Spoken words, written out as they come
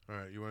All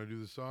right, you want to do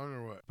the song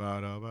or what?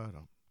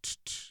 Ba-da-ba-dum,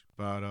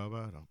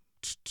 ba-da-ba-dum,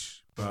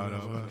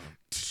 ba-da-ba-dum,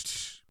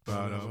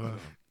 ba-da-ba-dum,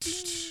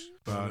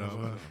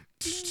 ba-da-ba-dum,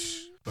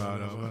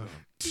 ba-da-ba-dum.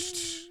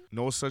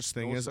 No such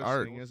thing as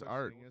art.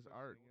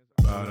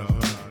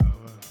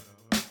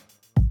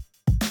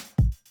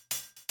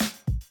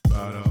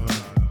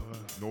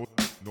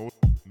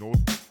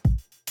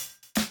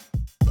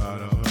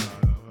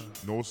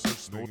 No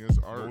such thing as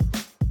art.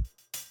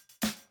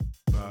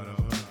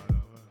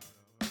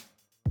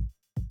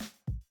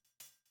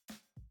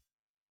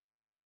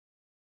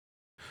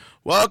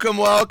 Welcome.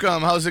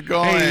 How's it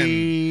going?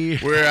 Hey.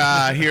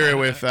 We're here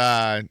with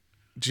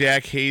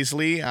Jack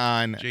Hazley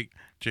on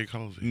Jake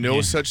Halsey.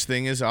 No Such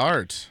Thing as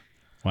Art.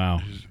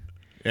 Wow.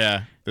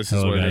 Yeah, this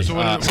Hello, is what it guys. is. So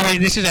what- Sorry,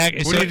 this is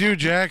What do you do,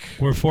 Jack?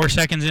 We're 4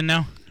 seconds in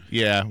now.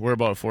 Yeah, we're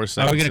about 4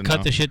 seconds. Are we gonna in cut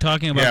now. the shit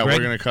talking about Yeah, Greg?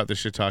 we're gonna cut the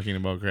shit talking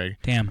about Greg.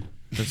 Damn.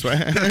 That's why.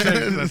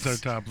 That's our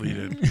top lead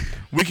in.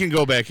 We can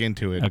go back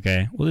into it.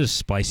 Okay, we'll just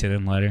splice it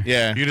in later.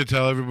 Yeah, You gonna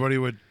tell everybody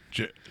what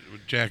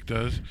Jack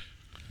does?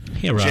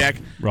 Yeah, Rob. Jack.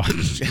 Rob.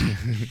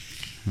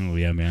 Oh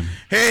yeah, man.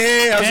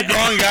 Hey, how's it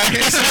going,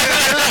 guys?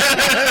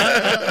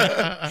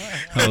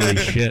 Holy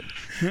shit.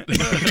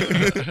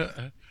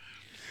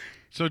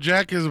 So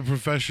Jack is a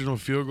professional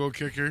field goal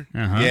kicker.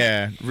 Uh-huh.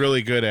 Yeah,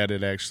 really good at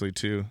it actually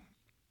too.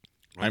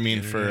 I mean,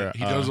 And for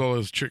he does all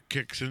his trick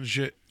kicks and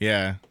shit.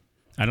 yeah,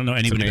 I don't know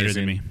anybody better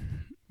than me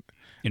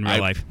in real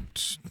life.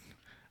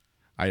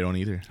 I don't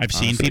either. I've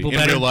seen honestly. people in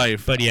better, real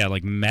life, but yeah,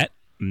 like met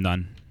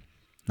none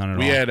at all.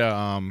 we had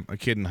a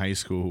kid in high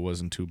school who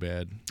wasn't too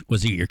bad.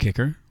 Was he your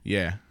kicker?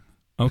 Yeah,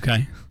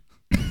 Okay.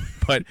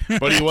 but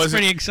he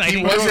wasn't pretty exciting.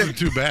 He It wasn't wasn't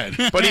too bad.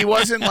 But he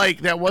wasn't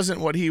like that. Wasn't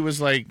what he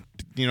was like.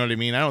 You know what I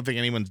mean? I don't think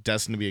anyone's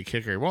destined to be a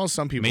kicker. Well,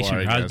 some people Mason are.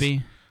 I guess.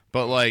 Crosby.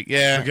 But like,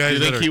 yeah, The guys you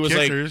that think are he was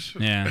kickers.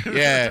 Yeah. like,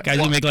 yeah, Guys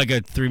who make like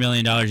a $3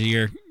 million a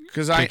year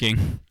because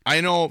kicking.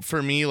 I know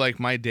for me, like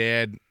my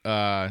dad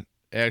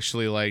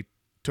actually like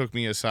took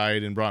me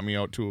aside and brought me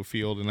out to a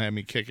field and had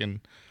me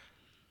kicking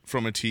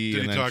from a tee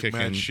Did and he then talk kicking.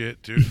 mad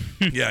shit too?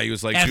 Yeah, he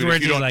was like, dude, Afterwards,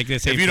 if you he's don't, like,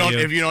 this ain't if you for don't, you.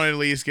 if you don't at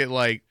least get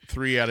like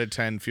 3 out of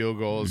 10 field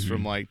goals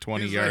from like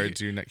 20 He's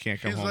yards, like- you can't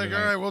come He's home. like, all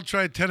tonight. right, we'll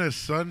try tennis,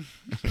 son.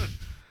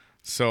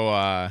 So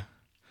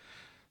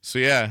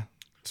yeah,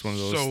 it's one of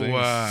those So,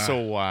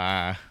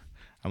 things.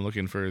 I'm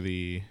looking for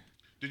the.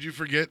 Did you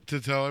forget to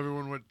tell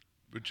everyone what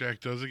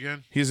Jack does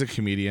again? He's a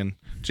comedian.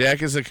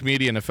 Jack is a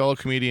comedian, a fellow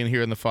comedian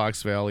here in the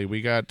Fox Valley.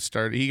 He got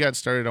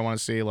started. I want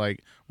to say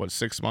like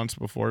 6 months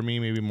before me,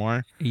 maybe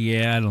more.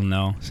 Yeah, I don't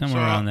know.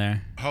 Somewhere So, around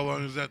there. How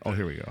long is that? Oh, then?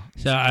 here we go.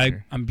 So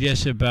I'm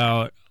just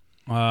about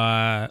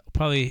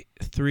probably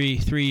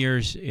three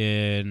years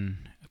in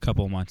a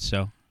couple of months.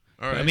 So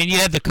All right. I mean, you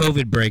had the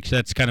COVID break, so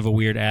that's kind of a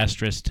weird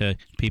asterisk to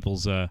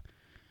people's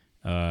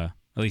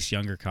at least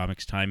younger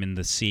comics' time in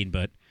the scene.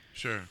 But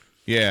sure.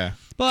 Yeah,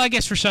 well, I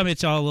guess for some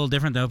it's all a little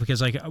different though,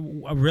 because like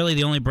really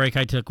the only break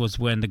I took was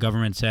when the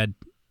government said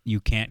you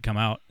can't come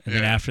out, and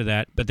then Yeah. after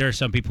that. But there are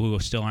some people who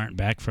still aren't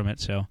back from it,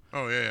 so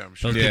Oh yeah, I'm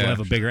sure. those Yeah. people have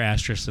a bigger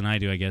asterisk than I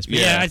do, I guess. But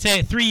Yeah. yeah, I'd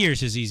say 3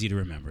 years is easy to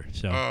remember.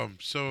 So.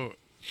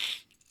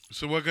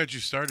 So what got you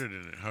started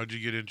in it? How'd you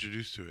get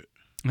introduced to it?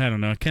 I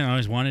don't know. I kind of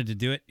always wanted to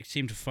do it. It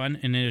seemed fun,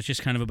 and it was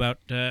just kind of about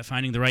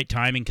finding the right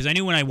timing. Because I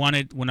knew when I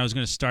was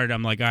going to start,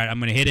 I'm like, all right, I'm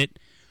going to hit it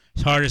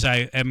as hard as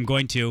I am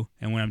going to,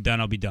 and when I'm done,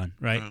 I'll be done,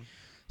 right? Uh-huh.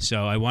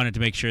 So I wanted to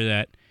make sure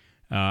that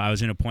I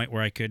was in a point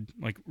where I could,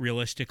 like,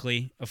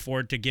 realistically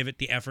afford to give it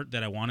the effort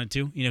that I wanted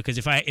to. You know, because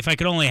if I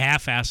could only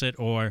half-ass it,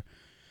 or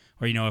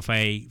you know, if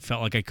I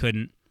felt like I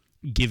couldn't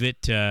give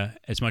it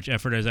as much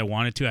effort as I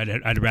wanted to,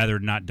 I'd rather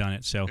not done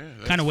it. So Yeah,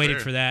 that's kind of waited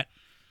fair. for that.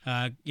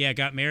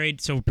 Got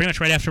married. So pretty much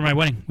right after my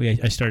wedding,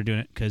 I started doing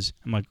it because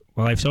I'm like,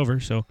 well, life's over.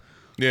 So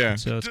yeah.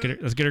 let's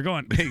get her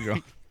going. There you go.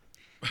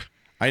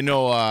 I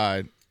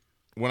know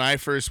when I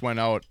first went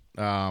out,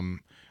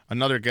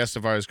 another guest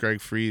of ours, Greg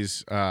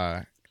Fries,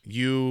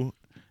 you,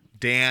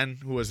 Dan,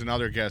 who was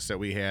another guest that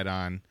we had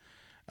on,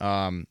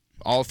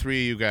 all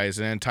three of you guys,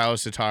 and then Tyler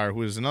Sitar, who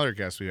was another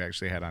guest we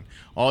actually had on.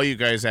 All you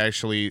guys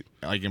actually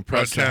like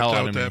impressed the Tapped hell out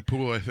out of me. that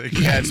pool, I think.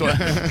 Yeah, it's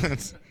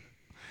what,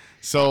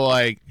 so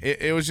like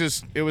it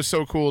was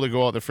so cool to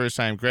go out the first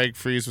time. Greg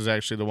Fries was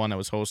actually the one that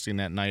was hosting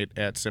that night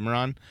at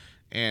Cimarron,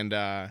 and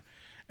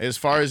as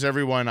far as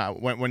everyone,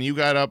 when you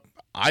got up,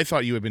 I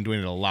thought you had been doing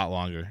it a lot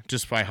longer,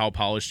 just by how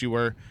polished you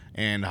were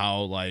and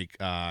how like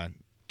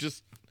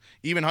just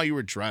even how you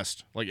were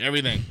dressed, like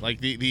everything,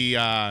 like the.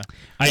 I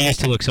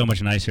used to look so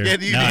much nicer. Yeah,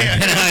 No,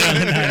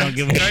 I don't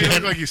give a Now you shit.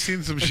 look like you've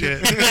seen some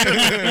shit.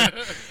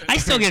 I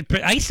still get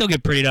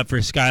prettied up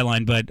for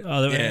Skyline, but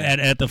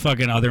at the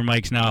fucking other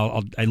mics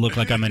now, I look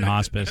like I'm in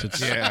hospice. It's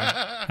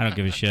Yeah. I don't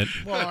give a shit.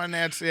 Well, and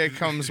it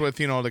comes with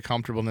the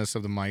comfortableness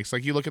of the mics.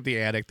 Like you look at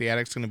the Attic. The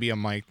Attic's going to be a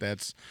mic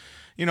that's,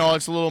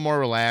 it's a little more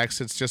relaxed.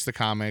 It's just the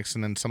comics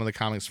and then some of the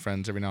comics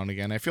friends every now and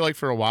again. I feel like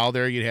for a while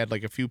there, you had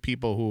like a few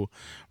people who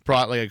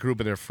brought like a group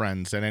of their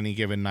friends at any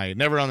given night.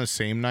 Never on the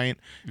same night.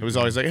 It was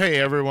always like, hey,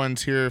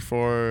 everyone's here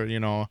for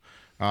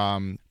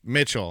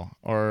Mitchell,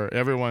 or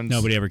everyone's.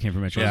 Nobody ever came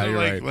from Mitchell. Yeah, Is it you're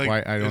like, right. Like,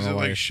 Why- I don't is know it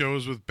why. like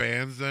shows with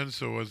bands then?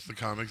 So once the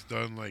comics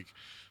done, like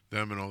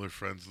them and all their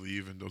friends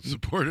leave and don't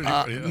support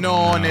anybody else. No,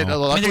 and I mean,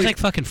 luckily, there's like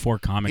fucking 4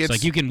 comics. it's-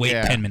 Like you can wait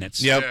yeah. 10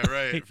 minutes. Yep. Yeah,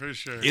 right, for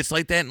sure. it's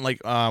like that. And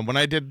like when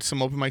I did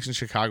some open mics in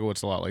Chicago,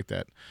 it's a lot like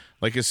that.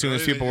 Like as soon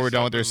as Really? people They were just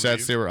done up with their and sets,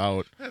 leave? they were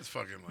out. That's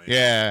fucking lame.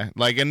 Yeah,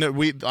 like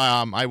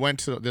I went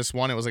to this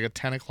one. It was like a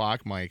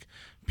 10:00 mic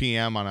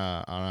p.m. on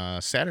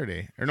a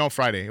Saturday or no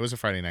Friday. It was a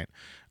Friday night,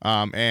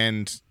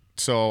 and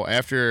so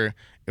after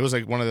it was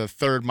like one of the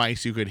third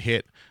mics you could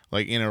hit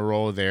like in a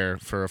row there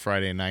for a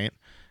Friday night.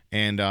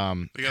 And They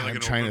got, like, I'm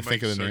an trying to open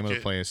think of mic the name of the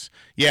circuit? place.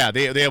 Yeah,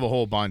 they have a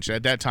whole bunch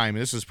at that time.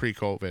 This was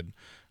pre-COVID,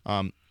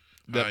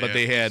 but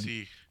they had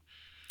PC,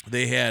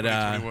 they had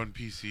 2021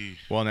 PC,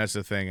 well, and that's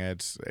the thing.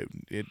 It's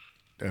it.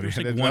 There's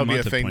like that'll 1 be a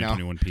month of thing now.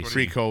 2021 PC.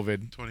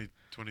 Pre-COVID.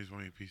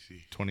 2020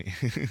 PC. 20.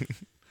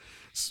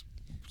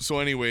 So,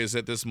 anyways,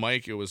 at this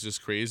mic, it was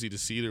just crazy to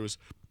see there was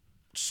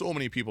so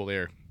many people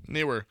there. And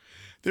they were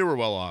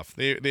well off.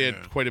 They had Yeah.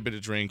 quite a bit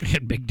of drink. They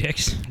had big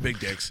dicks. Big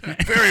dicks.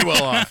 Very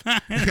well off. I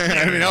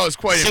mean, I was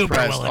quite Super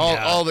impressed. well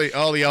all the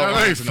Not very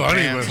outlines in the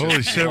funny, pants. but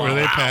holy shit, were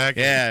they packed?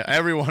 Yeah,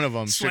 every one of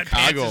them. Sweatpants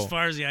Chicago. as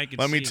far as the eye could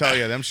Let me see. tell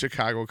you, them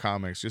Chicago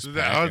comics just How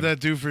packing. did that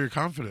do for your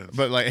confidence?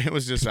 But like it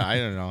was just I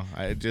don't know.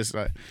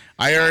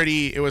 I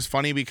already it was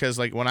funny because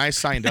like when I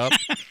signed up,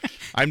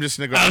 I'm just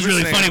gonna go. That I'm was just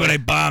really gonna- funny when I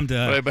bombed.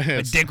 But My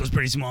it's- dick was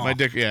pretty small. My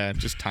dick, yeah,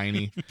 just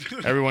tiny.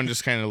 Everyone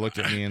just kind of looked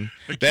at me and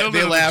I they killed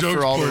it on the laughed jokes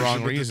for all the portion,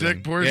 wrong but reasons. The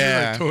dick portion,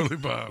 yeah, I totally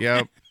bombed.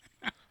 yep.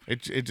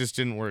 It just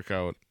didn't work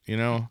out, you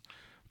know.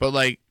 But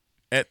like,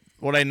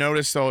 what I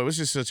noticed though, it was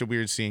just such a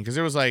weird scene because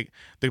there was like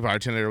the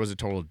bartender was a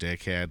total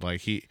dickhead.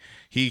 Like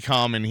he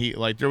come and he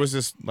like there was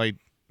this like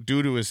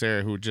dude who was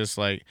there who just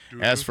like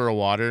asked for a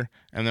water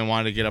and then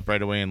wanted to get up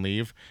right away and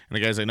leave. And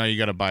the guy's like, no, you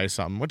got to buy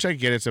something, which I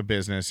get. It's a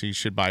business. He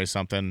should buy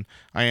something.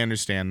 I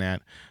understand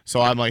that.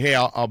 So I'm like, hey,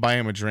 I'll buy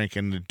him a drink.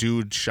 And the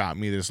dude shot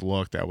me this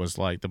look that was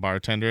like the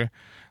bartender,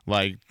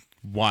 like,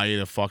 why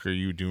the fuck are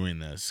you doing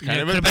this? Kind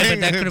Yeah, of a could have thing. been,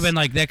 that could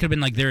have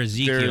been like their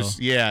Ezekiel.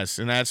 Yes,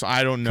 and that's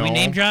I don't know. Can we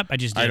name drop? I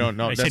just did. I don't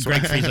know. I said That's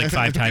Greg why- Freeze like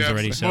 5 times Yeah,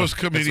 already. So most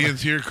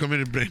comedians here come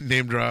in and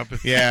name drop.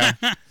 Yeah.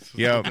 That's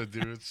Yep. what they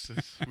do.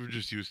 We're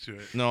just used to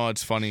it. No,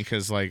 it's funny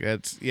because like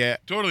it's yeah.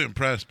 Totally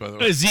impressed, by the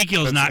way.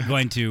 Ezekiel's not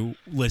going to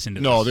listen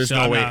to this. No, there's so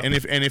no I'm way. not-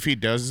 And if he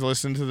does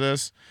listen to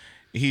this,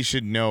 he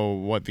should know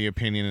what the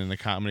opinion in the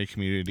comedy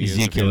community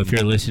Ezekiel, is. if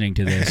you're listening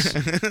to this,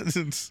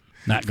 It's-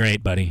 not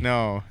great, buddy.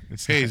 no,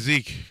 it's Hey, not.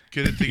 Zeke,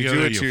 get it You together.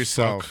 do it to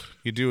yourself. fuck.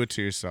 You do it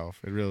to yourself.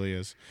 It really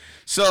is.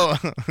 So,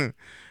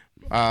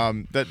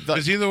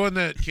 Is he the one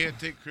that can't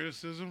take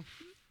criticism?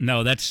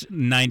 No, that's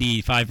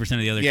 95% of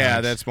the other. yeah,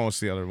 comics. that's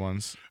most of the other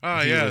ones. Oh,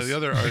 He yeah, was- the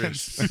other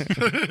artists.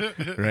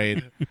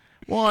 right.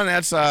 Well, and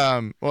that's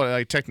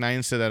like Tech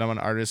Nine said that I'm an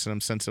artist and I'm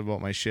sensitive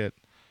about my shit.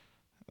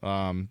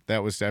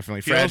 That was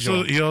definitely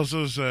fragile. He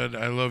also said,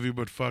 I love you,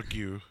 but fuck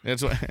you.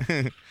 That's what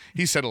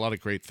he said. A lot of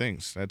great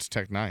things. That's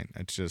Tech Nine.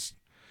 That's just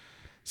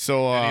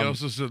so. And he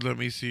also said, let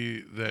me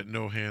see that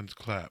no hands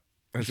clap.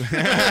 It's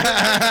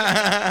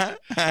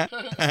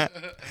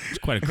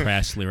quite a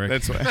crass lyric.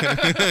 That's what.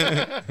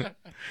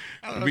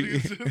 I don't know, I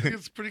think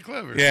it's pretty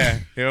clever. Yeah.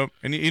 Yep.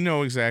 And you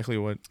know exactly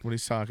what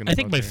he's talking about. I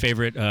think my there.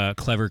 favorite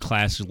clever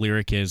class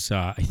lyric is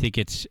I think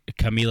it's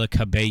Camila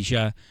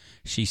Cabello.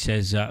 She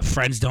says,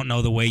 "Friends don't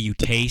know the way you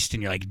taste,"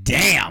 and you're like,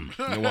 "Damn,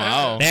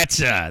 Wow.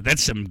 that's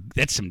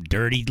some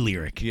dirty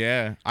lyric."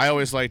 Yeah. I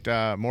always liked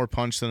more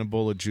punch than a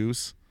bowl of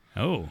juice.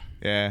 Oh,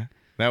 Yeah.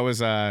 That was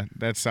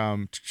that's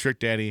Trick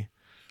Daddy.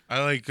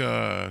 I like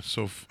I'm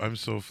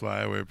so fly,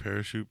 I wear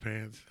parachute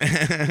pants.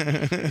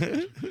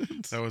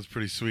 That was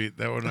pretty sweet.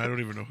 That one, I don't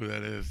even know who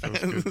that is. That was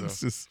good, though. It's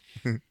just-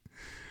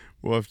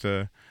 we'll have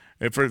to.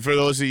 For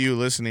those of you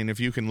listening, if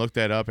you can look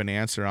that up and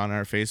answer on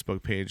our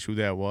Facebook page who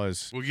that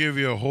was. We'll give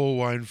you a whole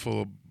wine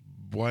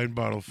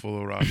bottle full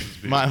of Ross's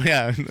beer. My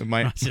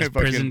Ross's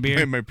prison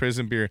beer? my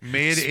prison beer.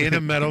 Made in a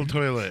metal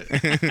toilet.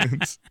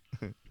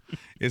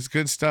 It's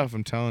good stuff,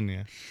 I'm telling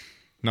you.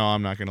 No,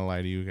 I'm not gonna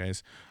lie to you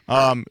guys.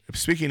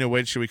 Speaking of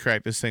which, should we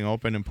crack this thing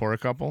open and pour a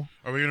couple?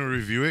 Are we going to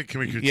review it? Can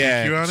we critique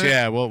Yeah, you on it?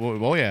 yeah.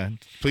 Well, yeah.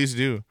 Please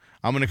do.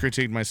 I'm gonna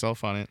critique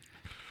myself on it.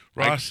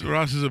 Ross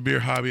is a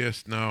beer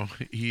hobbyist now.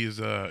 He's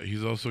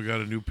also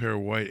got a new pair of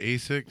white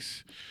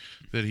Asics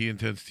that he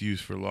intends to use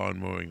for lawn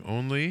mowing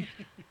only.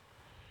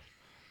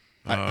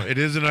 It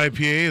is an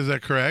IPA, is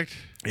that correct?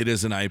 It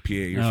is an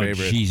IPA, your oh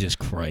favorite. Jesus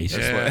Christ!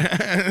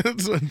 Yeah.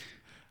 That's what-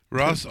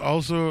 Ross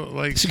also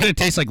likes It's gonna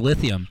taste like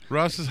lithium.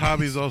 Ross's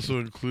hobbies also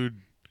include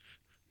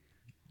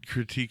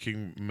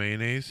critiquing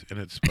mayonnaise and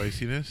its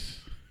spiciness,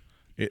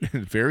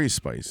 very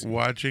spicy.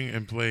 watching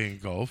and playing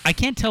golf. I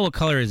can't tell what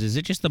color it is. Is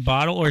it just the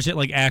bottle, or is it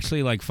like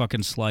actually like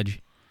fucking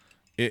sludge?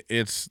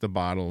 It's the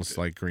bottle's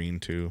like green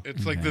too.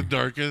 It's like the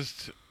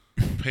darkest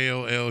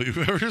pale ale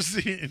you've ever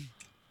seen.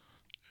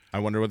 I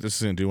wonder what this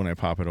is gonna do when I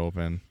pop it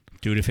open.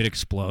 Dude, if it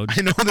explodes.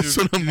 I know that's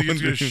Dude, what I'm do you think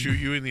it's wondering. gonna shoot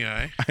you in the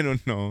eye? I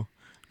don't know.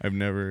 I've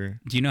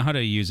never. Do you know how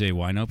to use a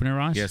wine opener,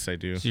 Ross? Yes, I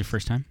do. This is your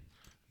first time?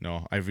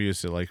 No, I've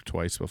used it like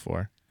twice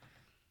before.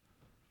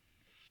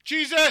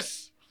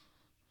 Jesus!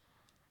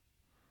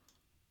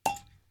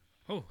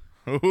 Oh.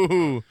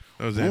 Ooh.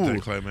 That was Ooh.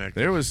 anticlimactic.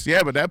 There was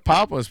but that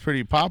pop was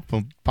pretty pop.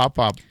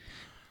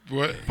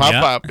 What?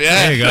 Yeah.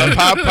 There you go.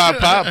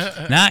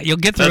 Pop. Nah, you'll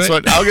get through That's it.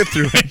 what I'll get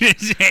through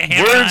it.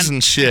 Hang Words on.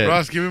 and shit.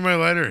 Ross, give me my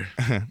lighter.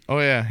 Oh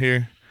yeah,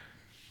 here.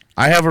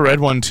 I have a red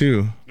one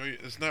too. No,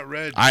 it's not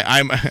red.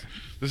 I'm.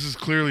 This is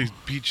clearly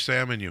peach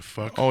salmon, you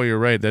fuck. Oh, you're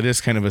right. That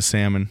is kind of a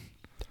salmon.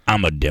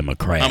 I'm a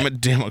Democrat. I'm a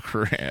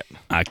Democrat.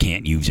 I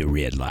can't use a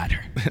red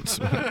lighter.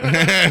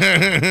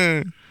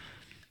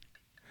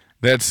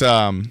 That's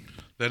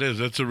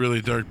That's a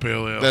really dark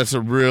pale ale. That's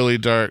a really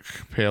dark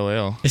pale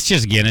ale. It's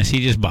just Guinness.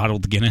 He just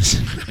bottled Guinness.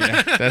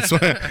 Yeah, that's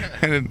what I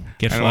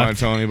don't want to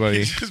tell He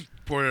anybody. just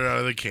poured it out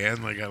of the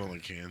can. Like, I don't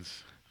like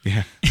cans.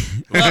 Yeah.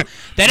 Well,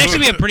 that'd actually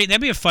be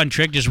that'd be a fun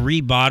trick. Just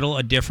rebottle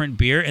a different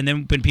beer, and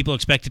then when people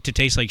expect it to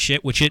taste like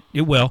shit, which it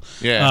will,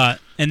 Yeah.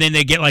 and then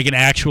they get like an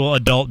actual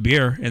adult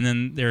beer, and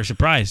then they're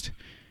surprised.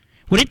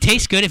 Would it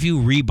taste good if you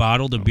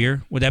rebottled a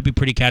beer? Would that be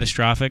pretty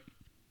catastrophic?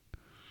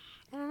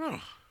 I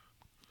don't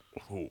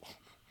know.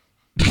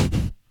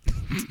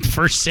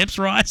 First sips,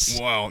 Ross.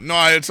 Wow.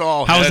 No, it's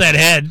all. How was that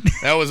head?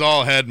 That was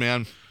all head,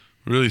 man.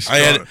 Really I strong.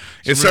 had it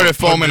Some started real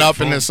foaming pungent up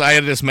in foam. this. I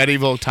had this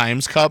medieval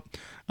times cup.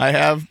 I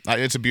have.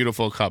 It's a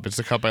beautiful cup. It's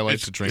the cup I like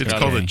to drink It's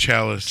out called of. a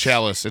chalice.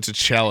 Chalice. It's a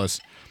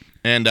chalice,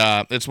 and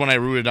it's when I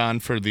rooted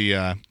on for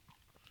the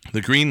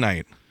Green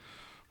Knight,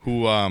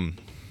 who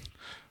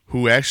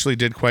actually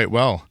did quite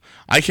well.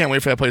 I can't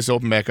wait for that place to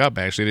open back up.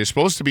 Actually, they're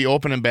supposed to be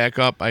opening back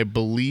up, I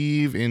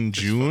believe, in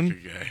June.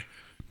 Fucking guy.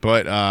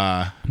 But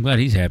I'm glad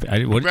he's happy.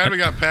 Glad we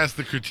got past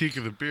the critique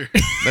of the beer.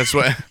 that's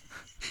what.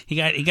 he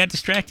got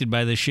distracted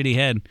by the shitty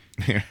head.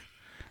 Here.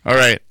 All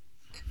right,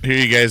 here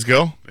you guys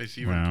go. Nice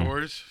even Wow.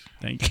 pours.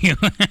 Thank you.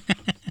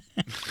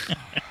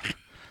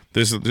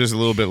 There's a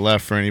little bit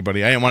left for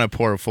anybody. I didn't want to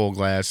pour a full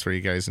glass for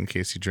you guys in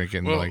case you drink it.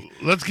 And Well, like,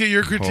 let's get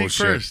your critique oh,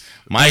 shit. first.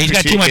 My He's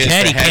got too critique much is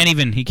head. the He can't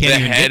even. He can't the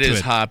even head get to is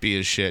it. hoppy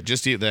as shit.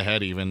 Just eat the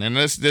head even. And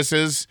this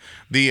is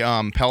the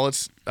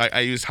pellets. I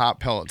use hop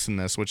pellets in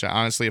this, which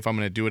honestly, if I'm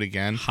going to do it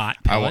again, Hot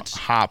I want pellets?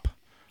 hop,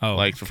 Oh,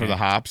 like for okay. the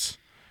hops.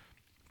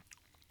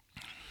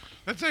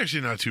 That's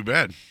actually not too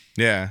bad.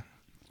 Yeah.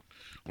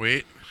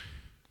 Wait.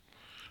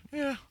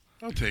 Yeah,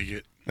 I'll take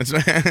it. That's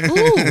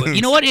Ooh,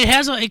 you know what? It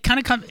has. It kind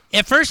of comes.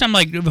 At first, I'm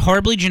like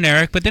horribly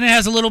generic, but then it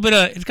has a little bit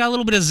of. It's got a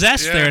little bit of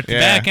zest Yeah. there at the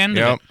back end of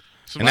Yep. it.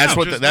 So And that's wow,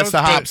 what just- that's the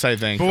but- hops, I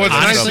think. But what's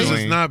That's nice is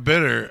definitely- it's not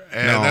bitter,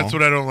 and No. that's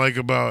what I don't like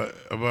about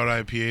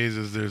IPAs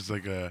is there's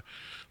like a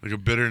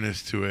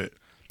bitterness to it.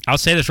 I'll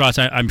say this, Ross.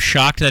 I'm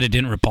shocked that it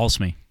didn't repulse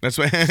me. That's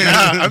what. I'm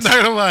not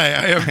gonna lie,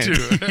 I am too.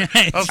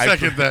 I'll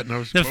second that.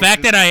 No, The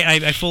fact that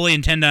I fully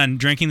intend on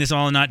drinking this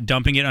all and not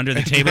dumping it under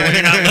the table when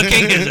you're not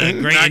looking is a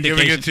great not indication.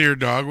 giving it to your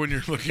dog when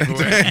you're looking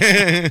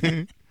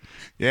away.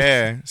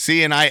 Yeah.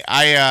 See, and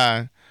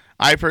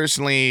I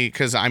personally,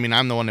 because I mean,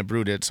 I'm the one that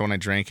brewed it, so when I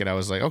drank it, I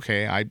was like,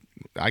 okay,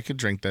 I could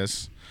drink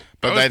this.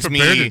 But I was that's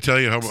prepared me. to tell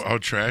you how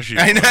trashy.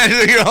 I it was.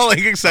 know you're all like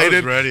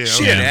excited. ready. I Shit,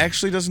 was- it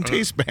actually doesn't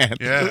taste bad.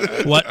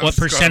 Yeah. What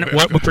percent?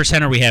 What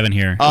percent are we having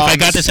here? If I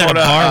got this at a soda,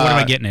 bar, what am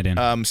I getting it in?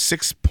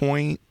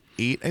 6.8,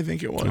 I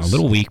think it was. A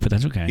little weak, but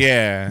that's okay.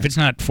 Yeah. If it's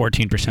not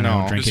 14%, I No.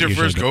 don't drink Is it your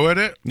usually, first but- go at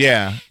it?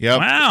 Yeah. Yep.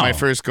 Wow. My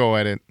first go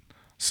at it.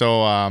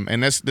 So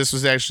and this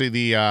was actually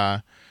the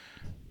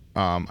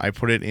I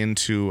put it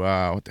into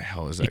what the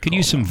hell is that? You could called?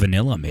 use some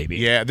vanilla, maybe.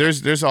 Yeah,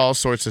 there's all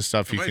sorts of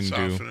stuff you Might can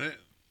do. soften it.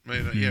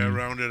 Might, yeah,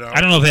 round it out.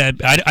 I don't know if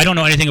that. I don't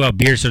know anything about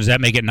beer, so does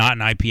that make it not an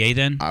IPA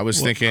then? I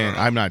was thinking.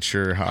 I'm not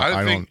sure how.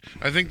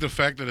 I think the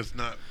fact that it's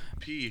not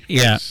pee.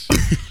 Yeah. is-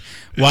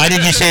 Why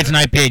did you say it's an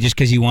IPA? Just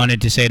because you wanted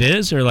to say it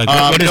is, or like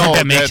what is it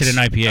that makes it an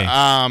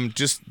IPA?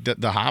 Just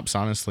the hops,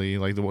 honestly,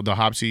 like the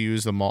hops you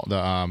use, the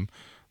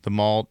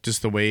malt,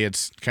 just the way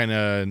it's kind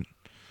of,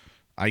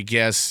 I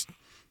guess,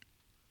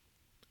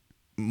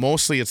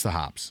 mostly it's the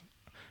hops,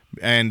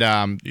 and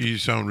You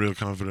sound real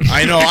confident.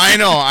 I know,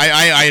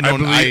 I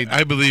don't,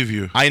 I believe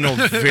you. I know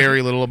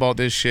very little about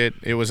this shit.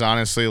 It was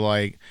honestly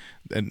like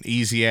an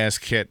easy ass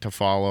kit to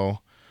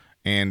follow,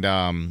 and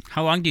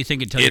How long do you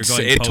think until you're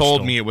going it postal?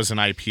 told me it was an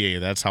IPA.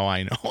 That's how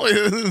I know.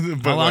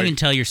 But How long like,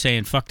 until you're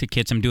saying "fuck the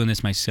kits"? I'm doing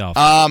this myself.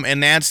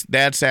 and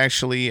that's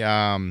actually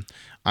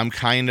I'm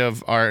kind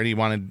of already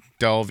want to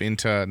delve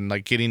into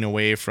like getting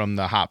away from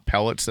the hot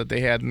pellets that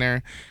they had in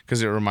there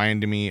because it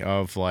reminded me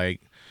of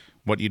like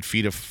what you'd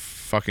feed a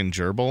fucking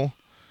gerbil,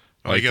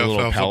 like the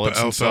little pellets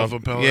and stuff.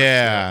 alfalfa pellets,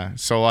 yeah.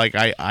 So like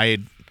I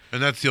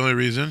And that's the only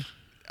reason.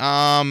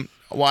 well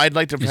I'd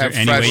like to is have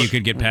there any fresh, way you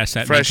could get past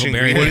that fresh mental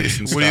barrier? What do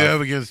ingredients you, and stuff.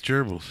 have against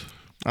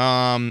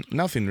gerbils?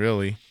 Nothing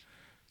really.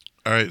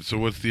 All right, so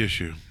what's the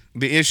issue?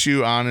 The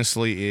issue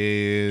honestly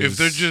is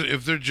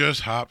If they're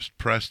just hops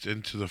pressed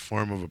into the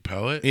form of a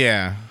pellet,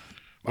 yeah.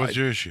 what's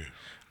your issue?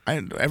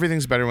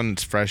 Everything's better when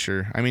it's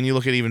fresher. I mean, you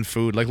look at even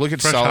food. Like look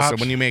at Fresh salsa hops?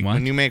 when you make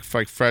What?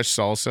 like fresh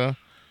salsa,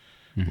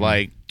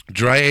 like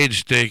Dry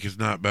aged steak is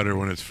not better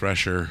when it's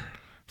fresher.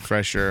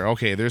 fresher.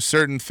 Okay, there's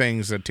certain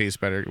things that taste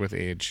better with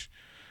age.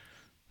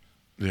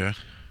 Yeah.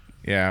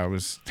 Yeah, it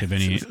was Have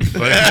any-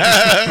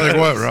 Like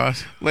what,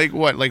 Ross? like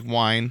what? Like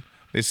wine.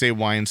 They say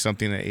wine's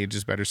something that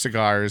ages better.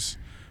 Cigars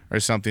are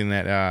something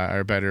that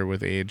are better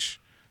with age.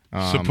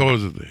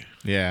 Supposedly.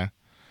 Yeah.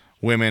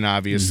 Women,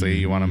 obviously,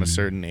 you want them a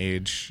certain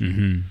age.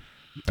 Mm-hmm.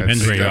 That's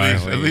Depends where you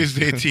are. At least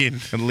 18.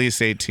 At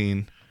least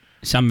 18.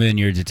 Some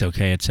vineyards, it's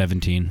okay at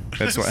 17.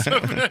 That's why.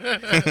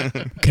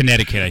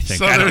 Connecticut, I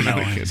think. I don't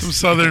know. Some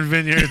southern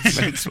vineyards.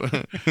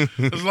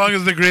 As long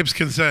as the grapes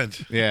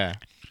consent. Yeah.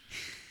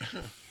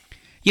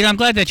 You know, I'm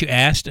glad that you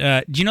asked.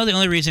 Do you know the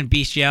only reason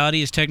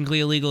bestiality is technically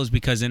illegal is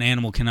because an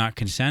animal cannot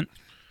consent?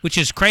 Which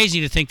is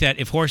crazy to think that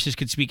if horses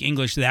could speak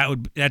English,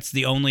 that's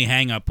the only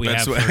hang-up we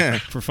That's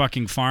have for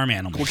fucking farm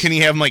animals. Well, can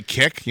you have them like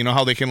kick? You know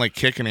how they can like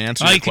kick and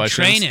answer you your can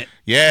questions? train it.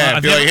 Yeah,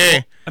 I've be never, like,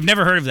 hey, I've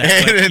never heard of that.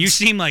 hey, But you it's-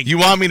 seem like you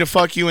want me to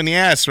fuck you in the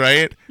ass,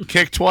 right?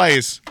 Kick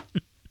twice.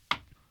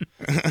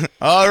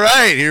 All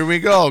right, here we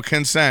go.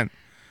 Consent.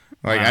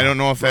 Like I don't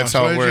know if that's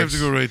how Why it did you have works. to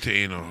go right to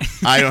anal?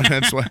 I don't.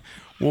 That's what.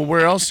 Well,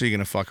 where else are you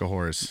gonna fuck a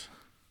horse?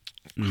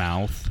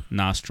 mouth,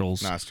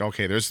 nostrils.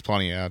 Okay, there's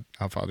plenty of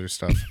other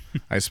stuff,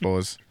 I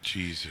suppose.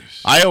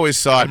 Jesus. I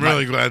always thought. I'm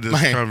really glad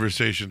this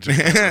conversation took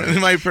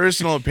my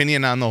personal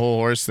opinion on the whole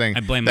horse thing. I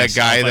blame that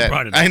myself. guy I that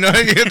brought it up. I know.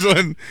 It's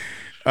when,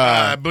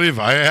 I believe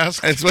I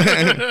asked. it's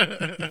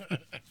when,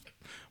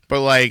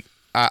 but like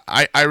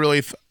I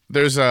really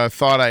there's a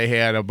thought I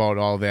had about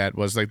all that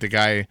was like the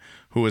guy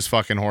who was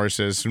fucking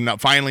horses who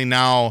finally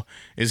now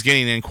is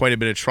getting in quite a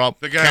bit of trouble.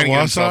 The guy in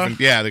Wausau?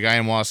 Yeah, the guy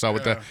in Wausau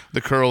with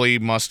the curly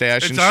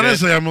mustache It's and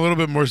honestly, shit. I'm a little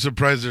bit more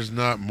surprised there's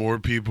not more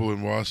people in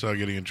Wausau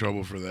getting in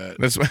trouble for that.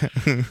 That's what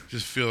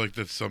Just feel like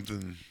that's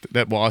something.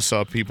 that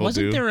Wausau people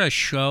Wasn't do. there a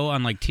show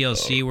on like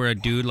TLC where a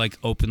dude like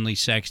openly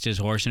sexed his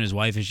horse and his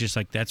wife is just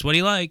like that's what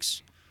he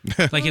likes?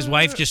 Like his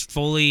wife just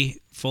fully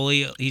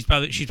she's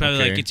probably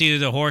Okay. like it's either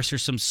the horse or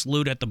some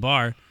sloot at the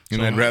bar.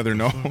 And I'd rather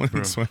know.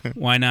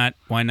 Why not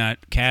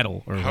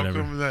cattle or How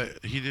whatever? come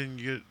that he didn't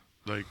get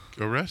like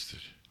arrested?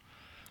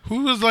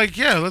 Who was like,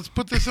 yeah, let's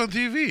put this on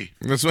TV?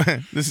 That's what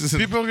this is.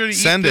 People are gonna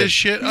Send eat it. this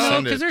shit No, up. Send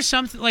it. because there's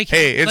something like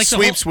Hey, it's like the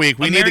Sweeps whole Week.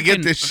 We need to get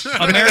American- this.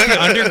 American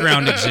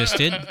Underground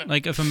existed.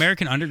 Like if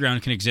American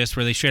Underground can exist,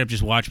 where they straight up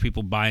just watch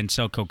people buy and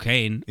sell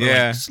cocaine, or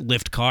Yeah. like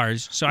lift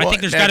cars. So I Well,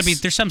 think there's got to be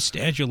that's- some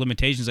statute of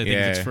limitations. I think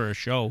if it's Yeah. for a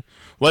show.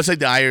 Well, it's like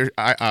the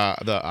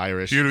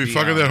Irish. You're gonna be the,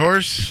 fucking that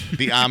horse?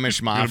 The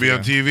Amish Gonna mafia. be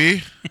on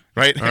TV?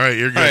 Right? All right,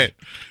 you're good.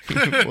 All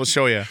right. We'll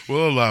show you.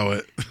 We'll allow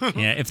it.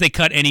 Yeah, if they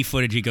cut any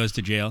footage, he goes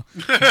to jail.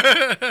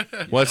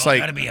 Well, it's Got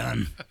to like be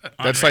on.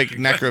 that's like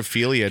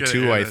necrophilia Gotta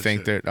too. hear I that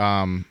think shit.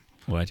 that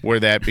What? where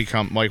that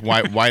become like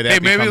why that Hey,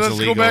 maybe becomes let's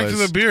illegal go back to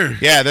is- the beer.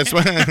 Yeah, that's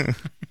what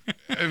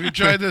Have you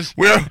tried this?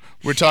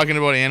 we're talking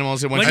about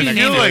animals. It went What to do you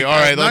next name like, it? all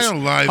right, Not let's gonna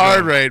lie,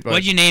 hard though. right. But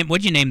What'd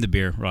you name the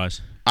beer,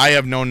 Ross? I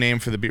have no name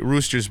for the beer.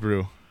 Rooster's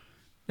Brew.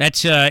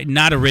 That's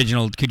not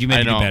original. Could you I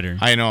maybe know. do better?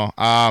 I know.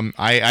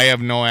 I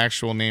have no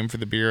actual name for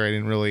the beer. I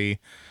didn't really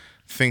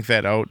think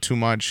that out too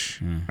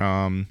much.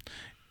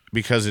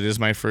 Because it is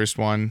my first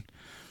one.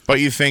 But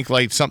you think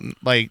like something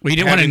like Well, you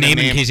didn't want to having a name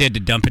it in case you had to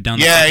dump it down.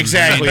 The Yeah, fucking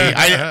exactly. drain.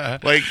 I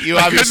like you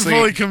I couldn't obviously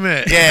fully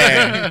commit.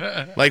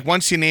 Yeah. Like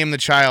once you name the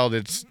child,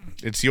 it's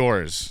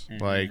yours.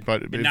 Mm-hmm. Like,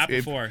 but not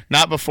before.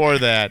 Not before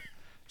that.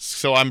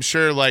 So I'm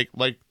sure, like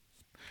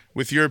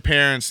with your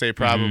parents, they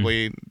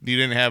probably you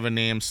didn't have a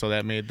name, so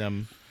that made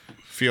them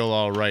feel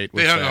all right.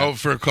 With They hung that. out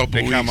for a couple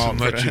They weeks come out and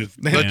for let that. you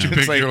They- let you it's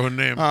pick like, your own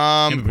name.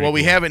 Well,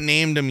 we haven't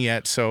named him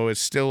yet, so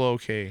it's still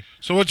okay.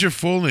 So what's your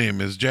full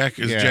name? Is Jack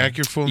your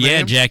full name?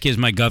 Yeah, Jack is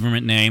my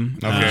government name.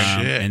 Okay.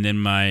 Shit. And then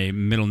my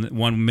middle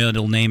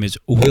name is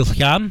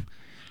William.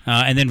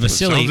 And then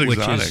Vasily, sounds which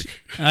is exotic.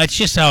 it's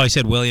just how I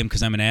said William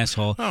because I'm an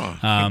asshole. Oh.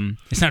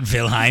 It's not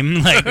Wilhelm.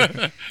 Like,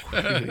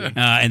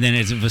 and then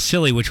it's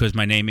Vasily, which was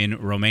my name in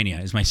Romania.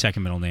 Is my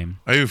second middle name.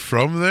 Are you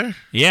from there?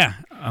 Yeah,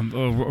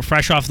 I'm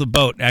fresh off the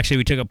boat. Actually,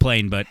 we took a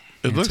plane, but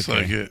It it's looks okay.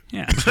 like it.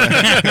 Yeah.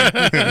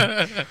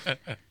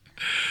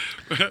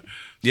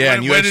 Yeah,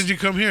 when and did you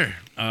come here?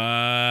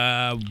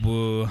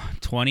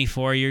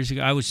 24 years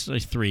ago. I was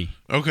like 3.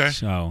 Okay.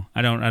 So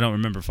I don't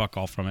remember fuck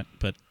all from it,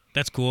 but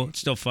that's cool. It's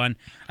still fun.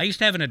 I used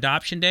to have an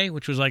adoption day,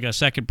 which was like a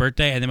second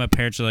birthday, and then my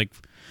parents were like,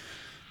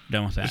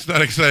 done with that. It's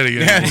not exciting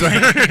anymore.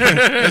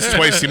 That's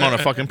twice the amount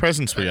of fucking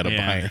presents we gotta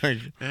Yeah. buy.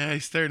 Yeah,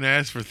 he's starting to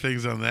ask for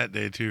things on that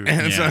day too.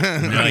 Yeah.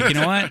 And they're like, you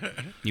know what?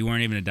 You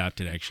weren't even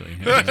adopted, actually.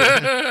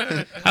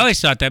 I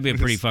always thought that'd be a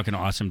pretty fucking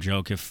awesome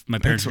joke if my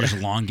parents were just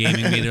long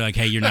gaming me. They're like,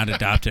 hey, you're not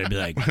adopted. I'd be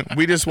like,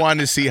 We just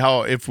wanted to see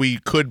if we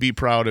could be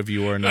proud of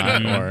you or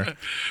not, or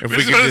if We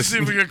we just could wanted to just. see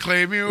if we could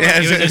claim you. Yeah,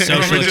 it was a Or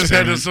social we just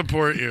had to experiment.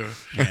 support you.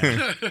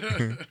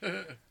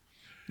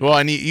 Well,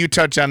 and you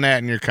touch on that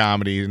in your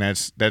comedy, and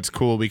that's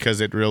cool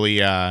because it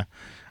really, I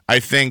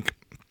think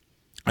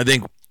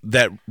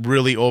that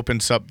really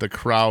opens up the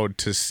crowd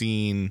to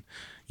seeing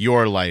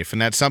your life,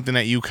 and that's something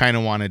that you kind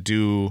of want to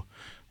do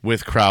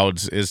with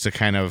crowds is to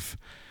kind of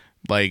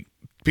like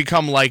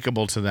become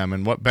likable to them,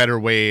 and what better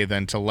way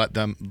than to let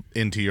them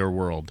into your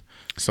world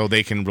so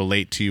they can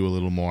relate to you a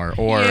little more?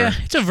 Or Yeah,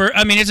 it's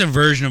it's a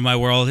version of my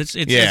world. It's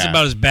Yeah.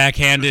 about as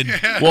backhanded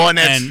well, and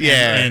that's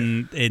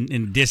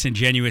and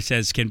disingenuous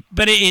as can.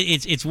 But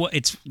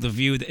it's the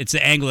view. It's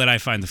the angle that I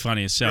find the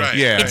funniest. So Right.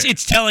 Yeah.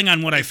 it's telling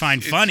on what I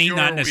find It's funny, your-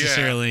 not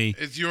necessarily.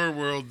 It's your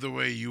world the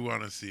way you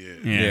want to see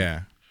it.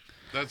 yeah.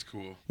 That's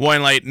cool. Well,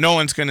 and like no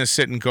one's gonna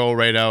sit and go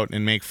right out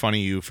and make fun of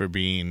you for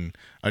being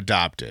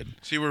adopted.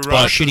 See, where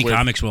Well, Ross shitty with-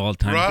 comics will all the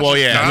time. Ross' Well,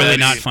 yeah. comedy Really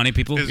not funny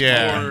people. is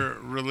Yeah. more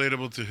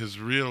relatable to his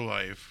real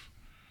life,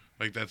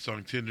 like that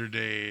song Tinder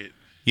Date.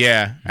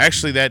 Yeah,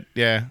 actually,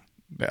 a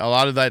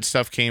lot of that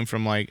stuff came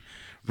from like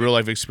real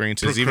life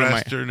experiences. Even my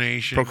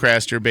Procrastination.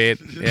 procrastinate.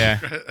 Yeah,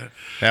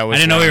 that was. I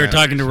didn't know one we were that-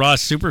 talking to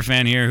Ross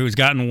Superfan here, who's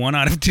gotten 1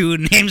 out of 2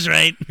 names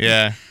right.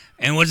 Yeah,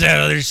 And what's that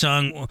other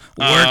song?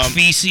 Work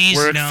feces.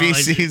 Work No, like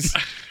feces.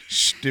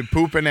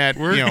 Pooping at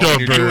Work when you're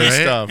dumper, doing right?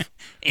 stuff.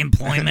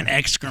 employment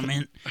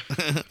excrement.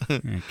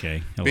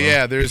 Okay. Hello. But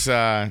yeah, there's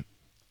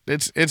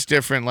it's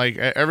different. Like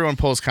everyone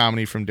pulls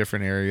comedy from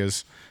different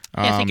areas.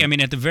 Yeah, I think,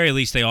 at the very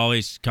least, they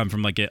always come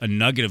from like a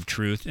nugget of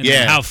truth. And Yeah.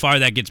 then how far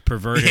that gets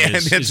perverted Yeah,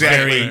 is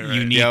exactly. very Right.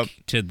 unique Yep.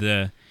 to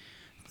the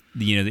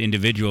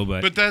individual.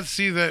 But But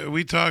that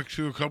we talked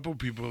to a couple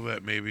people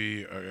that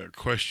maybe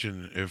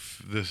question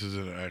if this is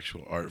an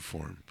actual art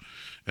form,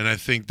 and I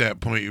think that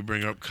point you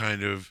bring up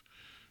kind of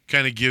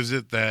gives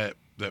it that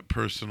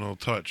personal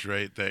touch,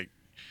 right? That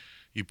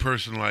you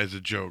personalize a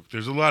joke.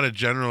 There's a lot of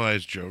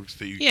generalized jokes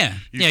that you yeah,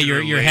 you yeah, can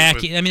you're relate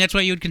hacky. with. That's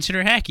what you would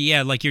consider hacky.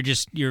 Yeah, like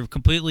you're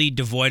completely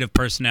devoid of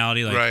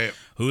personality. Like Right.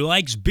 who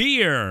likes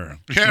beer?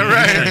 Yeah,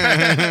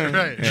 right.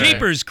 Right.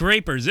 Jeepers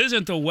creepers!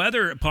 Isn't the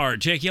weather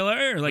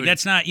particular? Like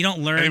that's not. You don't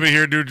learn. Anybody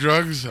here do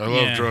drugs? I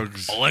love Yeah.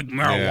 drugs. I like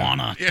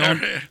marijuana.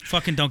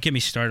 Yeah. Don't get me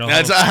started.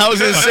 That's I'll I was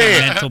gonna fucking say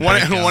mental one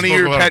breakdown. of Smoke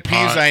your a lot pet of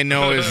peeves pot. I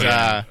know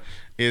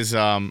is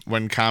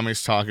when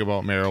comics talk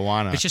about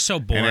marijuana. It's just so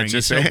And boring. it's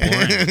It's just- so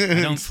boring.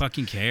 I don't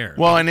fucking care.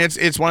 Well, and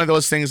it's one of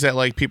those things that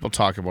like people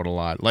talk about a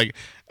lot. Like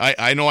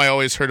I know I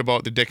always heard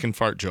about the dick and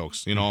fart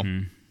jokes, you know,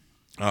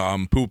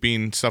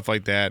 pooping stuff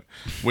like that,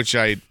 which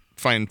I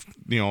find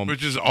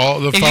Which is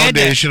all the If you had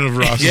to- foundation of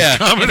Ross's Yeah.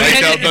 comedy. If you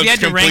had Like, to- if you had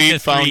to rank complete the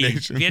three,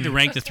 foundation. if you had to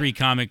rank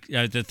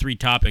the three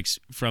topics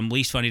from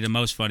least funny to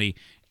most funny,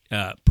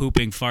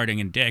 pooping, farting,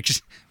 and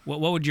dicks,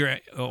 what would your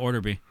order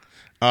be?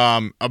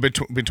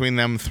 Between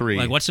them three,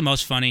 Like, what's the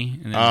most funny?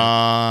 And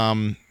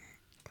then,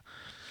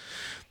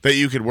 that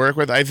you could work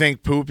with. I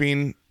think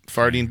pooping,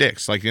 farting,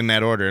 dicks, like in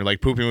that order. Like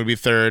pooping would be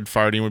third,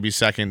 farting would be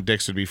second,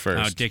 dicks would be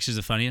first. dicks is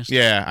the funniest.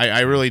 Yeah, I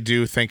really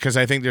do think, because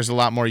I think there's a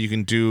lot more you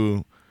can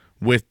do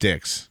with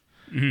dicks.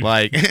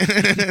 Like,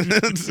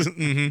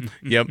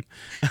 yep.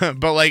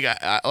 But like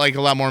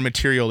a lot more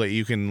material that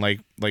you can like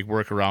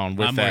work around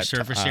with lot that more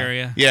surface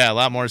area. Yeah, a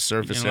lot more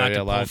surface And a lot area.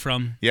 to pull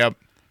from. Yep,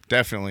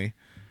 definitely.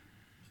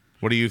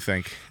 What do you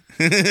think?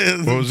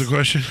 What was the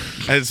question?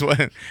 That's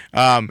what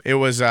it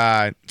was.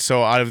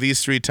 So out of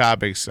these three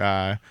topics,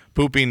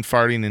 pooping,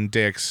 farting, and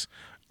dicks,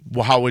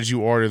 how would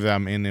you order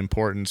them in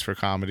importance for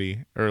comedy,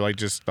 or like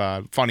just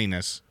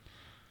funniness?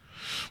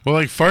 Well,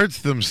 like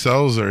farts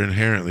themselves are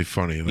inherently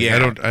funny. Like, Yeah, I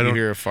don't you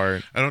hear a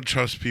fart. I don't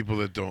trust people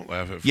that don't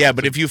laugh at farts. Yeah,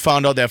 but if you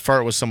found out that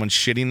fart was someone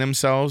shitting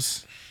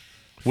themselves,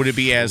 would it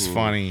be as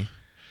funny?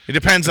 It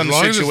depends on as the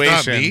long situation. as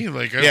it's not me,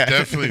 like I've Yeah.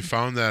 definitely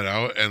found that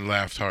out and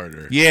laughed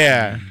harder.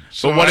 Yeah.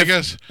 So but what I if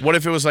guess what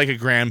if it was like a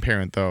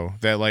grandparent though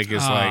that like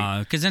is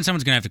like Because then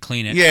someone's gonna have to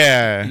clean it.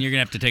 yeah. And you're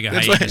gonna have to take a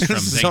That's hiatus why- from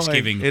so, like,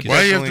 Thanksgiving. it- 'cause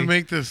why do you have to definitely-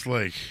 make this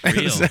like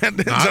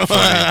real. not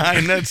funny?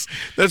 And that's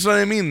what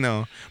I mean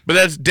though. But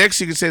that's dicks.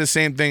 You could say the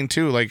same thing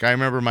too. Like I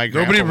remember my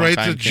grandpa Nobody one writes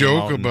time a came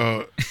joke out and-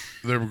 about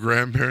their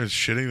grandparents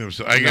shitting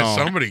themselves. I guess No.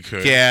 somebody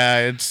could.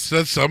 Yeah, it's So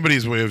that's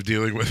somebody's way of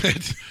dealing with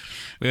it.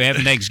 we were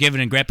having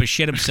Thanksgiving and Grandpa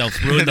shit himself,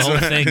 ruined the whole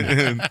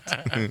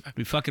thing.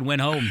 We fucking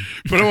went home,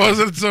 But it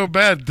wasn't so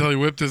bad until he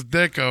whipped his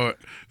dick out.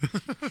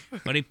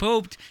 but he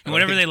pooped. And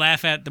whatever they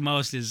laugh at the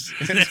most is.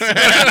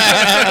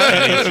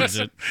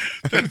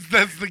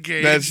 That's the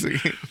game. that's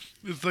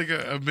It's like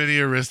a mini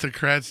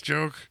aristocrats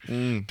joke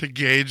Mm. to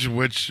gauge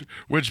which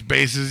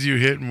bases you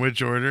hit in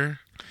which order.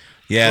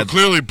 yeah. Well,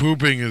 clearly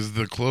pooping is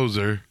the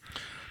closer.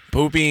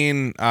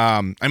 Pooping.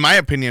 In my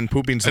opinion,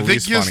 pooping's the I think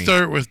least you funny.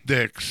 start with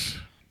dicks.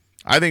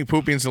 I think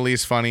pooping's the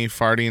least funny.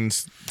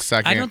 Farting's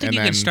second. I don't think and you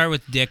then, can start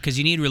with dick because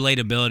you need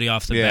relatability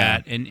off the Yeah.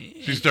 bat. And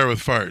You start with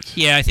farts.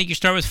 yeah, I think you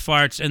start with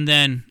farts and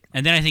then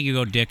I think you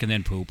go dick and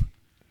then poop.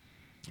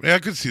 Yeah, I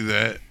could see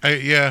that. I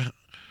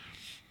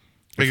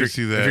can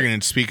see If you're that. going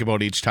to speak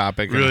about each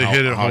topic, and Really how,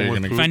 hit it how home you're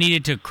with gonna- If I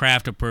needed to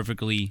craft a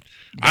perfectly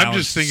I'm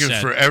just balanced thinking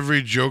set, for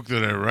every joke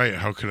that I write,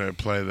 how can I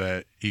apply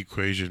that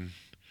equation?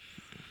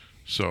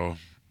 So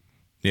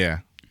yeah.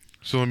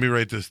 let me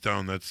write this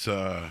down. That's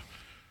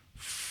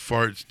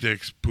farts,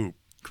 dicks, poop.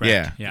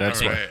 correct. Yeah, that's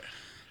I think- Right.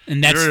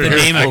 And that's You're the a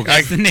name of folks.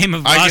 that's the name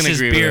of I can Ross's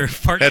agree with beer. it.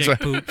 Fart That's dick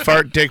what- poop.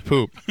 Fart, dick,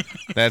 poop.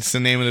 That's the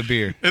name of the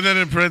beer. And then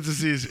in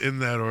parentheses, in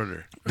that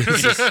order.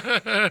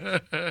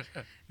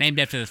 Named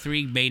after the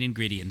three main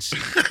ingredients.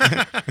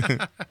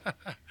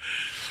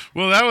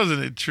 Well, that was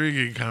an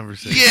intriguing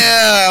conversation.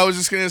 Yeah, I was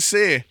just gonna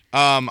say.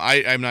 I'm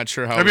not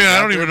sure how. I mean,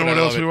 I don't even know what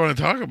else we want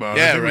to talk about.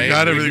 I Yeah, think right. We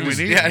got everything we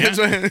need. Yeah,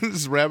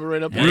 just wrap it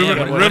right up.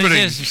 What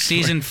is this?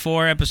 Season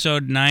 4,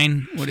 episode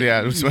 9.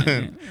 Let's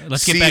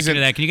get back into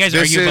that. Can you guys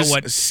argue about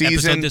what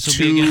season episode this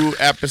will be again? 2,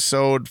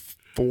 episode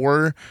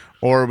 4,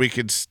 or we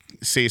could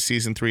say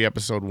season 3,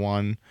 episode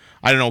 1.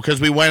 I don't know because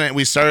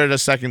we started a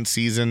second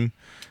season.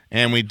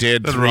 And we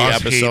did Then 3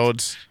 Ross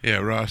episodes. Yeah,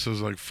 Ross was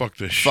like, "Fuck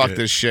this shit." Fuck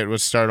this shit.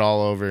 Let's start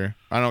all over.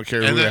 I don't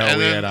care who the hell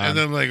we had on. And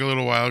then like a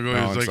little while ago,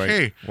 he was it's like, like,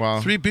 "Hey,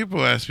 well- 3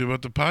 people asked me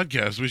about the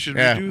podcast. We should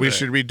Yeah, redo we that."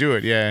 should redo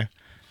it. Yeah.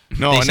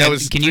 No, They and said, that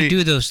was. can you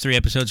do those 3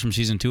 episodes from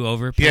season 2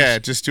 over, please? Yeah,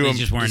 just do These them.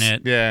 just weren't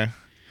it. Yeah.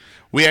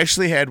 We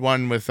actually had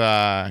one with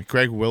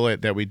Greg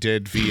Willett that we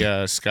did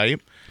via Skype.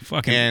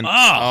 Fucking. And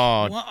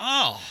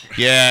oh.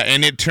 yeah,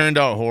 and it turned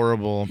out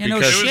horrible Yeah, no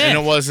because shit. and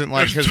it wasn't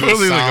like It's because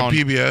totally the like sound.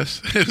 a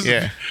PBS.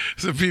 Yeah.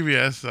 It's a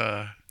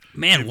PBS.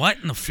 Man, what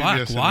in the fuck?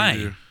 PBS Why?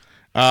 interview.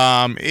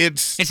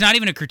 It's It's not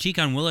even a critique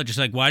on Willett. Just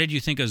like, why did you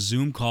think a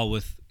Zoom call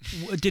with?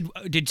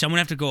 Did someone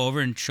have to go over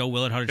and show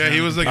Willett how to? Yeah, turn he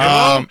on was the- like,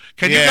 "Hello,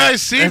 can you yeah,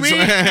 guys see me?"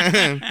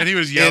 that's- And he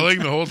was yelling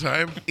the whole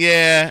time.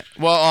 Yeah,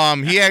 well,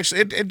 he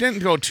actually it didn't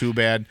go too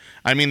bad.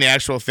 I mean, the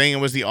actual thing, it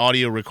was the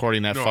audio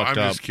recording that No, fucked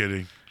I'm up. just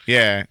kidding.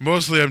 Yeah,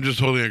 Mostly, I'm just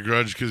holding a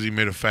grudge because he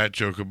made a fat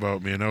joke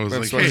about me, and I was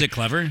That's like, what- "Hey, was it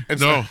clever?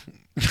 no."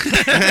 What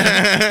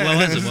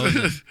was it? What was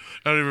it?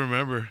 I don't even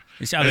remember.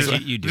 It sounds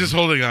like you I'm do. just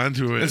holding on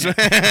to it.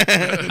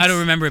 I don't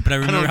remember it, but I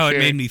remember how care.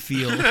 it made me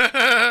feel.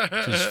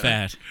 It was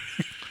fat.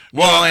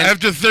 well, and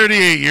After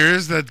 38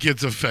 years, that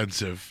gets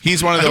offensive.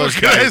 he's one of those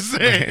What can I guys.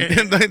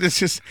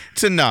 say?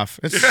 It's enough.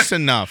 It's just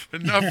enough.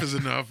 Enough is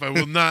enough. I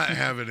will not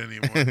have it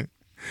anymore.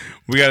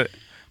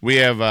 We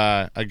have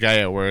a guy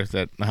at work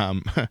that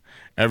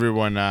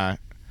everyone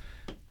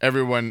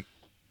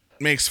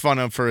makes fun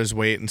of for his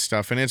weight and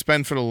stuff, and it's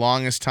been for the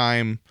longest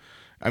time.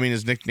 I mean,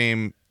 his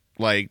nickname,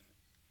 like,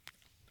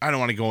 I don't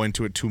want to go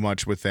into it too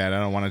much with that. I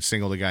don't want to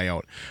single the guy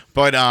out,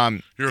 but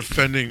You're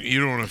offending.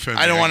 You don't want to offend.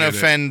 I don't me. want to get it.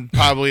 offend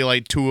probably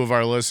like 2 of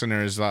our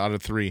listeners out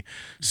of 3.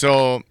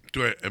 So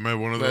Am I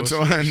one of those?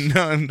 that's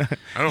no.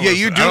 I don't Yeah,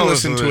 you listen- I do don't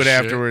listen to this it shit.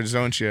 afterwards,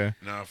 don't you?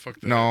 Nah, fuck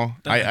that. No,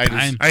 I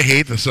just. I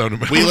hate the sound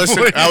of my We listen.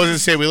 voice. I was gonna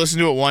say we listen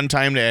to it one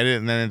time to edit,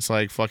 and then it's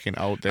like fucking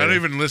out there. I don't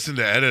even listen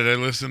to edit. I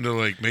listen to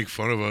like make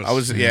fun of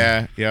us.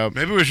 Yeah.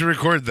 Maybe we should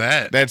record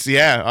that. That's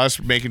us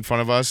making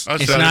fun of us.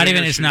 Us It's editing not our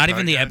even. It's shit not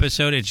even the podcast.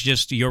 episode. It's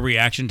just your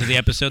reaction to the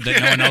episode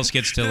that no one else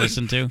gets to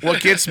listen to.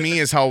 What gets me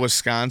is how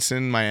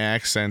Wisconsin my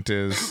accent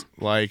is.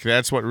 Like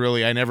that's what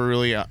really I never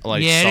really saw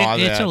Yeah, that.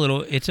 it's a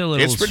little. It's a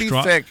little. It's pretty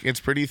strong. thick. It's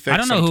pretty thick I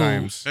don't know who-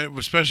 sometimes.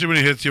 Especially when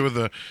he hits you with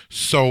a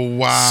so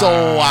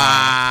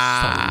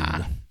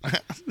wow.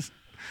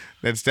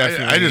 That's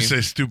definitely. I just say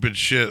stupid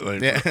shit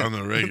like Yeah. on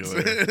the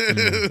regular.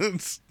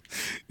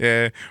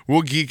 Yeah,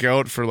 we'll geek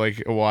out for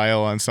like a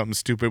while on something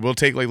stupid. We'll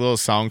take like little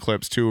sound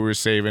clips too. We're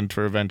saving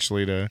for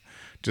eventually to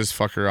just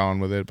fuck around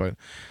with it. But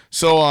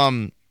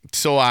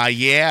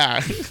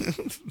yeah,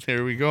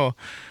 there we go.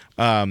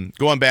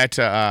 Going back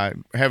to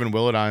having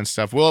Willett on and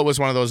stuff. Willett was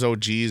one of those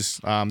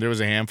OGs. There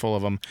was a handful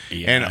of them, Yeah,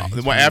 he's and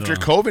one of after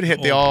the COVID hit,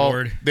 old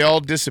board. they all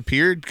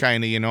disappeared,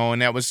 kind of,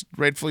 and that was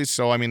rightfully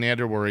so. I mean, they had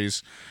their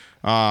worries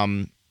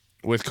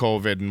with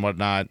COVID and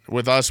whatnot.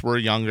 With us, we're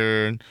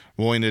younger,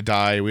 willing to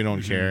die. We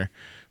don't care.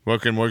 We're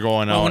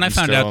going out. Well, when I and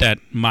found still- out that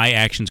my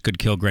actions could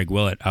kill Greg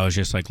Willett, I was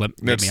just like, let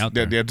me out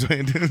there.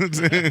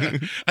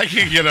 I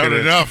can't get out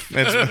enough.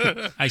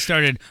 I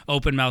started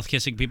open mouth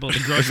kissing people at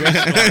the grocery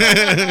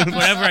store.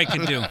 Whatever I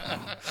could do.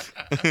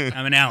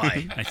 I'm an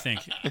ally, I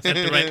think. Is that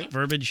the right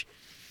verbiage?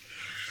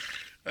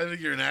 I think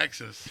you're an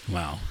axis.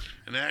 Wow.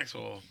 An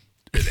axle.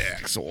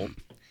 Axel.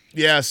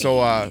 Yeah,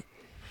 so I'm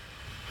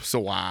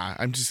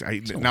just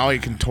now I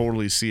can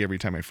totally see every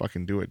time I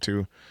fucking do it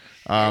too.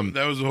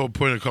 That was the whole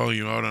point of calling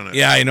you out on it.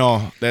 Yeah, I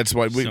know. That's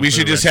what we So for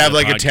should the just rest have of the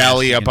like a podcast,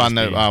 tally you up can on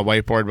the just be-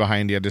 whiteboard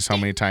behind you, just how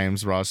many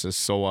times Ross says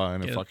 "soa"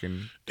 in a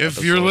fucking.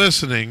 If you're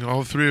listening,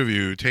 all 3 of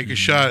you, take a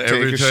shot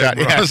every Take a time shot.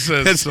 Yeah, Ross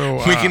says that's- so.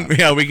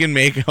 we can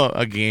make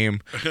a game.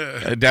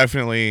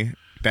 Definitely,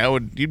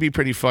 you'd be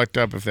pretty fucked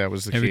up if that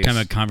was the Every case. time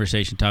a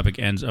conversation topic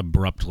ends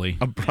abruptly.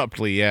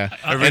 Abruptly, yeah.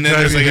 Every and then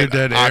time there's you like hear an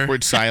dead air.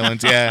 awkward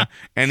silence. Yeah,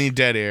 any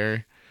dead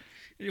air.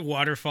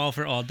 Waterfall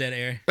for all dead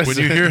air. When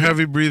you hear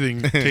heavy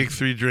breathing, take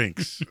 3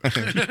 drinks.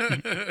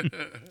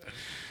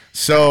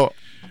 So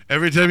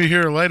Every time you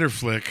hear a lighter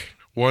flick,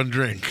 1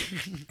 drink.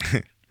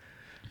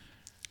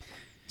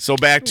 So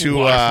back to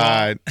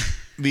Waterfall.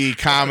 the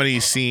comedy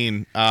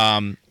scene.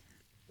 I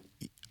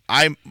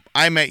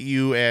met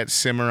you at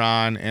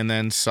Cimarron and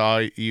then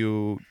saw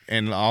you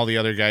and all the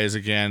other guys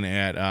again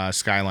at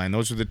Skyline.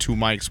 Those were the 2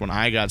 mics when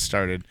I got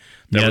started.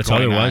 Yeah, that's all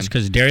it going was. on.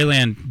 Because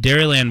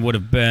Dairyland would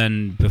have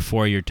been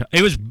before your time.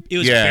 It was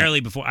Yeah. barely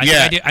before.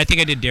 Yeah. I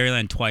think I did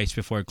Dairyland twice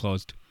before it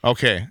closed.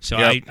 Okay. So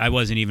Yep. I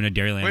wasn't even a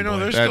Dairyland Wait, no, boy.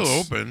 they're That's- still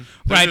open.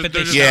 Right, They're but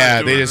just they- not yeah,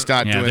 doing they it. just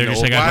not Yeah, doing they're the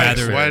just like, old I'd mics.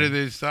 rather- Why did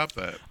they stop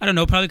that? I don't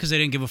know, probably because they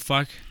didn't give a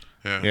fuck.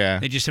 Yeah.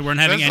 They just said we're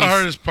not having That's any. the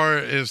hardest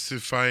part is to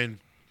find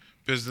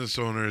business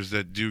owners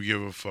that do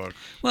give a fuck.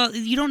 Well,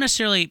 you don't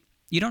necessarily.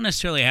 you don't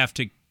necessarily have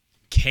to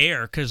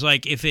care, because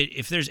like if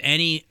there's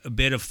any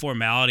bit of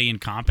formality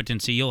and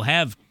competency, you'll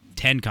have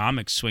 10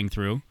 comics swing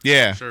through,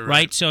 Yeah. Sure,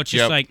 right? So it's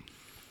just Yep. like,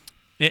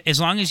 as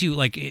long as you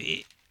like,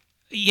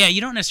 yeah,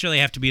 you don't necessarily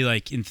have to be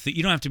like, you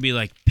don't have to be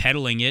like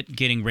peddling it,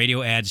 getting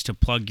radio ads to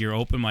plug your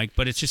open mic,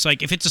 but it's just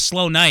like, if it's a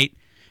slow night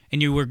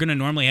and you were gonna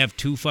normally have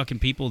 2 fucking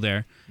people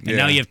there, and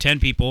now Yeah. you have 10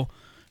 people,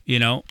 you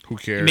know, Who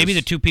cares? maybe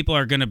the 2 people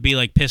are gonna be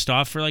like pissed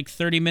off for like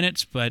 30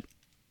 minutes, but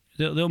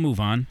they'll move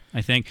on,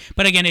 I think.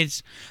 But again,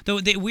 it's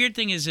the weird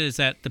thing is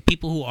that the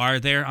people who are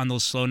there on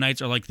those slow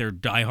nights are like they're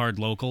diehard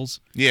locals.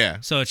 Yeah.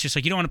 So it's just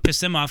like you don't want to piss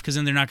them off, because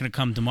then they're not going to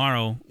come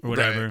tomorrow or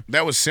whatever.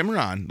 That was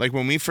Cimarron. Like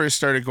when we first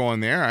started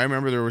going there, I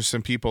remember there were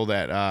some people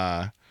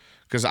that,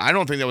 because I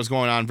don't think that was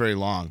going on very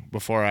long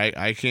before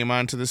I came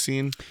onto the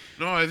scene.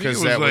 No, I think it 'Cause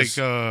was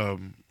that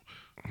like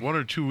 1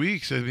 or 2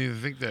 weeks. I mean,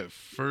 I think that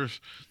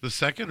the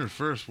second or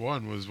first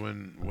one was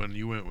when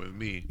you went with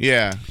me,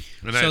 Yeah.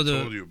 and So I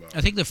told you about I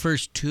think the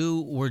first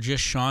 2 were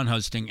just Sean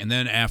hosting, and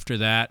then after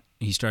that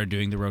he started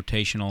doing the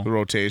rotational. The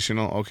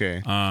rotational. Okay.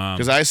 Um,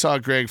 Because I saw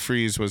Greg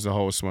Freeze was the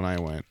host when I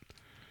went.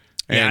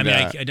 yeah, And,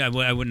 I mean,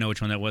 I wouldn't know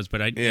which one that was,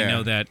 but I Yeah.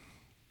 know that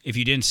if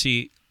you didn't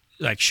see,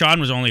 like Sean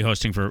was only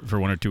hosting for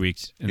 1 or 2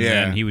 weeks, and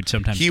Yeah. then he would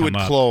sometimes he come would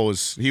up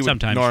close. He would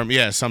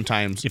Sometimes.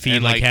 sometimes. if he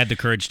And, like had the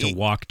courage to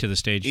walk to the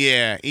stage.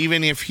 Yeah,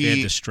 even if He had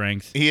he the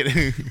strength.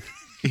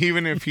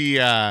 even if he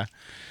well,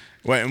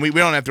 we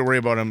don't have to worry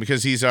about him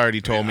because he's already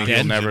told me Yeah. he'll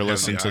Dead. never Have the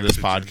listen to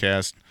this oxygen.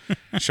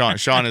 podcast.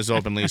 Sean has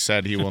openly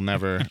said he will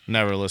never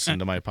listen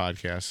to my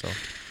podcast. So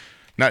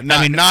not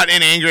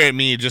in anger at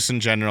me, just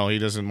in general, he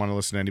doesn't want to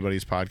listen to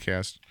anybody's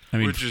podcast. I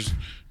mean, which is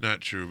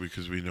not true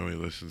because we know he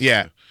listens.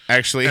 Yeah, to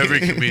actually, every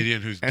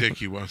comedian whose dick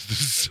he wants to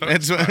suck.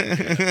 That's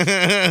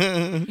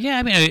yeah,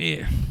 I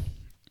mean,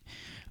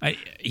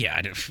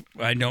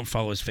 I don't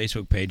follow his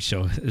Facebook page,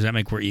 so does that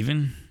make we're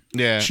even?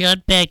 yeah.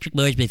 Sean Patrick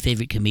Moore's my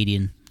favorite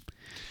comedian.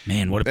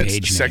 Man, what a That's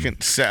page the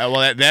name. second.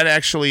 Well, that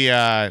actually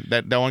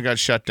that one got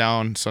shut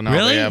down. So now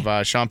Really? they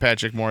have Sean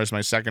Patrick Moore is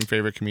my second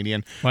favorite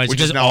comedian. Why? Is it which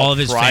is because now all a of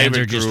his fans private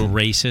are just group.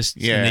 racists,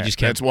 Yeah, and they just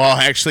kept that's well.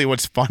 Actually,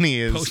 what's funny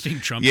is posting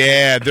Trump.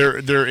 Yeah,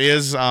 there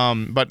is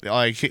but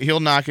like he'll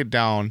knock it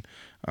down.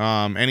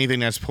 Anything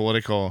that's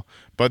political,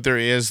 but there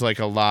is like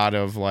a lot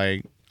of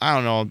like I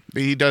don't know.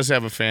 He does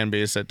have a fan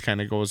base that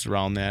kind of goes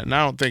around that, and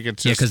I don't think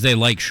it's Yeah, just because they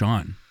like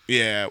Sean.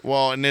 yeah.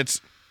 Well, and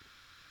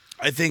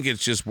I think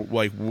it's just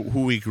like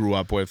who he grew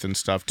up with and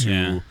stuff too,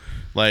 Yeah.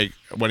 like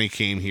when he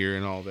came here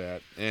and all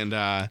that. And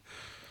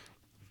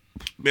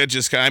it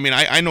just, I mean,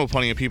 I know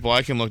plenty of people.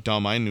 I can look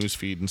down my news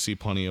feed and see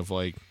plenty of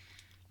like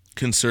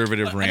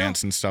conservative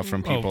rants and stuff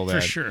from people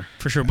that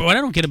for sure. But what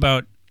I don't get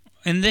about,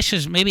 and this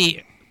is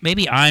maybe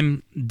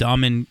I'm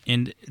dumb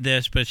in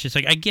this, but it's just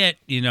like I get,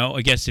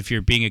 I guess if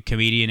you're being a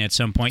comedian at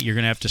some point, you're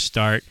gonna have to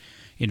start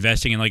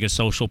investing in like a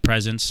social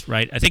presence,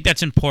 right? I think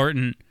that's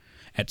important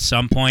at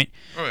some point.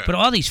 Oh, yeah. But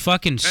all these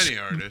fucking Any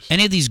artist.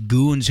 any of these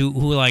goons who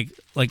like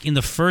in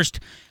the first,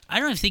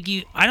 I don't think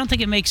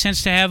it makes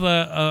sense to have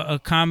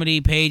a comedy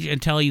page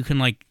until you can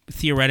like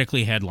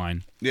theoretically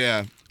headline.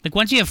 yeah. Like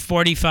once you have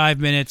 45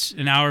 minutes,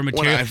 an hour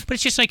material, I've- but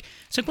it's just like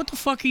what the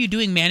fuck are you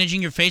doing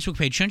managing your Facebook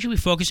page? Shouldn't you be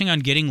focusing on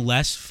getting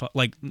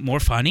more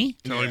funny?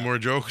 Telling more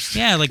jokes.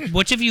 Yeah, like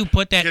what if you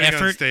put that Getting on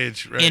effort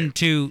stage, right.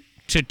 into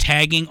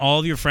tagging all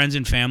of your friends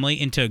and family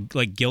into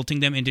like guilting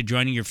them into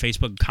joining your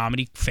Facebook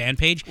comedy fan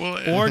page, Well,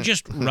 or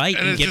just write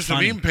and and it's get just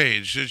funny. a meme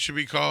page. It should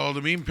be called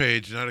a meme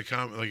page, not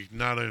a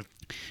not a.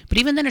 But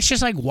even then, it's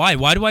just like why?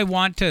 Why do I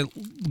want to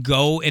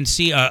go and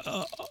see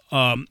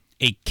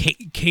a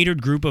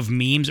catered group of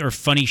memes or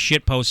funny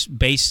shit posts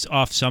based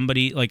off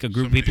somebody like a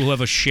group of people who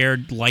have a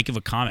shared like of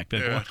a comic?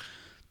 Like, Yeah. what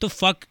the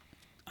fuck?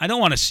 I don't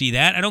want to see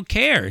that. I don't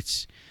care.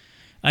 It's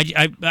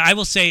I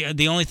will say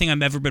the only thing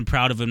I've ever been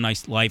proud of in my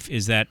life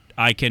is that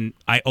I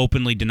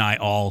openly deny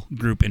all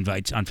group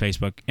invites on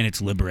Facebook, and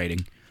it's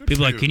liberating.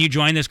 People are like, you. can you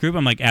join this group?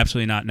 I'm like,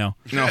 absolutely not. No.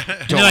 No, And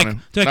don't they're like,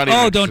 wanna- they're like, not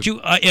oh, even- don't you?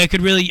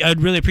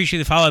 I'd really appreciate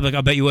the follow. I'm like,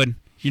 I'll bet you would.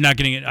 You're not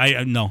getting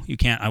it. No, you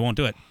can't. I won't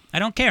do it. I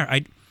don't care.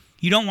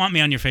 You don't want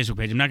me on your Facebook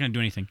page. I'm not going to do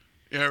anything.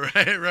 Yeah,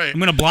 right. I'm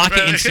going to block it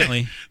Right,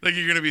 instantly. Like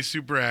you're gonna be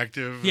super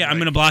active. and, Yeah, I'm like,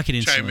 gonna block it Chime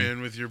instantly.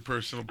 in with your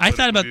personal. I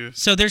thought about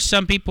views. so there's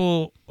some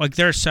people like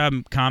there are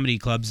some comedy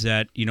clubs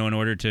that in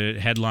order to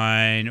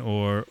headline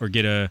or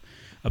get a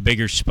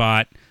bigger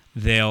spot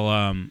they'll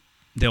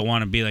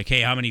want to be like,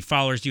 hey, how many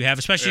followers do you have,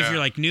 especially if Yeah. you're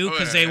like new, Oh,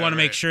 because yeah, they want to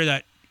make right. sure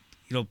that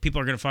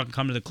people are gonna fucking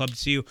come to the club to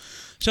see you.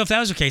 So if that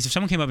was the case, if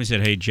someone came up and said,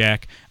 hey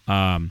Jack,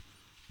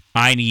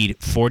 I need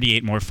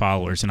 48 more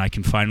followers and I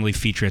can finally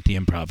feature at the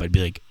Improv, I'd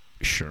be like,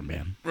 sure,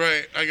 man.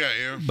 Right, I got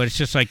you. But it's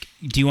just like,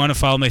 do you want to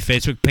follow my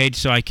Facebook page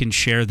so I can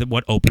share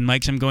what open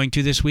mics I'm going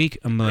to this week?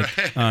 I'm like,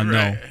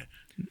 Right.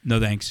 no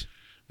thanks.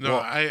 No, Well-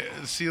 I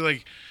see.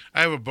 Like,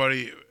 I have a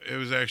buddy. It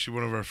was actually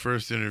one of our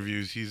first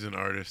interviews. He's an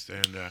artist,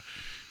 and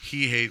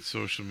he hates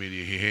social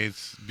media. He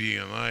hates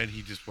being online.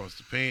 He just wants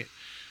to paint.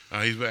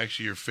 He's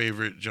actually your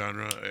favorite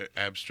genre,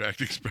 abstract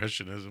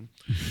expressionism.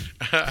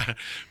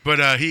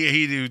 But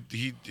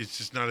he it's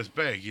just not his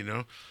bag,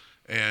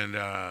 And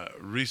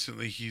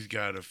recently, he's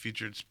got a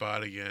featured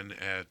spot again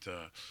at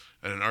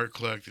an art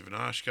collective in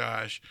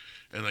Oshkosh,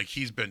 and like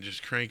he's been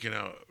just cranking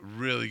out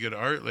really good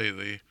art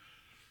lately.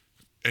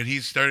 And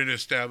he's starting to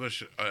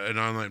establish an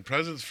online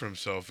presence for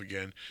himself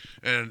again.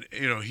 And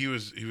you know, he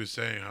was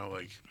saying how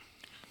like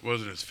it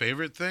wasn't his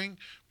favorite thing,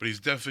 but he's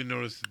definitely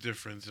noticed the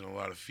difference in a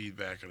lot of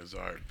feedback on his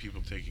art,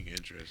 people taking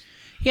interest.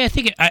 Yeah, I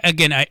think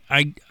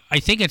I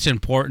think it's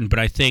important, but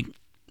I think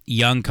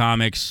young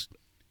comics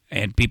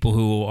and people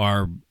who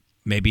are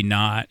maybe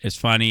not as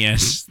funny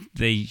as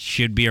they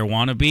should be or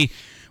want to be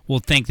will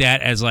think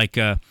that as like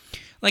I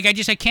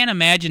can't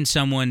imagine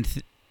someone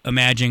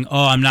imagining,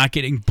 oh, I'm not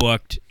getting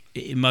booked.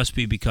 It must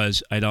be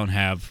because I don't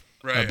have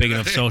a big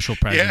enough social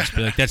presence. Yeah.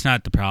 But like that's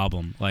not the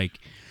problem. Like,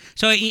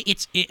 so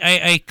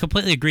I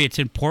completely agree. It's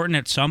important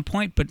at some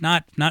point, but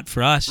not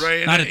for us.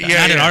 Right. Not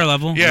at our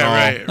level. Yeah, no,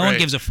 right. No one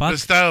gives a fuck. The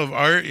style of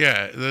art,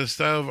 the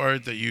style of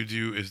art that you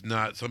do is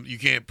not something you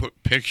can't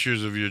put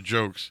pictures of your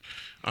jokes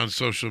on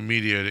social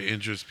media to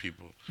interest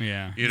people.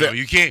 Yeah. You know,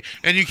 you can't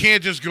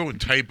just go and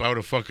type out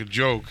a fucking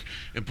joke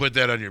and put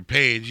that on your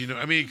page. You know,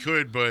 I mean, you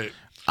could, but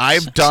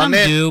I've done some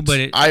it. do,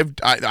 but I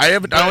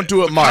don't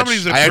do it much.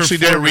 comedy's a I actually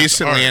did it performance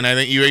recently, art. and I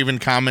think you even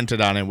commented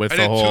on it with I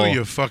the did whole. too,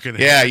 you fucking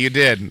Yeah, hack. you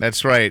did.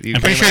 That's right. You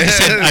I'm pretty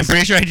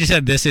sure I just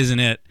said this isn't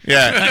it.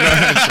 Yeah.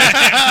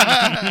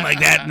 Like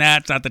that. Nah,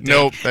 it's not the take.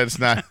 Nope, that's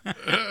not.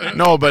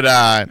 No, but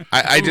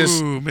I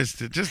just Ooh,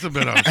 missed it just a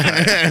bit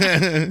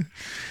outside.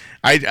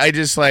 I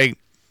just like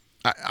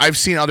I've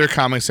seen other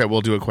comics that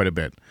will do it quite a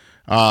bit.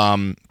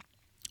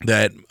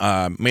 That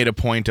made a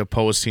point of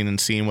posting and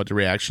seeing what the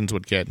reactions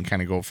would get and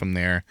kind of go from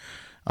there.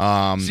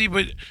 See,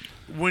 but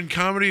when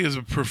comedy is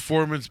a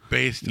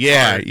performance-based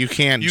art, you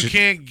can't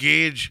can't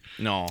gauge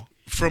no.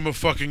 from a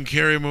fucking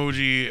care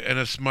emoji and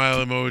a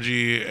smile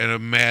emoji and a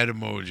mad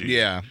emoji.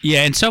 Yeah.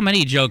 Yeah, and so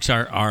many jokes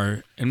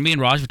are and me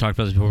and Raj have talked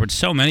about this before, but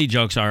so many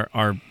jokes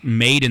are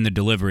made in the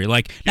delivery.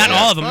 Like not Yeah,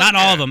 all of them, fuck not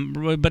all yeah. of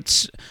them,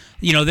 but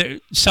you know,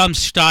 some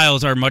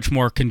styles are much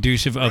more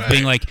conducive of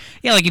being like,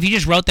 yeah, like if you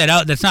just wrote that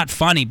out, that's not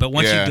funny. But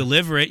once Yeah. you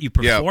deliver it, you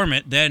perform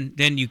it, then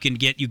you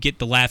get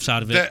the laughs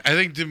out of it. I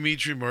think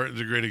Dimitri Martin's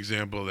a great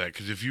example of that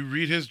because if you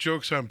read his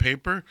jokes on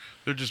paper,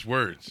 they're just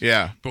words.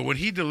 Yeah. But when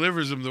he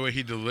delivers them the way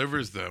he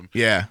delivers them,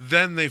 Yeah.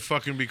 then they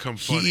fucking become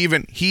funny.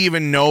 He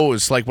even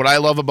knows, like, what I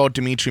love about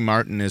Dimitri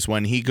Martin is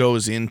when he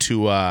goes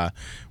into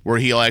where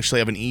he'll actually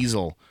have an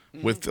easel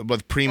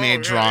with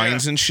pre-made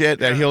drawings and shit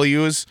that he'll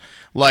use.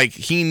 Like,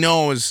 he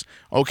knows,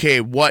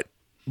 okay, what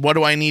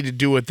do I need to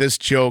do with this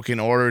joke in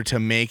order to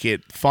make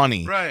it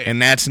funny? Right.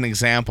 And that's an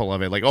example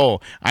of it. Like,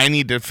 oh, I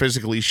need to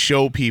physically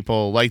show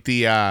people, like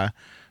the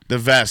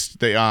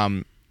vest.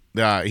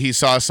 He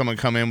saw someone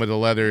come in with a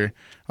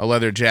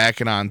leather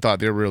jacket on, thought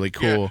they were really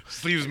cool. Yeah,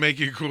 sleeves make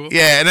you cool.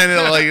 Yeah, and then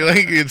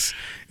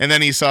and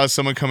then he saw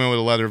someone come in with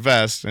a leather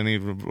vest, and he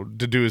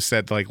deduced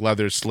that like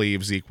leather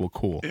sleeves equal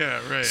cool.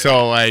 Yeah, right.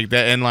 So like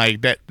that, and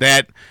like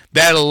that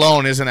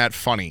alone isn't that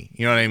funny.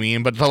 You know what I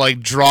mean? But to like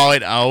draw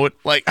it out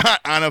like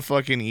on a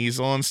fucking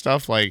easel and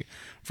stuff, like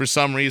for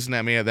some reason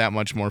that made it that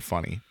much more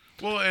funny.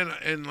 Well,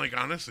 and like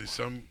honestly,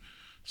 some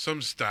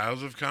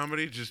styles of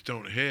comedy just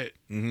don't hit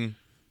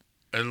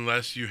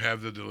unless you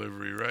have the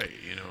delivery right.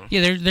 You know.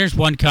 Yeah, there's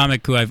one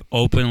comic who I've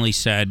openly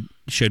said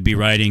should be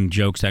writing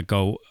jokes that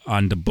go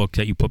on the book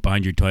that you put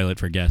behind your toilet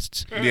for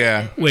guests.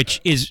 Yeah. Which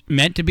is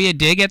meant to be a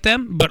dig at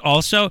them, but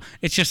also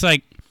it's just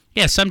like,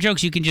 yeah, some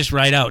jokes you can just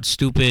write out.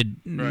 Stupid.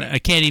 Right. I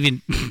can't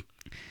even.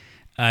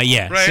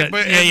 Yeah. Right, so-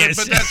 but yeah, yes.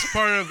 but that's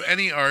part of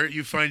any art.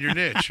 You find your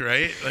niche,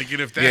 right? Like,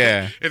 and if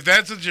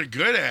that's what you're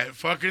good at,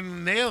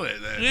 fucking nail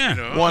it. Then, Yeah. You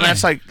know? Well, and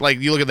that's like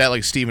you look at that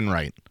like Stephen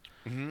Wright.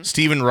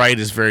 Stephen Wright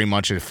is very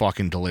much a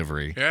fucking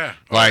delivery. Yeah.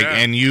 Oh, Like, yeah.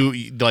 and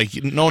you like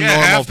no Yeah,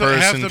 normal half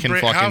person the can bra-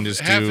 fucking half, just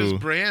half do. his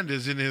brand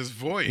is in his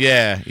voice.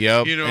 Yeah,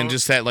 yep. You know, and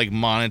just that like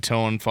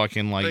monotone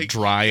fucking like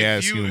dry if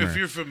ass you- humor. If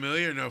you're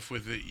familiar enough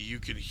with it, you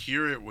can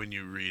hear it when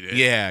you read it.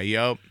 Yeah,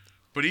 yep.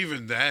 But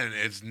even then,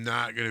 it's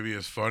not going to be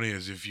as funny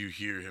as if you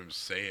hear him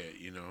say it.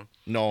 You know.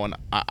 No, and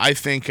I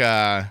think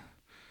like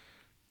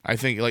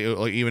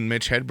even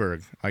Mitch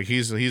Hedberg, like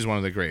he's one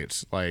of the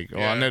greats. Like,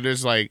 Yeah. and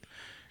there's like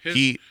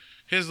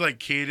His like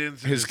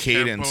cadence, and His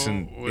cadence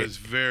tempo and- was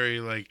very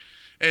like,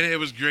 and it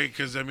was great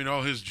because I mean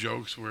all his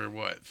jokes were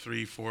what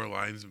 3-4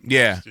 lines. At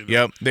yeah, most, you know?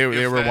 yep. They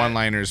If were that.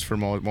 one-liners for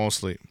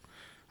mostly.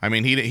 I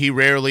mean, he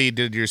rarely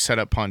did your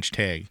setup punch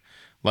tag.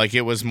 Like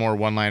it was more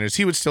one-liners.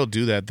 He would still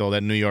do that though,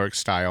 that New York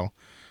style.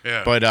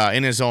 Yeah, But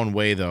in his own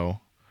way, though.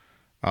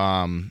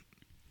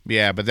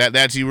 Yeah, but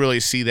that's you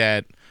really see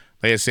that,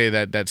 like I say,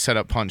 that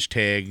setup punch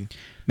tag.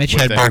 Mitch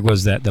with Hedberg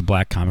was the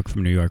black comic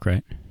from New York,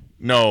 right?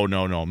 No.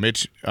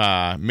 Mitch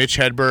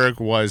Hedberg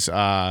was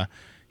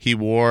he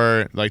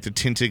wore like the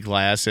tinted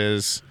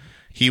glasses.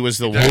 He was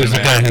the one.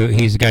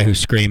 He's the guy who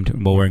screamed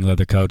while wearing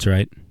leather coats,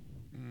 right?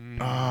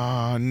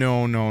 No.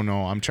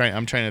 I'm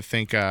trying to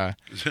think.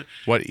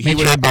 What he Mitch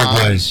was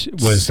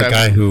Hedberg was the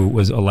guy who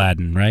was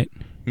Aladdin, right?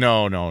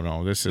 No.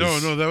 This is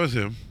no, that was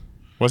him.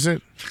 Was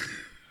it?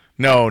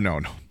 No.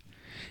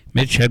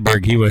 Mitch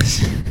Hedberg, he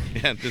was.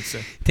 Yeah, that's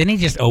it. Didn't he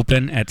just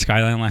open at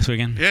Skyline last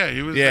weekend? Yeah,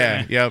 he was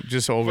Yeah, there yep,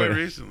 just quite over.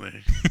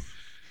 recently.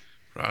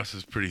 Ross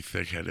is pretty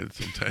thick-headed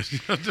sometimes. You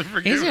have to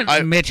forgive Isn't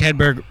him. Mitch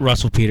Hedberg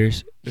Russell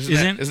Peters?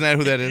 Isn't that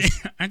who that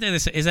is? Aren't they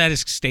is that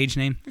his stage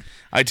name?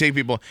 I take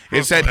people.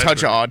 It's Russell that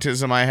touch of Hedberg.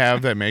 autism I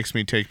have that makes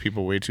me take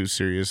people way too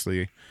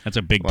seriously. That's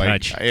a big Like,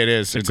 touch. It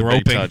is. It's a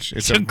groping. big touch.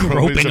 It's a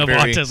groping of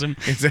very- autism.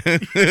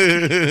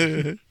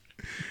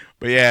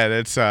 But yeah,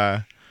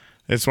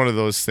 that's one of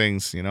those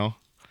things, you know.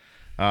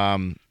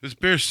 This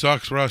beer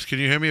sucks, Ross. Can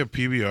you hand me a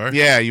PBR?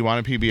 Yeah, you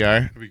want a PBR?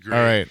 That'd be great.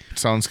 All right,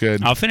 sounds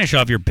good. I'll finish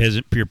off your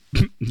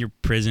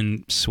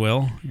prison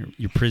swill,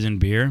 your prison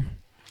beer.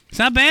 It's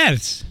not bad.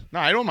 No,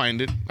 I don't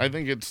mind it. I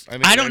think it's.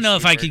 I don't know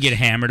if I could get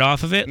hammered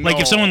off of it. Like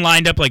if someone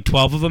lined up like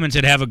 12 of them and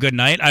said "Have a good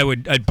night,"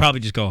 I'd probably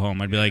just go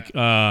home. I'd be like,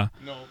 No,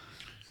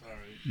 sorry.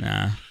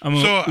 nah.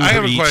 So I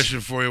have a question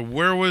for you.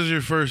 Where was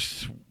your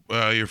first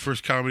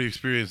comedy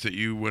experience that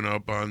you went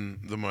up on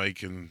the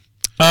mic and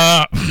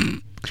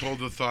told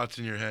the thoughts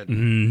in your head?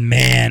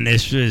 Man,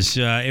 this was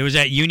it was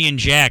at Union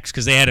Jack's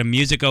because they had a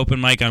music open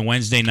mic on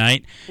Wednesday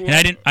night,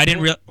 and I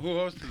didn't real. Who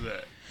hosted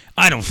that?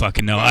 I don't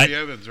fucking know. Bobby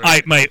Evans,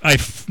 right?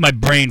 My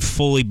brain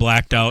fully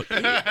blacked out.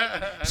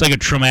 It's like a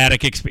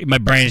traumatic experience. My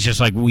brain is just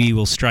like, we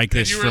will strike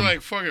this. You were from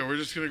like, fuck it, we're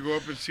just going to go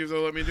up and see if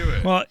they'll let me do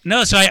it. Well,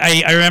 no, so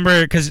I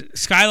remember because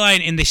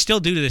Skyline, and they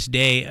still do to this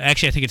day.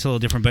 Actually, I think it's a little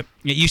different, but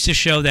it used to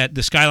show that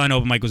the Skyline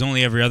open mic was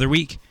only every other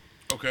week.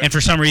 Okay. And for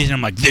some reason,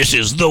 I'm like, this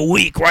is the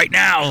week right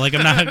now. Like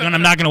I'm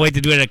not gonna wait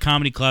to do it at a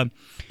comedy club.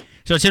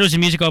 So it said it was a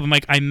music open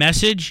mic. I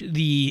messaged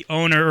the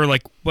owner or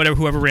like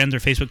whoever ran their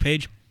Facebook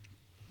page,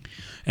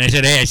 and I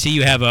said, hey, I see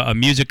you have a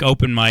music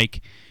open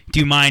mic. Do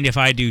you mind if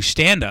I do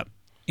stand up?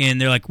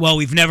 And they're like, well,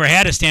 we've never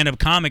had a stand up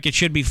comic. It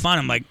should be fun.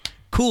 I'm like,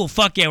 cool,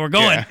 fuck yeah, we're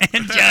going. Yeah.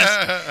 And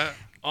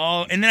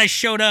and then I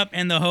showed up,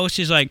 and the host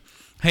is like,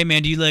 hey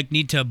man, do you like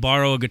need to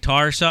borrow a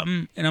guitar or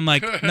something? And I'm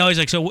like, no. He's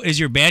like, so is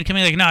your band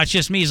coming? Like, no, it's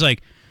just me. He's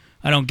like,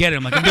 I don't get it.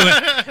 I'm like,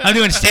 I'm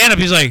doing stand up.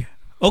 He's like,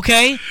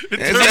 okay.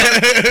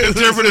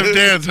 Interpretive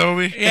dance,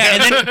 homie. Yeah,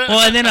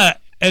 and then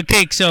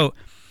okay, so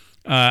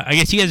I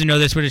guess you guys know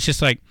this, but it's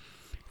just like,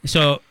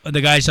 so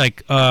the guy's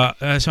like, so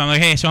I'm like,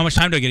 hey, so how much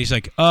time do I get? He's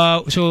like,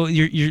 so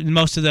you're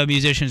most of the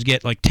musicians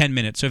get like 10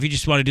 minutes. So if you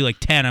just want to do like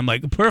 10, I'm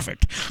like,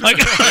 perfect. Like,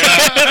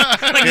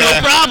 like no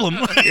problem.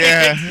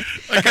 Yeah.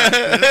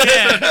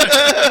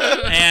 Yeah.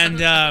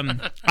 And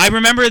I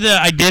remember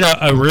I did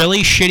a really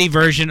shitty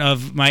version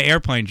of my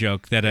airplane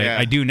joke that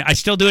I do. I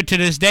still do it to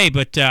this day,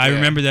 but I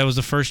remember that was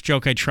the first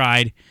joke I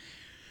tried.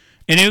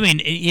 And I mean,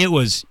 it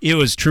was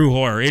true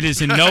horror. It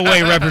is in no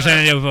way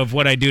representative of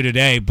what I do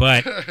today,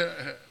 but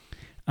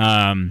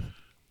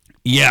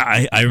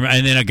yeah,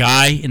 and then a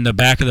guy in the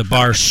back of the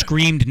bar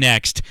screamed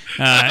next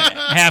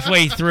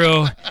halfway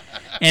through.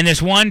 And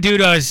this one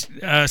dude I was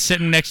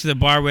sitting next to the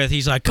bar with,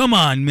 he's like, "Come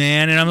on,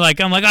 man!" And I'm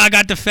like, oh, I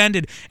got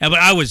defended. But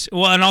I was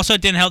and also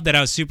it didn't help that I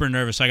was super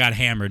nervous. So I got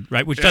hammered,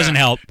 right? Which doesn't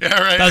help. Yeah,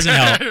 right. Doesn't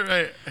help.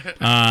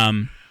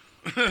 Right.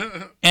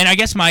 And I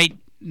guess my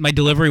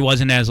delivery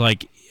wasn't as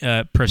like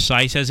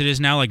precise as it is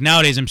now. Like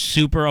nowadays, I'm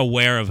super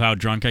aware of how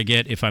drunk I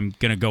get if I'm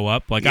gonna go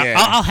up. Like Yeah.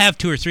 I'll have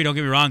 2 or 3. Don't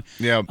get me wrong.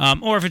 Yeah.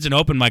 Or if it's an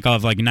open mic, I'll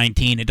have like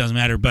 19. It doesn't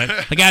matter. But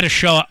like I had a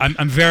show,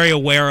 I'm very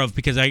aware of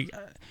because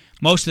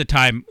most of the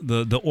time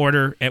the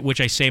order at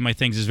which I say my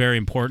things is very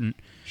important.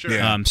 Sure.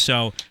 Yeah.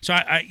 So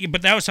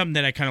but that was something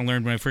that I kind of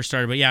learned when I first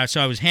started. But yeah,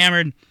 so I was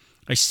hammered.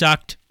 I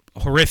sucked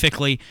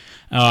horrifically.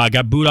 I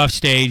got booed off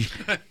stage,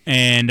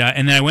 and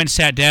then I went and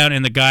sat down,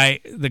 and the guy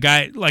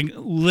like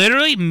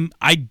literally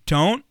I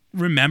don't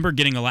remember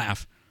getting a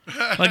laugh.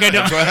 Like I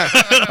don't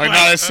Like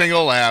not a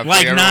single laugh.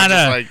 like everyone's not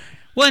just a. like,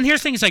 Well, and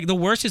here's the thing: is like the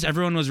worst is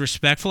everyone was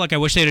respectful. Like I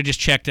wish they'd have just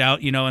checked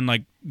out, and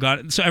like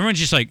got. So everyone's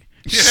just like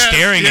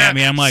staring at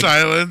me. I'm like,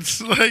 silence.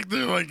 Like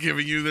they're like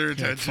giving you their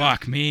attention.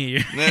 fuck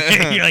me.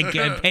 You're like,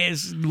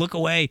 look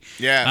away.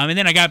 Yeah. And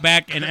then I got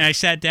back and I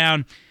sat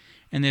down,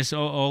 and this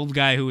old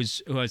guy who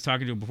I was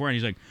talking to before, and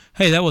he's like,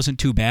 "Hey, that wasn't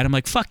too bad." I'm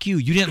like, "Fuck you!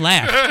 You didn't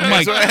laugh." I'm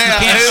like, "You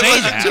can't it say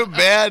wasn't that." too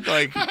bad.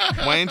 Like,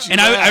 why didn't you?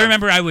 And laugh? I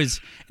remember and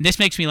this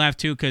makes me laugh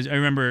too because I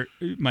remember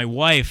my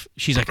wife.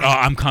 She's like, "Oh,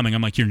 I'm coming."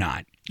 I'm like, "You're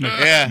not." I'm like,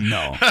 Yeah.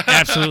 No,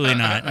 absolutely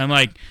not. I'm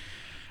like,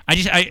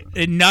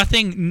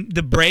 nothing.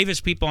 The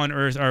bravest people on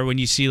earth are when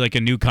you see like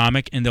a new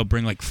comic and they'll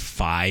bring like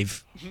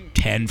 5,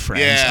 10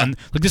 friends. Yeah.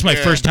 Like this is my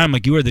first time.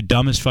 Like you are the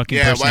dumbest fucking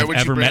person why I've would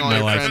you ever bring met in all my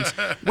your life.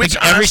 friends? Which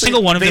every honestly,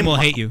 single one of them will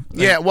hate you.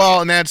 Yeah,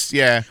 well, and that's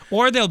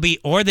Or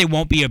they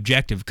won't be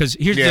objective. Because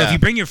here's the deal, Yeah. if you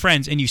bring your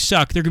friends and you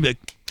suck, they're gonna be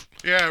like,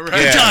 Yeah, right.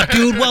 "Good job,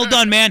 dude. Well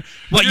done, man."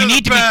 What You're you the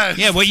need to best.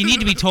 be, what you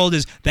need to be told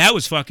is that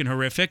was fucking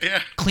horrific.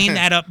 Yeah. Clean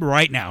that up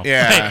right now.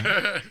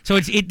 Yeah. So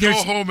Go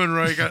there's home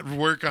and got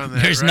work on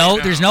that. there's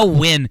right there's now. no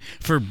win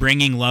for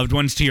bringing loved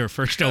ones to your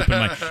first open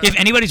mic. If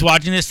anybody's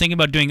watching this thinking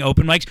about doing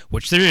open mics,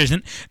 which there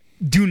isn't,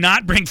 do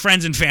not bring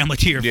friends and family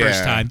to your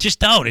first Yeah. time. Just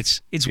don't.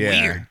 It's Yeah.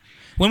 weird.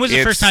 When was the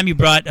It's- first time you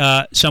brought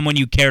someone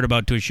you cared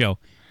about to a show?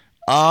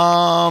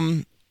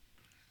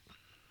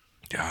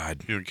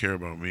 God, You don't care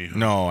about me. Huh?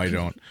 no, I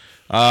don't.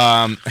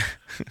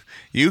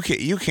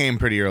 You came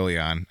pretty early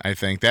on. I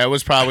think that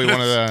was probably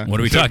one of the. What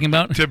are we talking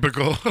about?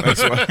 Typical.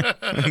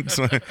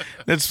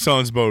 That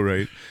sounds about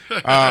right.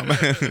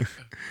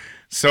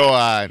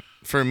 So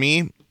for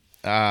me,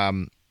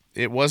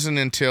 it wasn't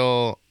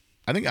until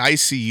I think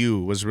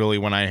ICU was really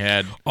when I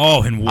had.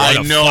 Oh, and what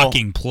a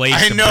fucking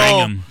place to bring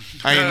them.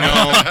 I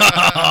know.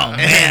 Oh,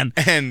 man.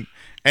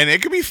 And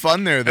it could be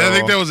fun there, though. I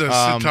think that was a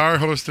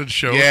sitar-hosted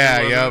show.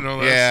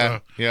 Yeah,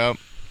 yep.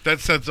 That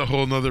sets a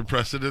whole nother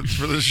precedence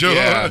for the show.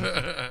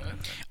 Yeah.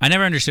 I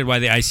never understood why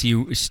the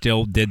ICU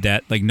still did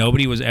that. Like,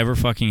 nobody was ever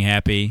fucking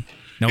happy.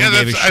 No one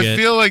gave a shit. I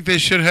feel like they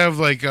should have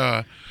like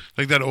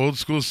that old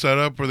school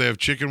setup where they have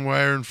chicken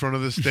wire in front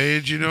of the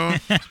stage, you know?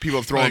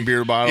 People throwing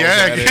beer bottles.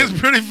 Yeah, at it's it.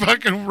 pretty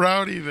fucking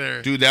rowdy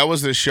there. Dude, that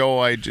was the show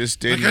I just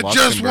did. Like, in I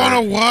just Luxembourg.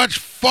 want to watch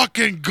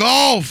fucking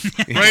golf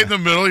right in the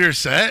middle of your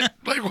set.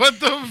 Like,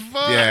 what the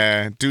fuck?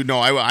 Yeah, dude. No,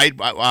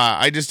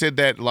 I just did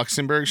that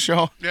Luxembourg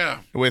show. Yeah.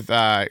 With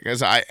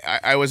because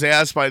I was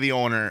asked by the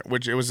owner,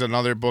 which it was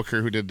another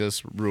booker who did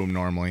this room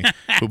normally,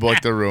 who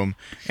booked the room,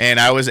 and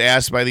I was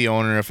asked by the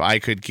owner if I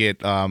could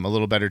get a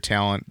little better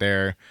talent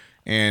there.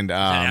 And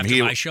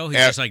after my show, he's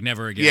just like,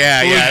 never again.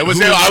 Yeah, it was.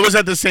 I was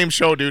at the same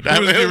show, dude. Who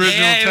was the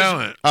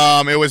original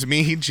talent? It was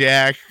me,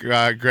 Jack,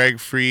 Greg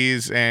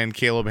Freeze, and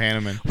Caleb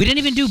Hanneman. We didn't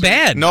even do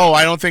bad. No,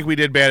 I don't think we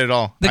did bad at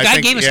all. The guy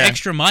gave us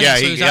extra money, so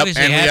he was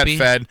obviously and happy. we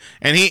got fed.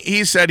 And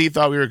he said he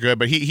thought we were good,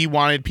 but he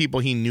wanted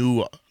people he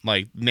knew,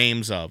 like,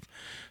 names of.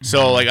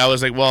 So, like, I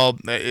was like, well,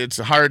 it's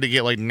hard to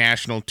get, like,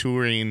 national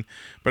touring.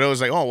 But it was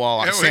like, oh,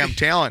 well,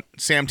 Yeah,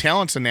 Sam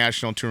Tallent's a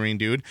national touring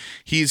dude.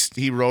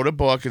 He wrote a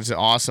book. It's an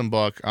awesome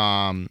book,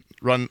 Running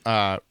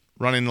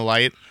the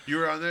Light. You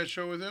were on that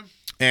show with him?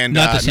 And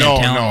Not the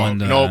Sam Talent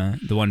one. nope.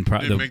 The one.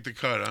 Didn't make the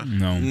cut, huh?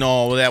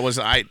 No, that was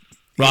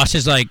Ross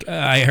is like,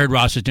 I heard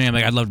Ross was doing it. I'm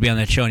like, I'd love to be on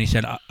that show. And he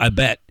said, I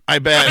bet.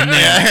 And then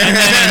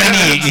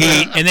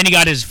And then he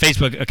got his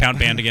Facebook account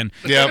banned again.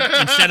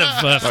 Yep. Instead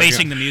of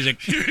facing the music.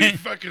 He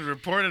fucking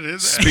reported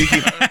his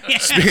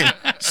ass.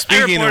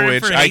 Speaking of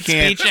which, I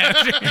can't.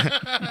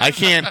 I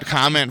can't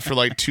comment for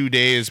like 2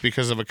 days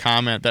because of a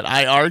comment that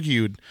I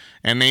argued,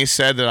 and they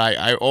said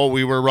that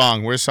we were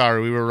wrong. We're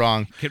sorry, we were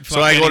wrong.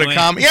 So I go to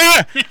comment.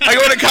 Yeah, I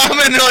go to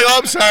comment, and they're like, oh,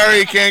 I'm sorry,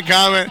 you can't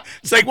comment.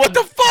 It's like, what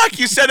the fuck?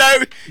 You said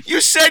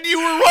you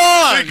were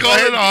wrong. They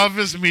called an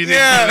office meeting for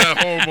that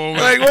whole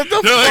moment. Like, what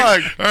the They're fuck?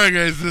 like, all right,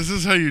 guys, this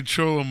is how you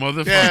troll a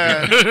motherfucker.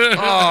 Yeah.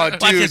 Oh,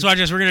 dude. Watch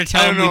this. We're going to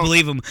tell him we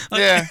believe him.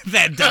 Yeah.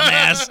 That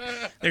dumbass.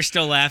 They're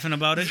still laughing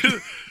about it.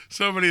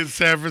 Somebody in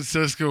San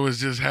Francisco was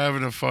just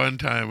having a fun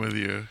time with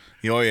you.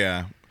 Oh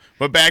yeah.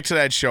 But back to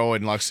that show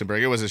in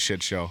Luxembourg, it was a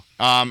shit show.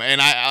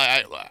 And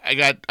I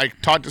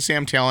talked to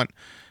Sam Talent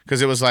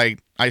because it was like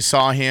I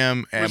saw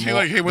him at Was he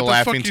like, hey, the what the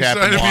Laughing fuck you Tap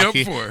in signing me up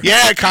Milwaukee. for?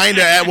 Yeah, kind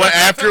of.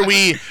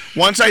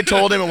 Once I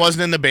told him it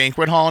wasn't in the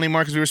banquet hall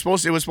anymore because it was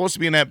supposed to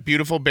be in that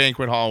beautiful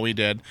banquet hall we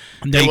did.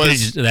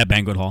 That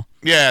banquet hall.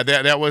 Yeah,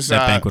 that was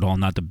that banquet hall,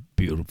 not the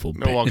beautiful.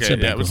 It's a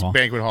banquet hall.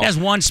 Banquet hall. It has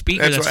one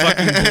speaker that's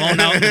fucking blown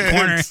out in the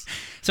corner.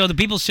 So the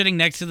people sitting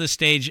next to the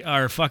stage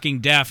are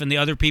fucking deaf, and the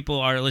other people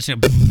are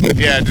listening.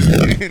 Yeah.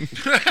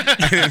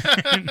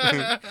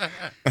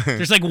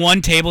 There's like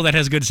one table that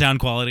has good sound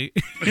quality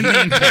in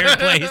the entire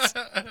place.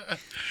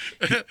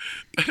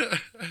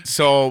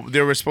 So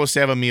they were supposed to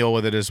have a meal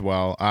with it as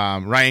well.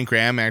 Ryan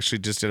Graham actually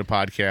just did a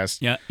podcast.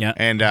 Yeah.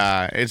 And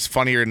it's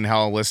funnier than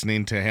hell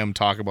listening to him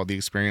talk about the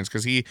experience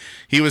because he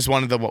was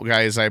one of the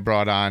guys I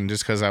brought on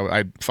just because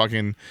I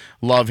fucking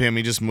love him.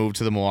 He just moved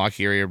to the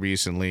Milwaukee area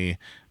recently,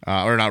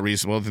 or not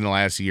recently, within the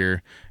last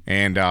year,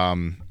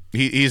 and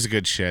he's a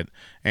good shit.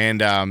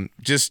 And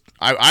just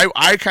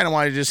I kind of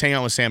wanted to just hang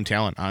out with Sam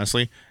Talent,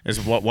 honestly,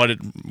 is what it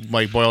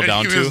like boiled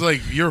down to. He was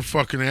like, "You're a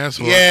fucking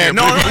asshole." Yeah,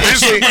 no,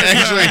 actually,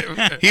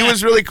 he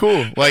was really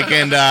cool. Like,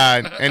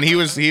 and he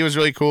was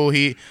really cool.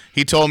 He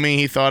told me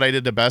he thought I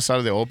did the best out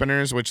of the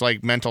openers, which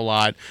like meant a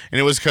lot.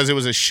 And it was because it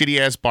was a shitty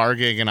ass bar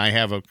gig, and I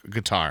have a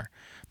guitar.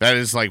 That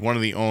is like one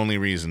of the only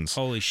reasons.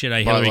 Holy shit!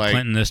 Hillary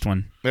Clinton this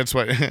one. That's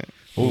what.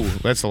 Ooh,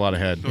 that's a lot of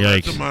head.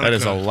 Yikes! That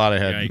is a lot of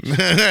head.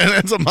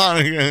 That's a lot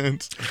of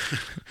head.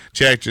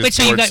 Jack just. Wait,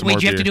 so you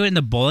have to do it in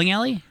the bowling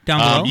alley down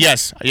below?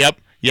 Yes. Yep.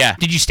 Yeah.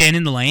 Did you stand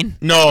in the lane?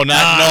 No,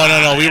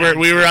 no.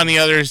 We were on the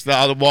other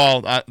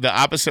wall, the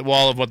opposite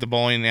wall of what the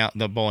bowling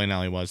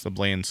alley was, the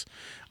Blaine's.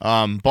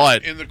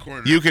 But in the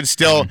corner, you could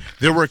still.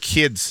 There were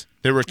kids.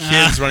 There were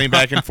kids running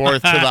back and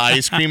forth to the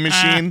ice cream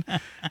machine.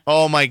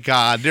 Oh my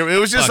God! It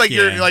was just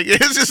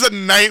it's just a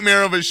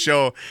nightmare of a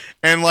show.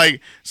 And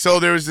like, so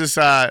there was this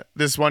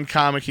one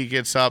comic. He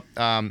gets up,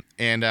 and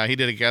he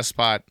did a guest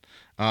spot.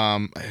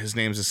 His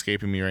name's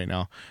escaping me right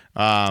now.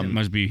 He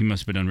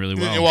must have done really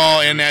well.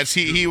 Well, and that's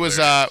he was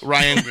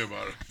Ryan.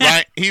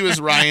 He was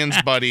Ryan's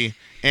buddy,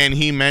 and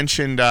he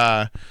mentioned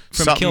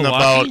something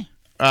Milwaukee?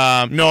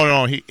 about.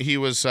 No, he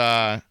was.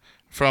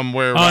 From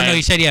where? Oh, no,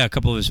 he said, a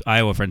couple of his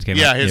Iowa friends came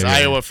up. Yeah, his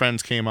Iowa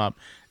friends came up.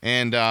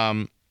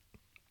 And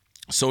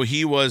so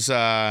he was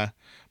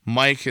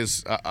Mike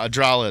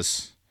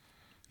Adrales.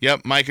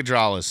 Yep, Mike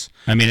Adrales.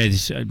 I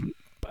mean,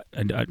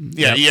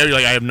 Yeah, yep.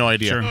 like I have no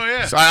idea. Sure. Oh,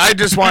 yeah. So I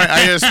just wanted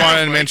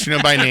to mention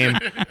him by name,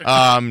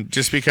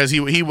 just because he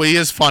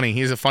is funny.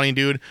 He's a funny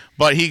dude.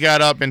 But he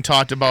got up and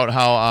talked about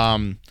how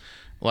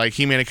like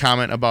he made a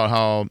comment about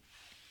how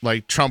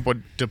like Trump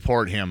would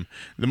deport him.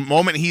 The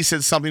moment he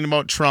said something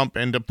about Trump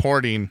and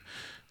deporting,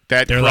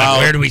 that They're crowd, like,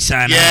 where do we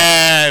sign up?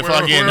 yeah, Where-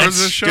 fucking. where was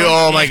this show?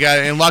 Oh my god,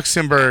 in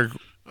Luxembourg.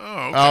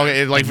 Oh,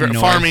 okay. Oh, like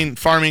North.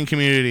 farming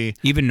community.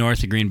 Even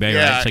north of Green Bay, right?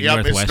 Yeah, It's like yep,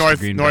 northwest it's north of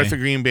Green north Bay. of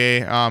Green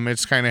Bay.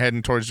 It's kind of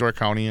heading towards Door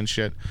County and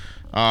shit.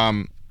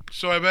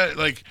 So I bet,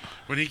 like,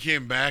 when he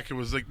came back, it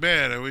was like,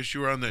 man, I wish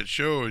you were on that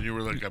show. And you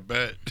were like, I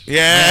bet. Yeah,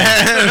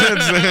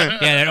 Yeah,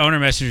 that owner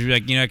message would be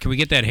like, can we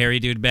get that hairy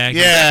dude back?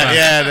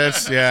 yeah.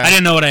 I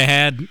didn't know what I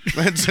had.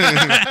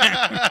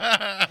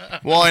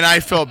 Well, and I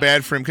felt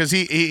bad for him because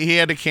he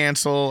had to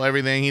cancel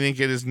everything. He didn't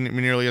get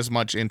nearly as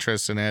much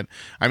interest in it.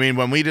 I mean,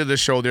 when we did the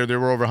show there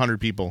were over 100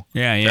 people.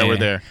 Yeah, that were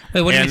there.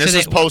 Wait, what do you and mean? this So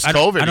is they-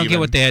 post-COVID. I don't even. get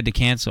what they had to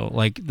cancel.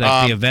 Like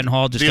the event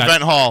hall just the got.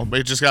 event hall.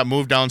 It just got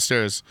moved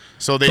downstairs.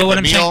 So But what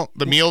I'm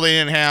the meal they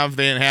didn't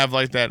have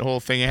like that whole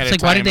thing ahead It's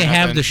of like, time. why did they and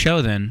have nothing. the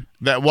show then?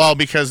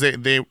 Because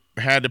they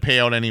had to pay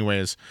out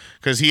anyways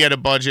because he had a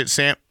budget.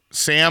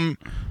 Sam.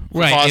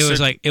 Right.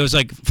 Fawcett- It was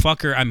like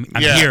fucker. I'm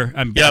Yeah. here.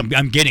 Yep.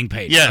 I'm getting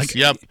paid. Yes, Like,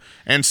 yep.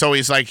 And so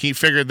he's like, he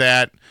figured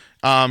that.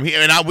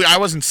 I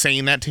wasn't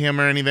saying that to him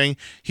or anything.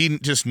 He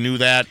just knew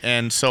that,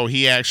 and so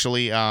he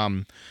actually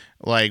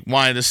like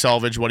wanted to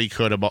salvage what he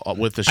could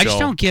with the show. I just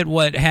don't get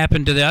what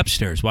happened to the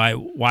upstairs. Why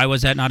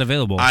was that not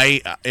available?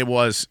 It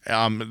was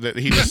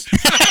he just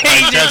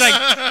He's just like,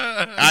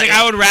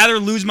 I would rather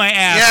lose my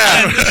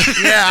ass.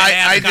 yeah. I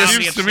have just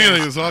comedy Seems to me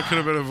like this all could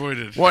have been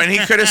avoided. well, and he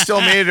could have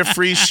still made it a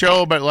free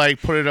show, but like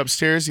put it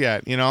upstairs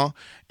yet,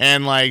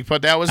 and like,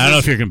 but that was I don't know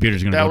his- if your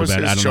computer's gonna that go was to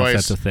bed. his I don't know if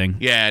choice. that's a thing.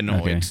 Yeah, no,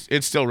 Okay.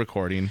 it's still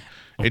recording.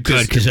 It Good,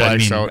 just because I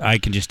blacks mean, out. I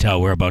can just tell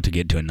we're about to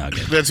get to a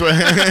nugget. That's what.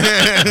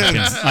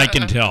 I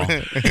can tell.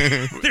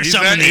 There's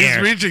something in the He's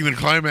air. reaching the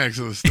climax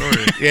of the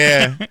story.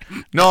 Yeah,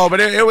 no, but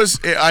it was.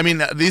 I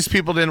mean, these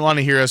people didn't want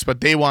to hear us,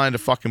 but they wanted to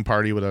fucking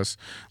party with us.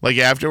 Like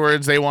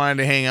afterwards, they wanted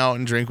to hang out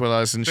and drink with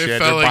us and They shit.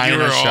 felt They're like you buying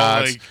were us all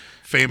shots. like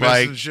famous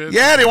Like, and shit.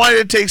 yeah, they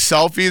wanted to take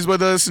selfies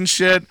with us and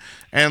shit,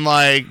 and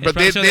like, but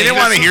probably they so didn't they-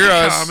 want to This is hear a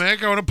us.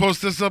 Comic. I want to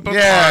post this up on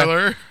Yeah.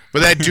 Parler.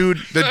 But the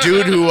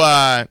dude who,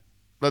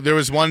 but there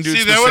was one dude.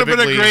 See, that would have been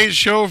a specifically- great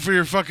show for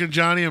your fucking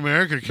Johnny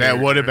America character. That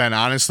would have been,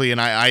 honestly,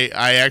 and I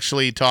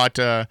actually talked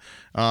to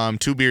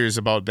Two Beers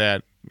about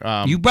that.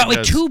 You brought like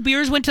because- 2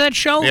 beers went to that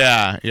show?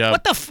 Yeah, yeah.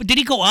 What the did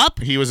he go up?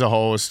 He was a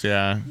host,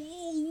 yeah.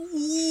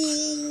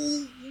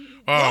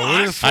 Oh,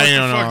 what the I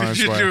don't know, fuck did that's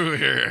you why. do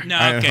here? No,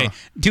 I okay. know.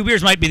 2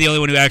 Beers might be the only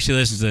one who actually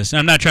listens to this. And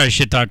I'm not trying to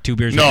shit talk 2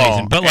 Beers. No,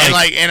 Amazing, but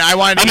and I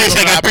wanted to I'm give just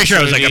him like, an I'm pretty sure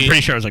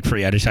opportunity. I was like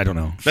free. I don't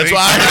know. That's It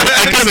why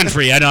could have been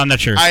free. I'm not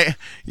sure. I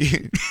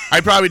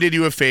probably did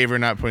you a favor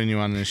not putting you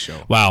on this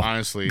show. Wow.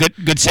 honestly, Good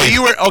Well, save.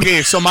 you were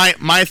okay. So my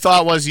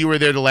thought was you were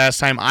there the last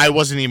time. I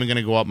wasn't even going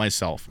to go up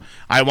myself.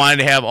 I wanted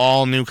to have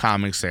all new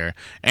comics there,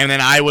 and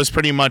then I was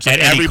pretty much like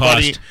At any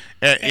everybody. cost.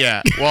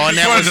 Yeah, well, and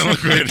that wanted was to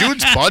look the good.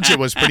 dude's budget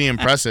was pretty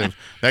impressive.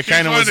 That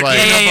kind of wanted was to like,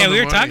 clean up yeah. on We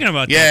the were money. talking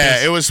about yeah,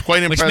 that. it was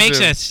quite Which impressive.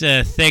 makes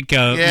us think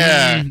of,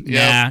 Yeah, nah,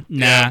 yep,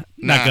 not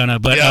nah, gonna.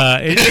 But yep.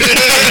 yeah.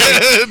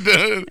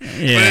 But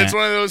it's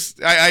one of those.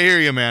 I hear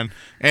you, man,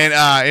 and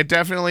it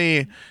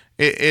definitely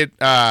it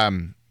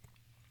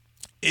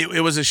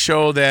was a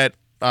show that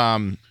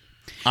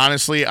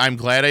honestly I'm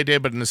glad I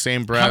did, but in the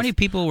same breath, How many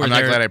people were I'm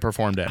there? not glad I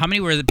performed it. How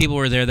many were the people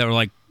were there that were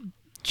like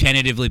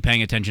tentatively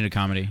paying attention to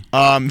comedy?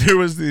 There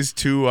was these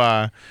two.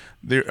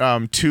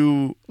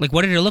 Two. Like,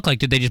 what did it look like?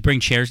 Did they just bring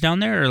chairs down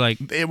there, or like?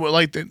 It were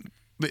like the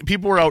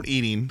people were out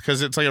eating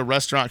because it's like a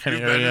restaurant kind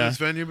You've of been in area. this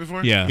venue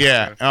before? Yeah.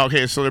 Yeah.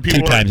 Okay. So the 2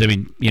 people times. I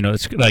mean,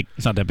 it's like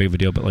it's not that big of a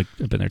deal, but like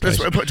I've been there That's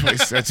twice. what I put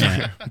twice. That's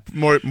Yeah.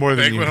 more than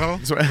Banquet you. hall?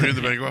 That's what- Were you in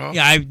the banquet hall?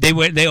 Yeah, they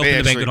opened the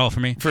actually- banquet hall for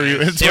me. for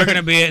you. They were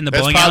gonna be in the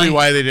That's bowling probably alley,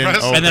 why they didn't.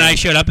 Press- Open. and then I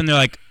showed up, and they're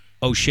like,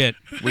 "Oh shit,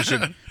 we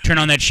should. turn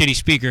on that shitty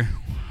speaker.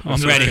 I'm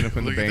So ready." we're gonna put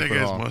in the Look at that banquet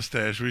guy's hall.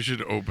 mustache. We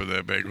should open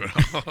that banquet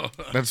hall.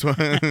 That's what.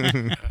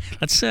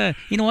 Let's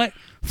you know what?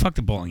 Fuck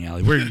the bowling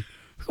alley. We're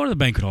going to the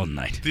banquet hall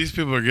tonight. These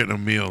people are getting a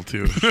meal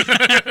too.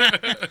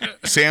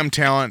 Sam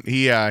Talent,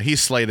 he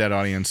slayed that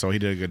audience, so he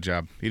did a good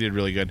job. He did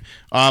really good.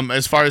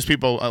 As far as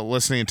people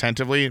listening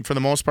attentively, for the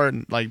most part,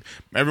 like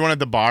everyone at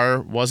the bar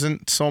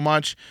wasn't so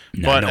much,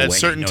 No, but no at way,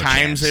 certain no times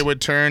chance. they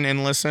would turn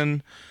and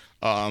listen.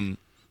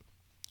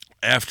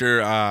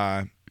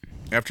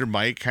 After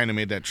Mike kind of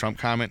made that Trump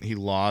comment, he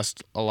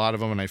lost a lot of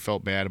them, and I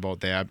felt bad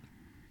about that.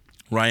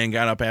 Ryan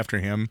got up after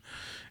him,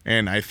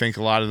 and I think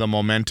a lot of the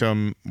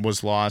momentum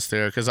was lost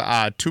there because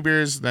 2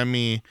 beers, then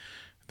me,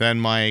 then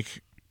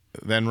Mike,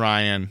 then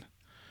Ryan,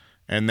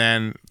 and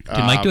then Did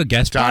Mike do a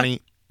guest spot?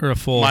 Donnie. Or a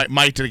full?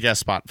 Mike did a guest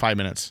spot, 5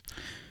 minutes,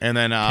 and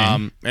then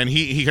and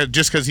he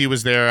just because he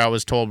was there, I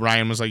was told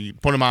Ryan was like,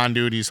 "Put him on,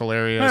 dude. He's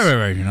hilarious."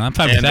 Right. I'm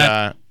fine with And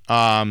that.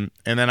 and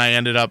then I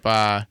ended up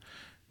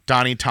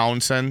Donnie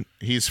Townsend.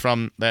 He's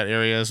from that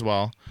area as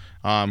well.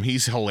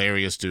 He's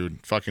hilarious,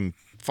 dude. Fucking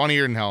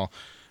funnier than hell.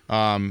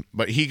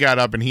 But he got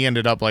up and he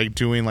ended up like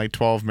doing like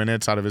 12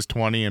 minutes out of his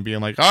 20 and being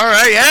like, all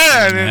right,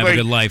 yeah. And then, Have like, a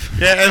good life.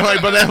 Yeah, and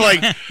like, but then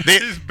like He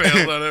just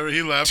bailed on it.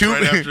 He left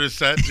right after his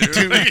set, too.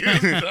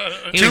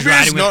 He Two was beers-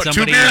 riding with no, two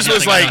somebody. beers and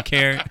was I don't like-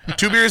 care.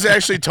 2 Beers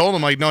actually told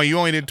him like, no, you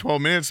only did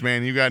 12 minutes,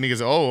 man. You got, and he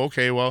goes, oh,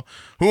 okay, well,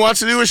 who wants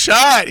to do a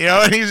shot? You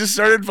know, and he just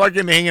started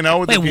fucking hanging out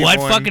with Wait, the people. what?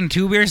 and- Fucking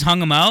 2 Beers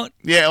hung him out?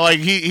 Yeah, like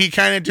he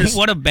kind of just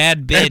What a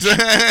bad bitch.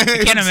 I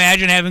can't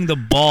imagine having the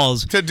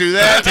balls. to do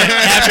that.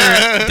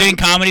 After doing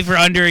comedy for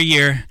under a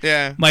year,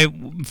 Yeah. my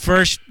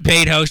first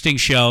paid hosting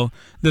show,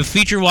 the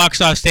feature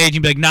walks off stage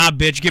and be like, nah,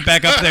 bitch, get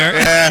back up there.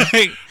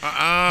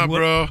 Yeah.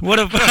 Bro. What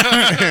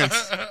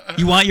a...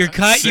 You want your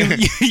cut?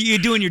 You're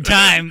doing your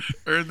time.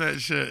 Earn that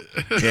shit.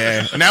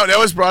 Yeah. Now that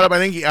was brought up. I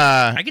think.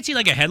 I could see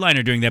like a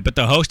headliner doing that, but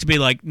the host to be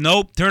like,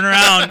 nope, turn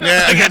around.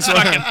 Yeah, Like,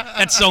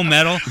 that's so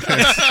metal.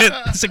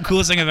 That's the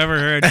coolest thing I've ever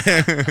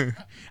heard.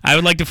 I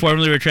would like to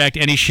formally retract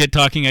any shit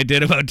talking I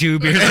did about 2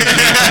 Beers.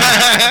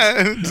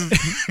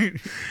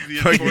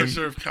 The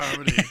enforcer of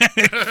comedy.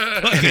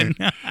 Fucking-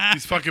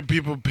 These fucking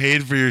people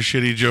paid for your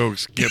shitty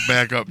jokes. Get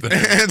back up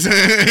there.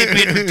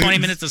 Give them 20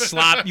 minutes of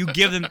slop. You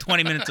give them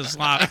 20 minutes of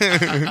slop.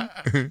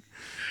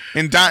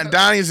 And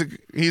Donnie's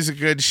he's a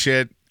good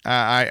shit.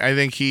 I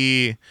think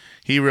he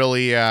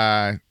really.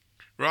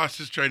 Ross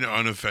is trying to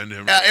unoffend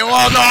him.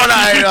 Well, no,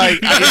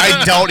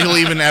 I doubt he'll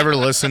even ever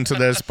listen to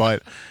this,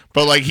 but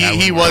like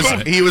he was a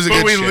But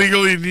good we shit.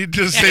 legally need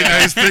to say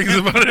nice things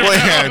about it. Well,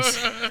 yeah,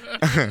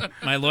 it's-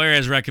 My lawyer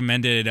has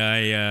recommended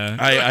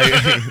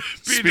I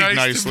speak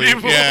nice to nicely.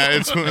 people. Yeah,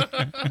 it's.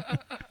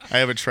 I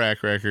have a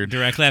track record.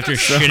 directly after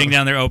shitting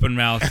down their open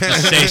mouth,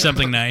 just say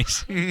something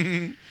nice.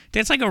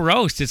 That's like a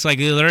roast. It's like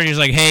literally just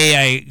like, hey,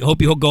 I hope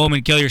you go home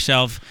and kill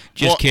yourself.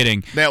 Just Well,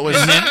 kidding. That was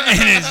And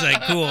it's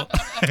like,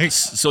 cool.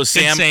 so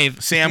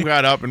save. Sam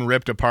got up and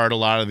ripped apart a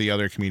lot of the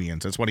other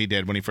comedians. That's what he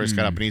did when he first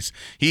got up, and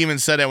he even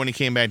said that when he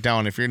came back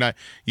down. If you're not,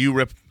 you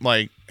rip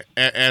like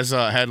as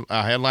a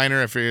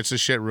headliner. If it's a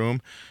shit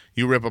room,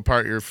 you rip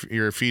apart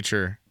your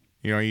feature.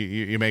 You know,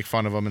 you make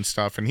fun of him and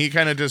stuff. And he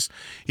kind of just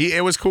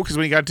it was cool because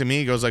when he got to me,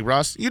 he goes like,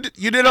 Ross, you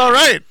did all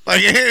right. Like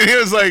he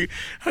was like,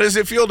 how does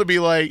it feel to be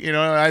like, you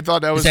know? I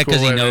thought that was Is that cool.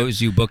 because he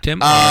knows you booked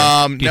him? Or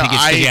do you no, think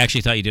it's because he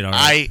actually thought you did all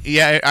right?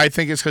 I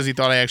think it's because he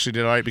thought I actually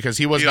did all right because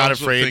he was He not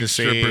also afraid to thinks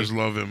say. strippers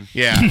love him.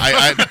 Yeah,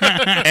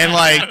 I and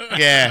like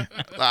yeah,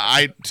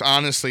 I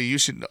honestly, you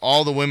should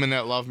all the women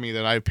that love me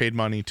that I paid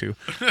money to.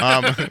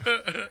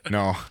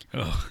 No.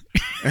 Oh.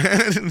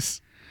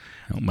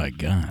 Oh, my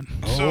God.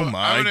 So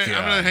my I'm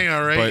gonna hang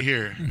out right But-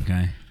 here.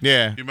 Okay.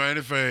 Yeah. You mind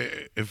if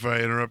I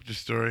interrupt the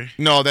story?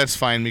 No, that's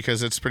fine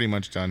because it's pretty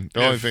much done.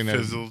 The only thing that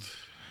fizzled.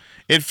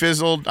 it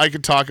fizzled. I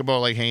could talk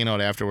about like hanging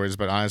out afterwards,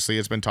 but honestly,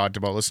 it's been talked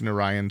about. Listen to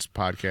Ryan's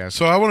podcast.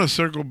 So I want to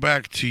circle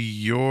back to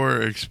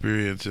your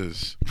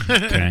experiences,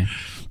 Okay.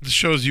 the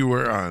shows you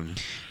were on.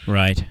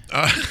 Right.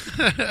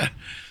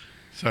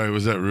 Sorry,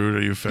 was that rude?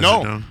 Are you offended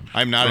No, now?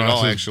 I'm not at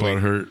all, actually.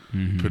 Hurt,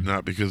 Mm-hmm. but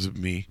not because of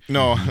me.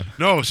 No,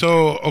 No,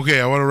 so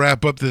okay, I want to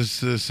wrap up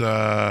this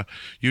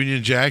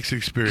Union Jacks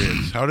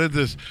experience. How did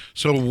this?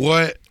 So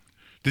what?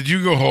 Did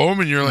you go home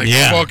and you're like,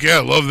 Yeah. fuck yeah,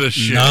 I love this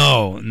shit.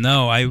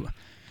 No.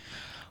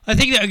 I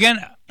think that, again,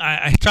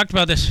 I talked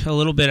about this a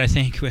little bit. I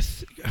think I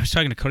was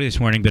talking to Cody this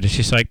morning, but it's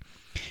just like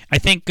I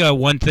think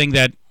one thing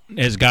that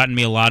has gotten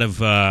me a lot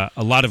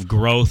of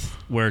growth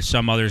where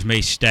some others may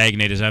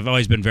stagnate is I've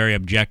always been very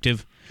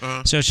objective.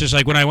 So it's just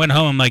like when I went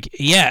home, I'm like,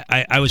 yeah,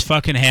 I was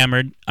fucking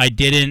hammered. I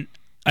didn't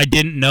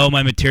know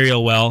my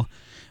material well.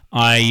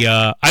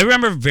 I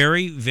remember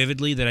very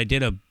vividly that I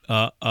did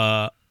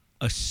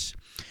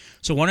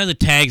so one of the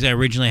tags I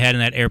originally had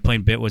in that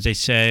airplane bit was they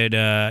said,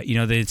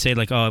 they'd say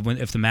like, oh,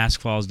 if the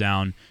mask falls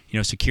down,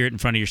 secure it in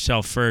front of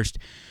yourself first.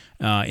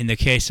 In the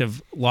case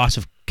of loss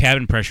of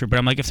cabin pressure, but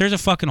I'm like, if there's a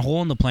fucking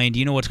hole in the plane, do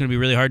you know what's going to be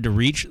really hard to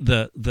reach?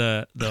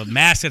 The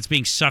mask that's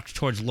being sucked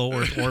towards low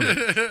Earth orbit.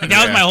 Like,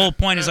 that was my whole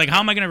point. Is like, how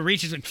am I going to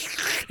reach it?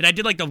 And I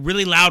did like the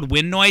really loud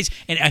wind noise,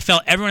 and I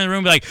felt everyone in the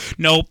room be like,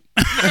 nope.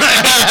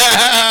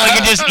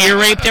 Like it just ear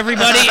raped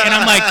everybody, and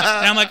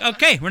I'm like,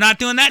 okay, we're not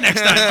doing that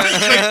next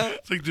time.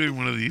 It's like doing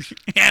one of these.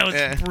 Yeah,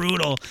 it was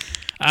brutal.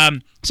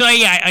 So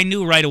yeah, I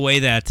knew right away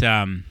that.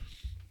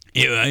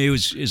 It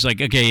was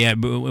like, okay, yeah,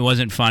 but it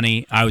wasn't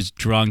funny. I was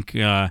drunk.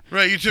 Right,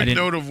 you took didn't-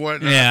 note of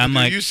what. Yeah, I'm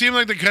like- you seem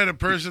like the kind of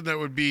person that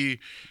would be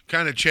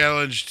kind of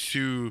challenged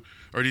to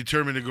or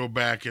determined to go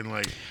back and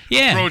like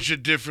Yeah. approach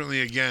it differently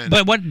again.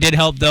 But what did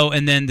help though,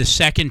 and then the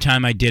second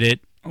time I did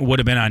it would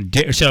have been on.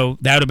 So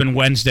that would have been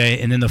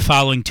Wednesday, and then the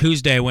following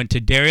Tuesday I went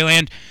to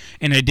Dairyland,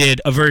 and I did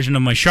a version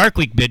of my Shark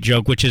Week bit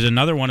joke, which is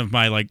another one of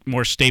my like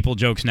more staple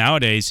jokes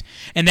nowadays,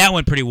 and that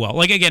went pretty well.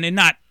 Like again, and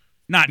not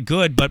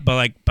good, but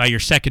like by your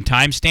second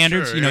time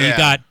standards, Sure,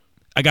 yeah.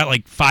 I got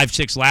like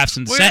 5-6 laughs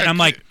in the Well, set, yeah, and I'm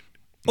like,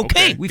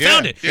 okay, we yeah,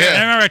 found it. yeah. And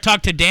I remember I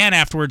talked to Dan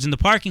afterwards in the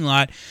parking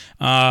lot,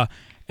 and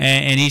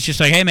he's just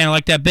like, hey man, I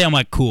like that bit. I'm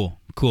like, cool,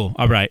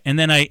 all right. And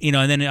then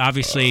and then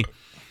obviously,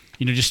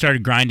 just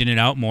started grinding it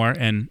out more.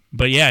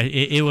 But yeah,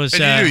 it was.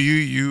 And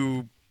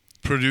you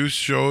produce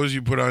shows,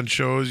 you put on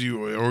shows,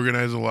 you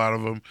organize a lot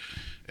of them,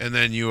 and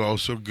then you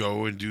also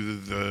go and do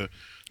the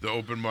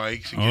open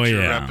mics and Oh, get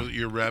yeah.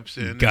 your reps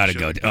in. and Gotta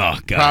shit go. like that. Oh,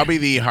 God. Probably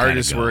the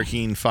hardest go.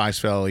 working Fox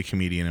Valley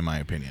comedian, in my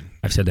opinion.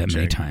 I've said that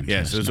many times.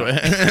 Yes. Yes.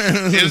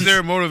 Is there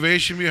a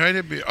motivation behind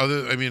it?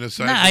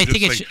 Aside Nah, from I just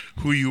think it's- like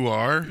who you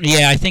are.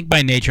 Yeah, I think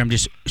by nature I'm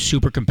just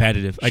super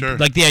competitive. Sure.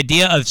 Like the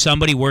idea of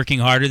somebody working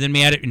harder than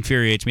me at it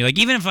infuriates me. Like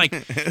even if like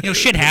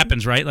shit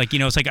happens, right? Like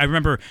it's like I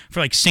remember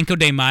for like Cinco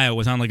de Mayo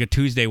was on like a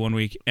Tuesday one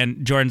week,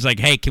 and Jordan's like,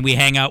 "Hey, can we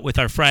hang out with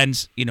our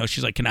friends?"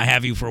 She's like, "Can I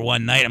have you for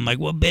one night?" I'm like,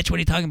 "Well, bitch, what are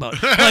you talking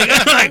about?"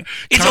 Like,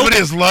 it's Comedy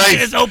is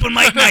life. It's open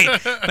mic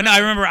night. But no, I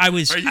remember I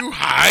was. Are you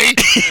high?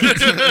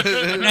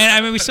 And I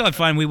mean, we still had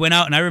fun. We went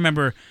out, and I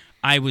remember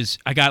I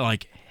got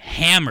like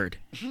hammered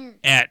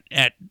at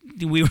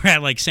we were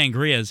at like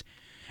Sangria's,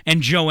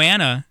 and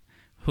Joanna,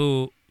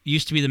 who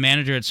used to be the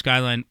manager at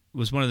Skyline,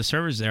 was one of the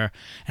servers there,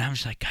 and I'm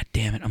just like, God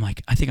damn it! I'm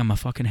like, I think I'm a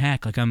fucking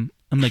hack. Like I'm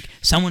like,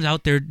 someone's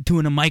out there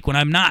doing a mic when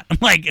I'm not. I'm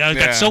like, I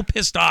got so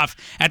pissed off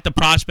at the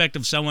prospect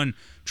of someone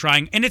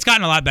trying, and it's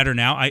gotten a lot better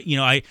now.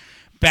 I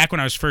back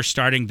when I was first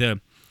starting, the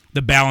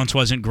balance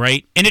wasn't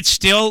great, and it's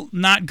still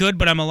not good,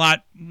 but I'm a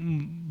lot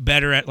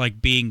better at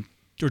like being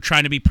or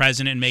trying to be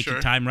present and making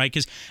time, right?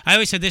 Because I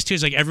always said this too,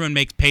 is like everyone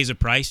pays a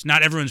price.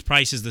 Not everyone's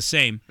price is the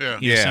same.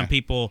 Yeah. Some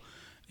people,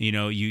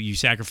 you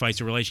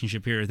sacrifice a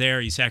relationship here or there.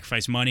 You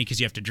sacrifice money because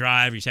you have to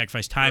drive. You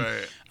sacrifice time.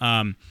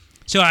 Right.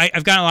 So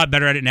I've gotten a lot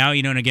better at it now,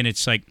 and again,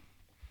 it's like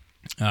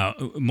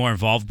more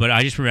involved. But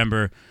I just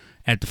remember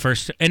at the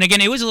first, and again,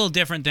 it was a little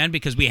different then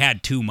because we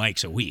had 2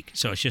 mics a week.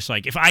 So it's just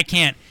like if I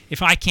can't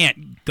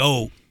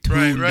go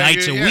 2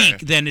 nights a week,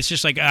 then it's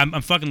just like I'm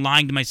fucking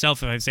lying to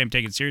myself if I say I'm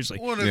taking it seriously.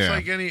 Well, it's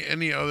like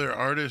any other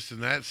artist in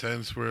that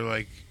sense, where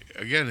like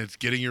again, it's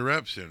getting your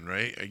reps in,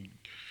 right?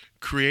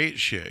 Create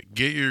shit,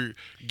 get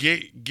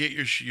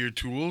your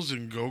tools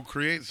and go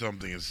create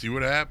something and see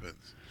what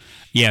happens.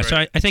 Yeah, Right.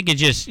 so I think it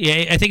just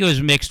I think it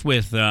was mixed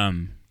with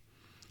I'm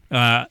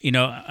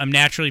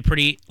naturally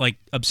pretty like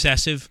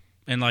obsessive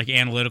and like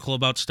analytical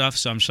about stuff,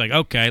 so I'm just like,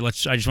 okay, I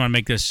just want to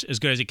make this as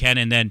good as it can,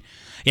 and then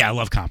I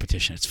love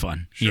competition. It's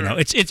fun. Sure.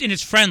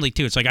 It's friendly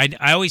too. It's like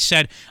I always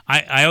said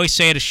I always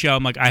say at a show,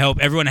 I'm like, I hope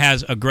everyone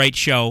has a great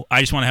show.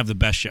 I just want to have the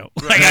best show.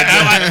 Like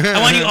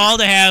I want you all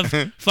to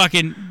have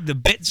fucking the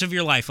bits of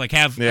your life. Like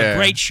have a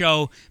great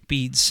show,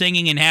 be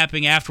singing and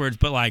happing afterwards,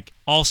 but like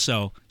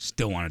also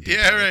still want to do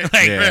Right. Like,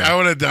 Right. I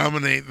want to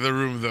dominate the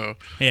room though.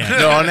 Yeah.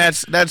 No, and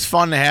that's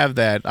fun to have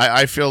that.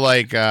 I feel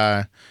like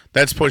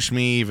that's pushed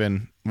me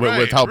even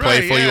with how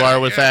playful you are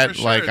with that. for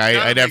sure. Like It's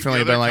gotta I make definitely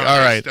the been other like,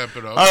 comics step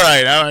it up. all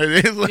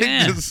right. Like,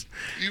 Yeah. just-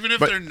 Even if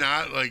But- they're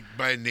not like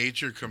by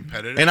nature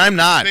competitive, and I'm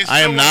not. they I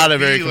am still not wanna a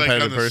very be, like,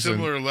 competitive on a person.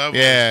 Similar level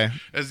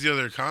as the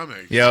other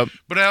comics. Yep.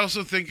 But I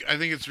also think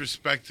it's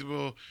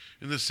respectable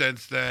in the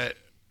sense that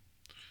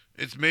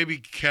it's maybe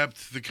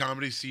kept the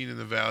comedy scene in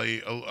the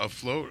Valley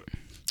afloat.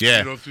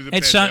 Yeah. Through the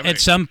It's pandemic.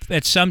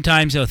 it's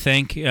sometimes I'll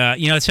think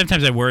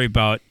sometimes I worry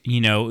about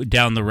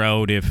down the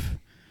road if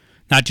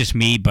not just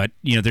me but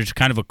there's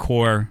kind of a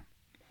core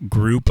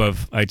group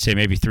of I'd say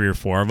maybe 3 or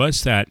 4 of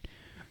us that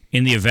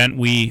in the event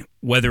we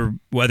whether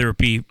it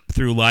be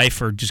through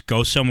life or just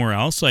go somewhere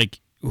else like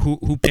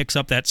who picks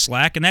up that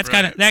slack, and that's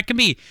that can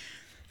be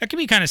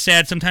kind of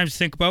sad sometimes to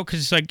think about because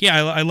it's like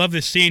I love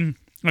this scene.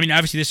 I mean,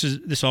 obviously,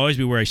 this will always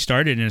be where I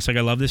started, and it's like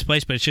I love this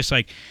place, but it's just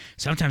like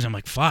sometimes I'm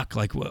like, fuck,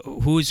 like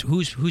who's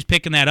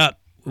picking that up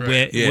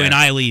when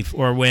I leave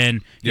or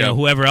when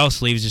whoever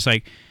else leaves. It's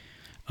like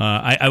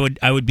I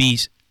would be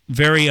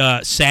very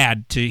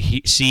sad to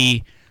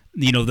see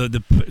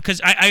the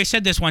because I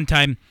said this one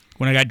time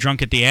when I got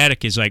drunk at the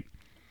Attic is like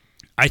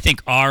I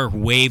think our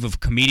wave of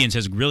comedians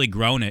has really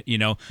grown it.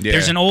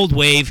 There's an old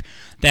wave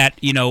that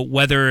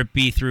whether it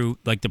be through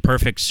like the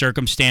perfect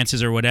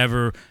circumstances or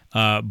whatever,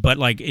 but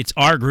like it's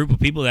our group of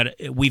people that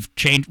we've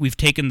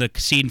taken the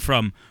scene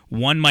from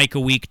 1 mic a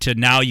week to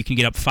now you can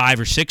get up 5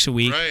 or 6 a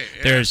week. Right,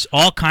 yeah. There's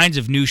all kinds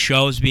of new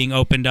shows being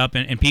opened up,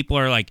 and people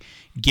are like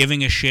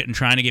giving a shit and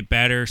trying to get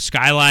better.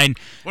 Skyline,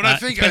 Well, I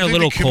think it's been a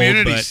little the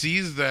community cold, but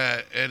sees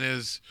that and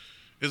is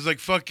like,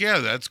 fuck yeah,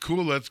 that's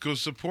cool. Let's go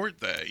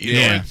support that.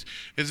 Yeah.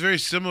 It's very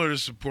similar to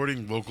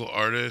supporting local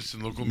artists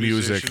and local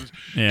Music. musicians.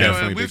 Yeah.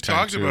 Definitely and we've big time,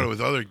 talked too. about it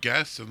with other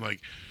guests, and like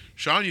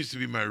Sean used to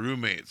be my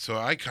roommate, so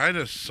I kind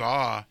of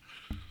saw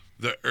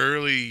the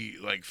early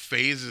like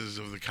phases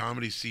of the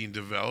comedy scene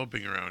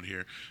developing around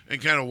here and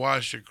kind of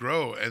watched it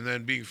grow, and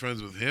then being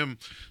friends with him,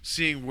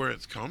 seeing where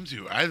it's come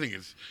to. I think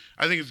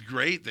it's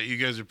great that you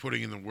guys are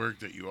putting in the work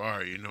that you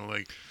are.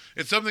 Like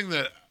it's something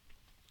that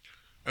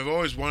I've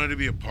always wanted to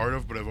be a part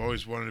of, but I've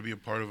always wanted to be a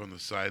part of on the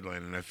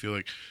sideline, and I feel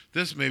like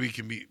this maybe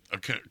can be a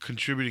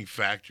contributing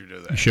factor to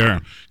that. Sure.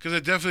 Because I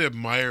definitely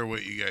admire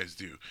what you guys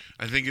do.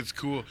 I think it's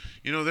cool.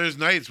 There's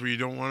nights where you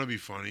don't want to be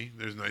funny.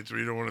 There's nights where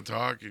you don't want to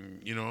talk,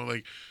 and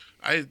like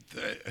I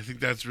think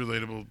that's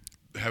relatable.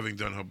 Having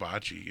done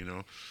hibachi,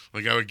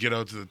 like I would get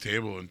out to the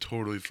table and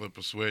totally flip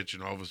a switch,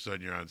 and all of a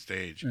sudden you're on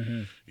stage,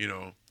 and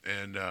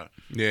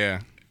Yeah.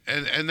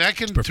 and that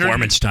can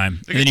performance time,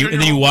 it and can then turn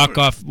you your whole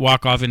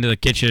walk mood. off into the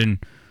kitchen,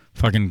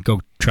 fucking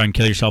go try and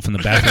kill yourself in the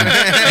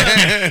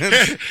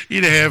bathroom.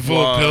 Eat a handful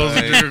of pills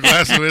and Boy. drink a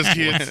glass of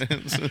whiskey.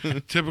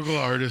 It's typical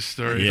artist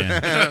story. Yeah.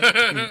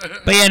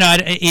 But yeah, no,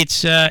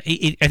 it's I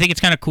think it's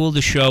kind of cool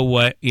to show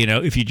what,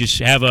 if you just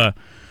have and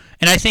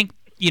I think,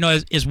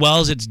 as well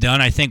as it's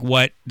done, I think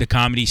what the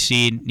comedy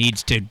scene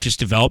needs to just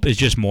develop is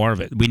just more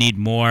of it. We need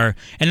more,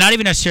 and not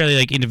even necessarily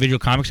like individual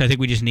comics. I think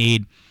we just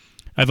need,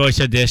 I've always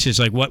said this, is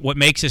like what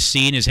makes a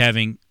scene is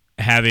having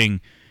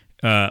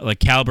like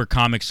caliber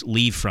comics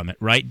leave from it,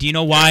 right? Do you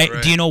know why? Yeah,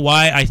 right. Do you know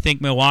why I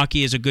think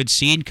Milwaukee is a good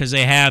scene? Because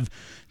they have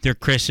their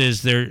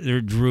Chris's,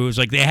 their Drews,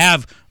 like they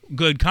have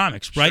good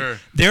comics, right? Sure.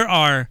 There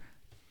are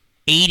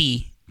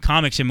 80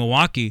 comics in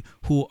Milwaukee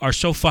who are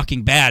so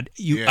fucking bad,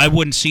 I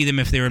wouldn't see them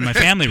if they were in my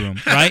family room,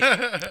 right?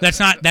 That's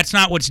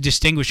not what's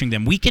distinguishing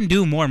them. We can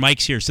do more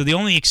mics here. So the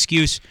only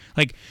excuse,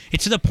 like,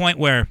 it's to the point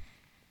where,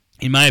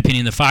 in my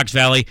opinion, the Fox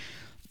Valley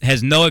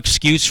has no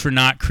excuse for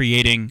not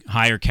creating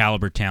higher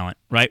caliber talent,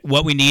 right?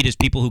 What we need is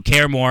people who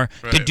care more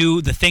to Right.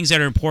 do the things that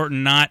are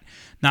important, not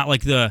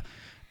like the,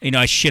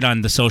 I shit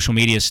on the social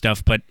media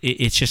stuff, but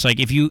it's just like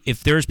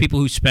if there's people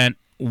who spent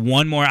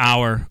one more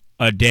hour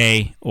a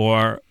day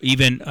or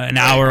even an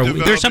hour,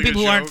 there's some developing a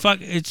people who aren't show.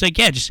 it's like,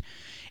 just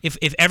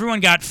if everyone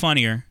got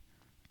funnier,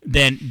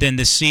 then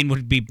the scene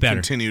would be better.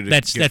 Continue to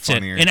that's get it.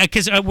 funnier. And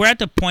because we're at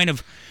the point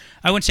of,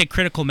 I wouldn't say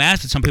critical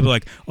mass, but some people are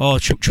like, oh,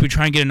 should we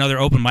try and get another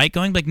open mic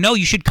going? Like, no,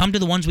 you should come to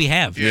the ones we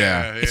have.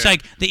 Yeah. It's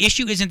like the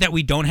issue isn't that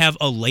we don't have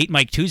a late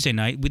mic Tuesday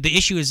night. The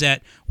issue is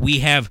that we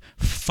have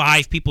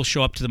 5 people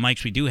show up to the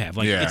mics we do have.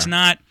 Like, Yeah. it's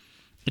not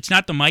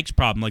the mics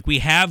problem. Like, we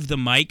have the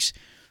mics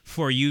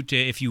for you to,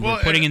 if you Well,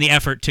 were putting in and the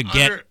effort to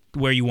get under-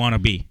 where you want to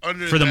be,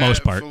 Under for the that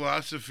most part.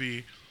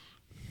 philosophy,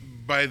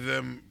 by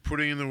them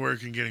putting in the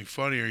work and getting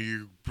funnier,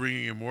 you're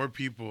bringing in more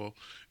people,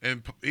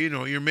 and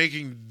you're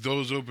making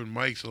those open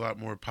mics a lot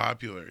more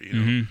popular.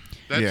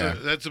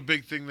 Mm-hmm. That's a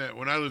big thing. That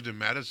when I lived in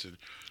Madison,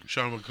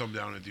 Sean would come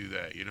down and do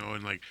that.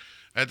 And like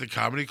at the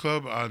comedy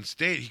club on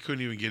State, he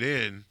couldn't even get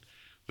in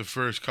the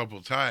first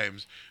couple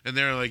times, and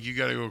they're like, you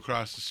got to go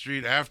across the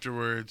street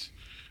afterwards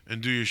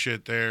and do your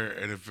shit there,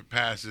 and if it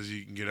passes,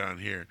 you can get on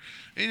here.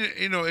 And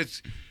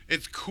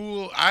it's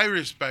cool. I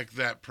respect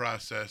that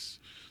process,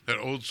 that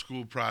old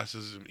school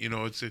process. You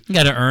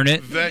got to earn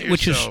it, vet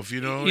which yourself.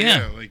 is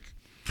Yeah, like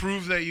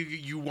prove that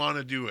you want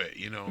to do it.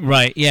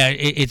 Right. Yeah.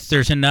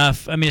 There's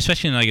enough. I mean,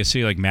 especially in like a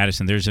city like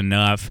Madison, there's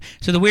enough.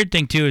 So the weird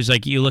thing too is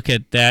like you look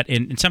at that,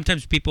 and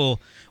sometimes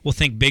people will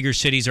think bigger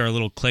cities are a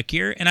little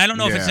clickier, and I don't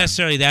know if it's Yeah.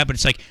 necessarily that, but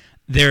it's like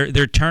their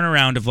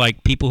turnaround of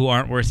like people who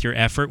aren't worth your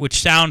effort, which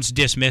sounds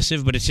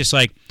dismissive, but it's just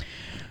like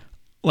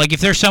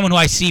if there's someone who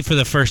I see for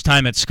the first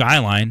time at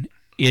Skyline,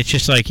 it's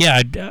just like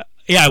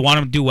I want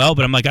them to do well,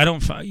 but I'm like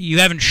you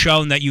haven't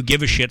shown that you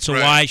give a shit, so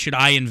Right. why should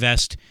I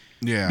invest?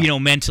 Yeah.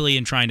 Mentally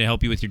and trying to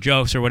help you with your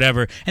jokes or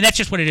whatever. And that's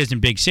just what it is in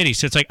big cities.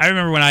 So it's like, I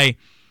remember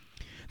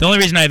the only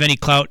reason I have any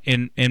clout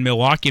in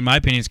Milwaukee, in my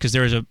opinion, is because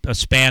there was a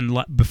span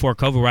before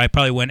COVID where I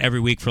probably went every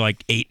week for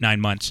like 8-9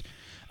 months.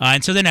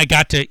 And so then I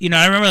got to,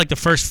 I remember like the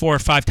first 4 or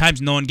 5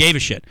 times no one gave a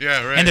shit.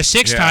 Yeah, right. And the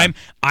 6th Yeah. time,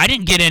 I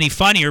didn't get any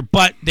funnier,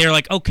 but they're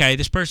like, okay,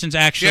 this person's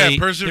actually,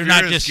 perseverance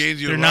they're not just,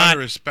 gains you they're a not, lot of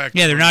respect.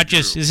 yeah, they're from not the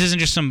just, group. this isn't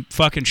just some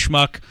fucking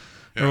schmuck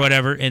Yeah. or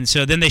whatever. And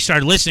so then they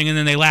started listening, and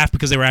then they laughed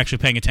because they were actually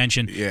paying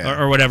attention Yeah.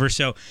 or whatever.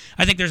 So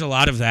I think there's a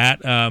lot of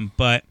that.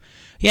 But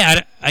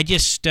yeah, I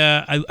just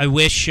I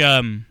wish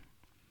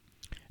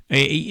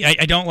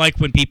I don't like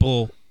when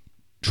people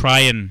try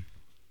and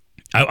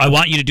I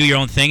want you to do your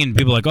own thing, and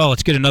people are like, oh,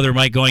 let's get another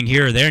mic going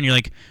here or there, and you're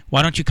like,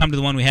 why don't you come to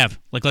the one we have?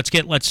 Like,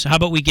 how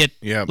about we get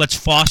Yep. let's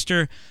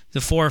foster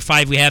the 4 or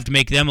 5 we have to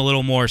make them a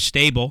little more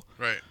stable.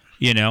 Right.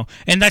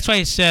 And that's why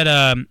I said,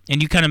 and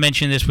you kind of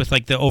mentioned this with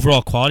like the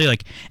overall quality,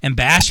 like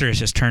Ambassadors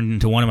has turned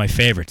into one of my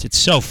favorites. It's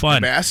so fun.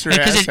 Ambassador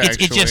Because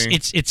has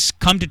it's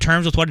come to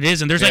terms with what it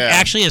is, and there's like Yeah.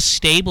 actually a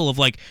stable of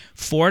like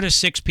 4 to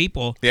 6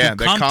 people Yeah, who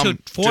they come come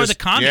for just- the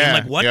comedy. yeah, I'm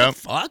like, what yep,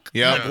 the fuck?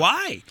 yep. Like,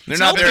 why? They're It's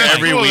not there open.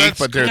 every Cool, week, that's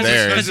but they're cool.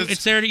 there. Because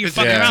It's there to you're it's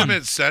fucking an around.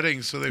 intimate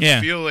setting, so they Yeah.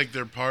 feel like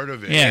they're part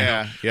of it.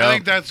 Yeah. I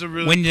think that's a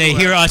really When they cool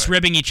hear us aspect.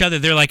 ribbing each other,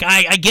 they're like,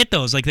 I get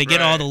those. Like they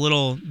get all Right. the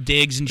little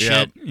digs and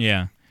Yep. shit.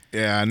 Yeah.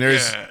 Yeah, and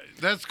there's Yeah,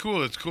 that's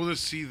cool. It's cool to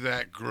see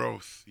that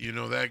growth.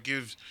 That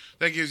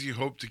gives you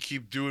hope to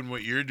keep doing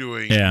what you're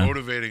doing, Yeah. and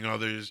motivating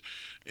others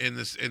in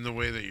the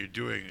way that you're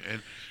doing.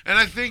 And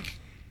I think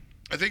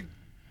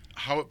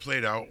how it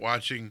played out,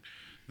 watching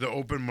the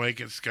open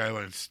mic at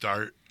Skyline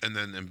start, and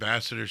then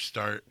Ambassadors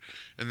start,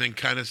 and then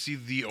kind of see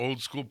the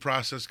old school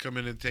process come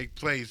in and take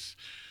place.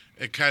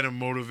 It kind of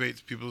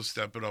motivates people to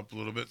step it up a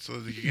little bit so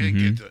that you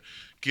can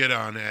get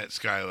on at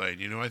Skyline.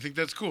 I think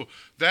that's cool.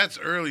 That's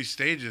early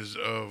stages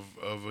of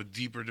a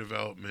deeper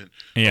development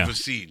Yeah. of a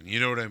scene. You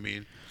know what I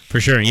mean?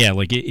 For sure, yeah.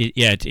 Like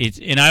it's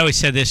and I always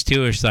said this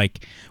too. It's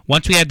like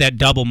once we had that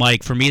double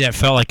mic, for me that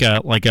felt like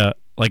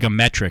a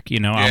metric.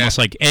 Almost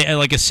like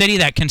a city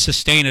that can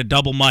sustain a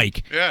double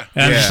mic. Yeah.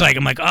 And Yeah.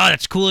 I'm like, oh,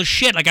 that's cool as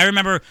shit. Like I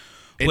remember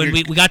when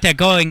we got that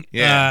going,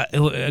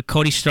 Yeah.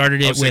 Cody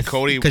started I it was saying with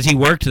Cody- because he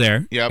worked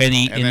there. Yep. And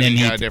then he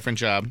got a different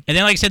job. And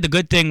then, like I said, the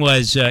good thing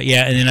was, and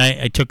then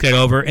I took that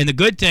over. And the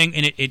good thing,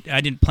 and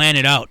I didn't plan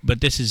it out,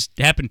 but this has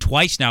happened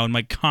twice now in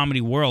my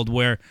comedy world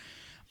where,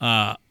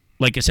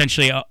 like,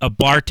 essentially a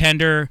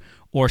bartender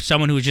or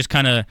someone who was just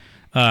kind of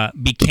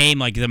became,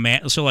 like, the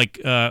man. So,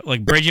 like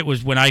Bridget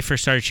was, when I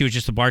first started, she was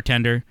just a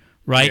bartender,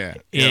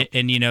 right? Yeah.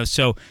 And,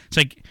 so it's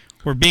like,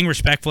 we're being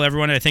respectful of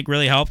everyone, I think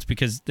really helped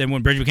because then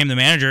when Bridget became the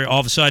manager,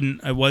 all of a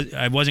sudden I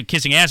wasn't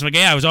kissing ass. I'm like,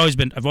 yeah, I've always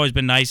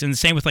been nice. And the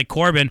same with like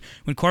Corbin.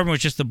 When Corbin was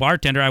just the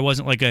bartender, I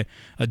wasn't like a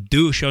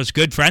douche. I was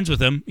good friends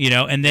with him,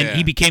 and then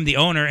he became the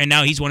owner and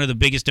now he's one of the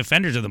biggest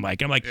defenders of the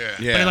mic. And I'm like,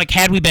 but like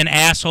had we been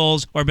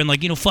assholes or been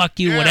like, fuck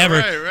you, whatever,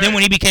 right. then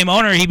when he became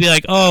owner, he'd be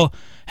like, oh,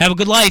 have a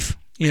good life,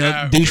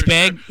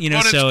 douchebag.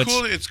 But So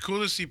it's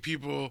cool to see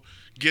people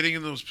getting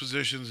in those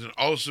positions and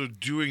also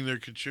doing their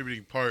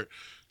contributing part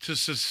to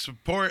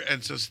support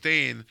and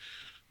sustain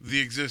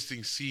the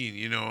existing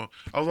scene,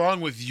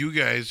 along with you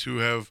guys who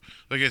have,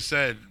 like I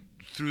said,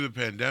 through the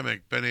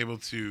pandemic, been able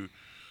to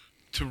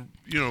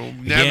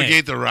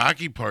navigate the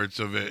rocky parts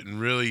of it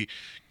and really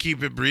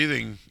keep it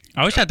breathing.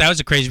 I always thought that was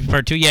the crazy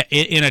part too. Yeah,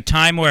 in a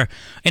time where,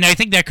 and I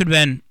think that could have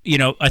been,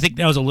 I think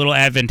that was a little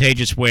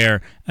advantageous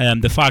where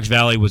the Fox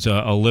Valley was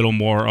a little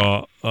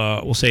more,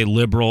 we'll say,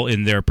 liberal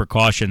in their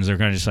precautions. They're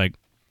kind of just like,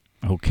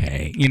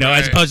 okay,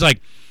 as opposed to like,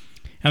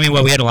 I mean,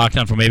 we had a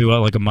lockdown for maybe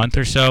like a month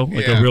or so,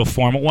 like a real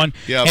formal one.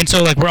 Yep. And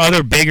so like where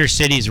other bigger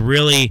cities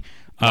really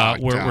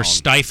were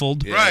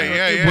stifled. Yeah.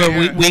 Right,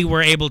 Where we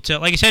were able to,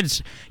 like I said,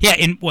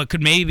 in what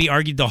could maybe be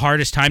argued the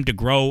hardest time to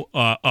grow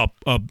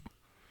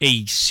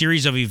a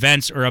series of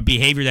events or a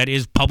behavior that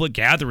is public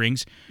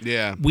gatherings.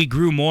 Yeah. We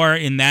grew more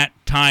in that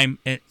time.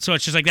 And so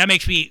it's just like that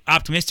makes me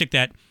optimistic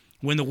that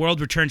when the world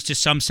returns to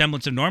some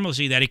semblance of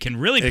normalcy, that it can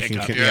really pick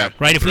up.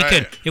 Right?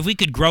 If we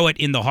could grow it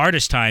in the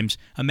hardest times,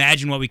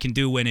 imagine what we can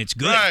do when it's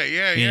good. Right,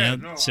 yeah.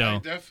 No, I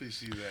definitely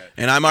see that.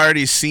 And I'm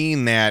already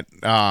seeing that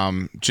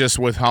just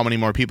with how many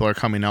more people are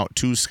coming out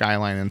to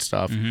Skyline and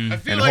stuff. I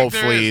feel and like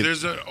hopefully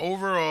there's an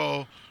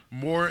overall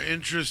more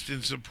interest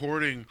in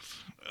supporting,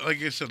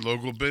 like I said,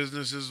 local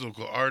businesses,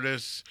 local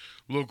artists,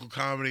 local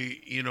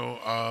comedy,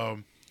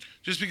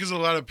 just because a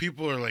lot of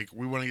people are like,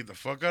 we want to get the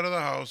fuck out of the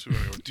house, we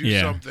want to go do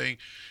something,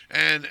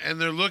 and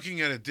they're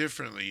looking at it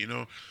differently.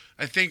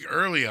 I think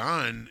early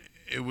on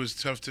it was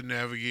tough to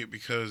navigate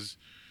because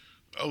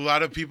a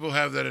lot of people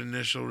have that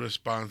initial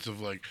response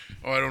of like,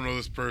 oh, I don't know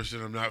this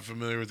person, I'm not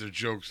familiar with their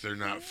jokes, they're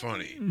not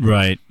funny.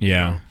 Right.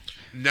 Yeah.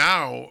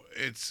 Now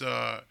it's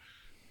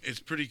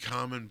pretty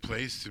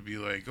commonplace to be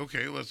like,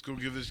 okay, let's go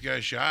give this guy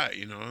a shot,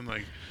 and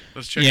like,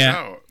 let's check it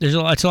out. There's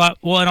it's a lot.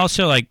 Well, and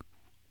also like,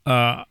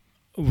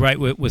 right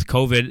with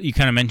COVID, you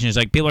kind of mentioned is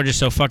like people are just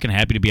so fucking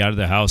happy to be out of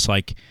the house.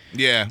 Like,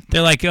 they're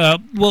like,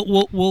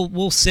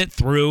 we'll sit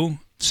through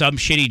some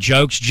shitty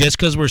jokes just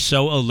because we're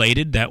so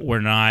elated that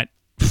we're not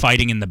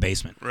fighting in the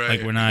basement. Right.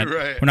 Like we're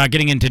not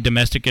getting into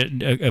domestic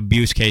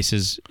abuse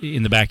cases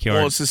in the backyard.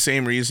 Well, it's the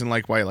same reason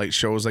like why like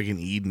shows like in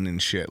Eden and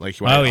shit. Like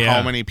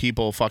how many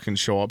people fucking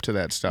show up to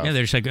that stuff? Yeah,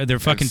 they're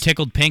fucking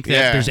tickled pink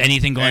that there's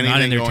anything going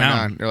on in their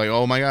town. They're like,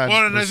 oh my god.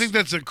 Well, and I think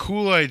that's a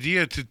cool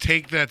idea to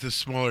take that to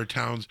smaller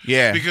towns.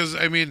 Yeah. Because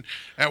I mean,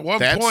 at one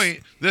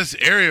point, this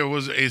area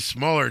was a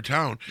smaller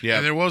town,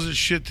 and there wasn't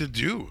shit to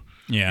do.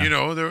 Yeah.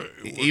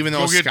 Even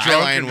though get Skyline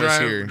drunk and was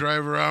here.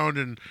 drive around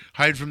and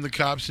hide from the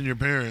cops and your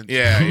parents.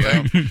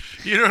 Yeah.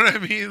 You know what I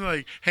mean?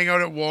 Like hang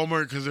out at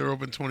Walmart because they're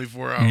open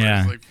 24 hours.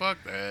 Yeah. Like fuck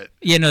that.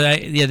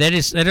 That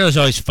is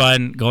always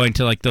fun going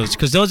to like those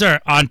because those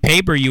are on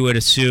paper you would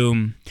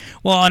assume.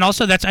 Well, and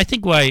also that's I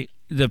think why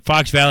the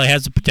Fox Valley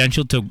has the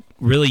potential to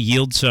really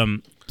yield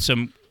some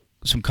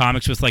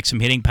comics with like some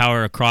hitting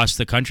power across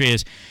the country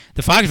is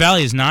the Fox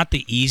Valley is not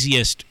the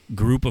easiest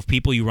group of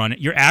people you run.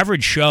 Your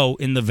average show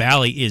in the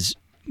Valley is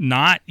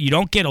not, you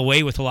don't get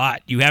away with a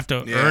lot. You have to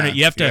earn it.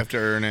 You have to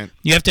earn it.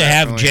 You have to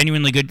have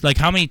genuinely good, like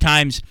how many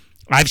times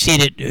I've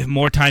seen it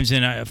more times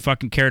than I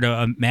fucking care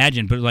to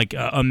imagine, but like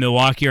a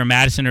Milwaukee or a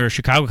Madison or a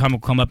Chicago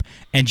comic will come up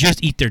and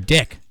just eat their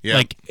dick. Yeah.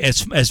 Like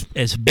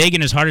as big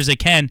and as hard as they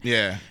can.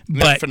 Yeah.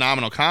 But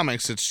phenomenal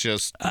comics, it's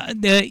just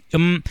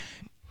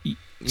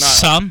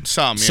some.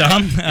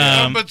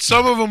 But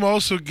some of them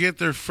also get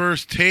their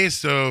first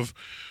taste of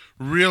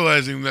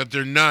realizing that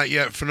they're not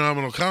yet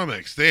phenomenal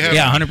comics. They have,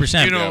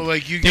 100%.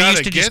 Like you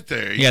gotta get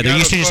there. They're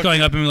used to just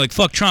going up and be like,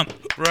 "Fuck Trump."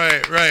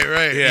 Right.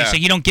 Yeah. So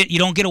you don't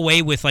get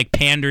away with like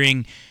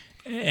pandering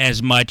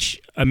as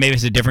much. Maybe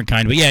it's a different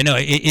kind, but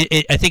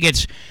I think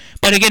it's.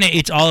 But again,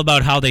 it's all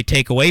about how they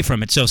take away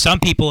from it. So some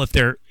people, if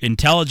they're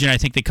intelligent, I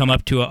think they come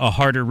up to a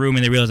harder room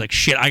and they realize, like,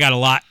 shit, I got a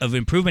lot of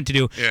improvement to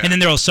do. Yeah. And then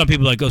there are some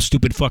people like, oh,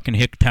 stupid fucking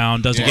hick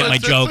town, doesn't get my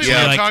jokes.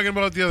 Like we were talking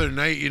about the other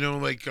night,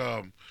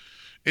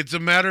 it's a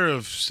matter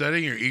of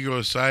setting your ego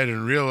aside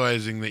and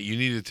realizing that you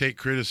need to take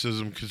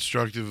criticism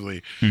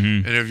constructively.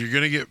 Mm-hmm. And if you're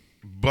going to get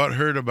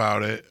butthurt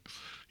about it,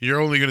 you're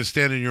only going to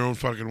stand in your own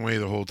fucking way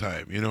the whole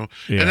time, Yeah.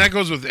 And that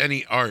goes with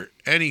any art,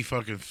 any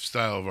fucking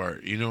style of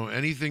art,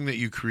 anything that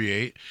you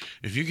create.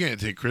 If you can't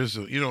take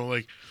criticism,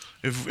 like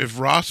if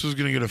Ross was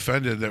gonna get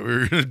offended that we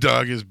were gonna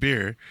dog his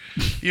beer,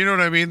 you know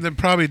what I mean? Then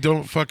probably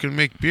don't fucking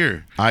make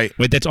beer. Wait,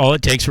 that's all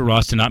it takes for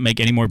Ross to not make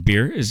any more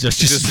beer is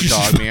just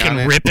dog me on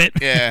it. rip it.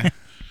 Yeah.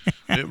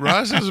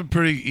 Ross is a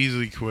pretty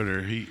easily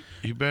quitter. He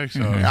backs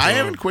out. I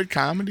haven't quit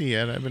comedy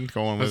yet. I've been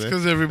going with That's it.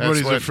 because everybody's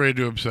That's what- afraid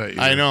to upset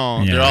you. I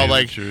know. Yeah. They're all Yeah,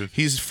 like, truth.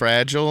 he's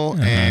fragile,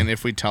 and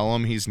if we tell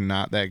him he's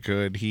not that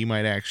good, he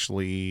might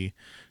actually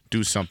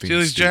do something. See, at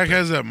least Jack stupid.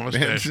 has that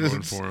mustache It's-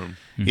 going for him.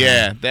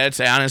 Yeah, that's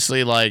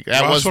honestly like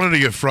that Ross was. wanted to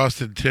get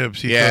frosted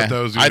tips. He Yeah, thought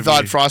that was. I Gonna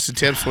thought be, frosted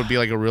tips would be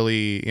like a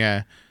really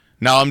No,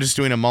 I'm just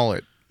doing a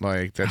mullet.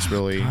 Like that's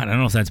really. God, I don't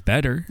know if that's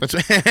better. That's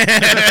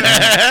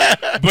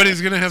but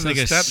he's gonna have the like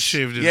a steps s-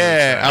 shaved in.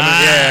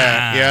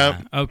 yeah,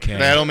 yeah. Okay.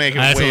 That'll make it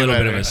That's way a little bit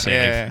better. of a save.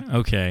 Yeah.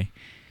 Okay.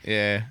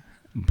 Yeah.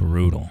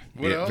 Brutal.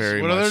 What Yeah, else?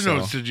 very What much other so.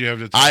 notes did you have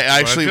to talk I about?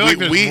 actually feel like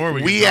there's more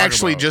we can talk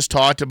actually about. just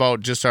talked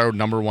about just our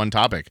number one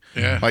topic.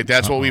 Yeah. Like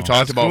that's what we've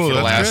talked That's about cool. for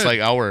the That's last good. like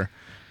hour.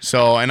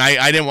 So and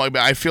I didn't want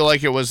I feel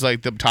like it was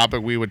like the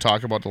topic we would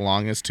talk about the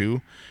longest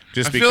too.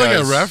 Just I feel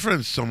because like I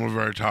referenced some of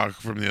our talk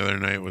from the other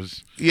night.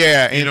 Was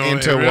yeah, you know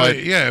into it really,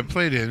 what Yeah, it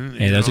played in.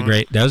 Hey, you that was a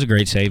know.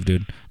 great save,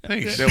 dude.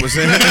 Thanks. that was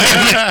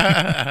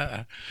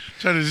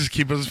Trying to just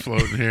keep us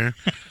floating here.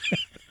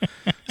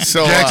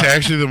 so Jack's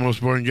actually the most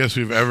boring guest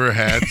we've ever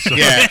had. So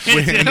yeah,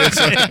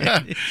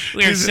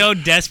 We are so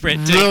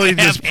desperate to really have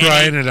just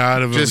prying it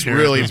out of him. just here at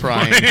really this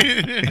prying.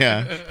 point.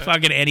 Yeah.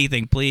 fucking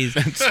anything, please.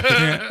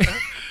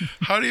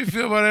 How do you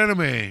feel about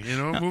anime? You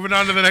know, moving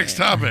on to the next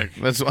topic.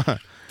 That's what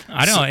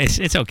I don't know.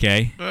 It's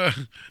okay. Uh,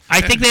 I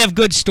think they have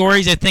good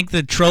stories. I think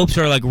the tropes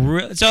are like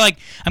so. Like,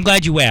 I'm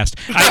glad you asked.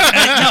 No, 'cause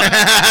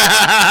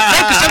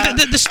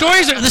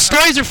the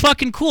stories are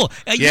fucking cool.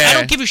 I Yeah.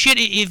 don't give a shit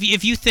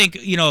if you think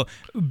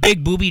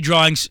big booby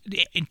drawings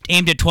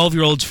aimed at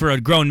 12-year-olds for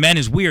grown men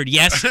is weird.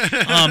 Yes,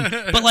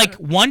 but like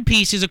One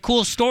Piece is a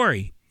cool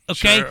story.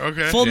 Okay, Sure,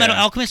 okay. Full Metal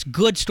Yeah. Alchemist,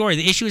 good story.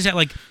 The issue is that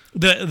like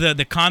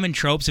the common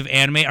tropes of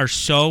anime are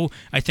so,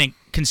 I think,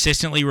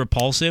 consistently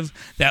repulsive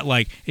that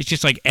like it's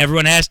just like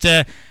everyone has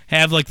to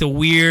have like the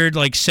weird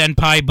like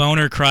senpai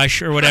boner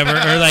crush or whatever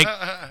or like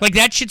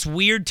that shit's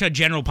weird to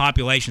general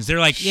populations. They're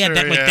like Sure,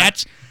 like yeah.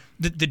 that's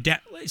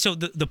so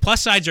the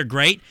plus sides are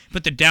great,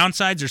 but the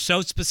downsides are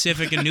so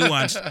specific and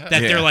nuanced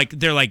that Yeah.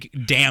 they're like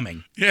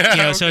damning.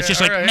 Yeah, So it's okay,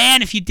 just like, all right.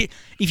 man, if you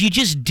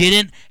just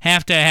didn't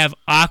have to have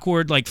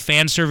awkward like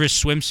fan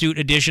service swimsuit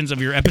editions of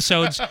your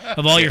episodes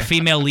of all your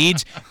female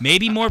leads,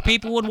 maybe more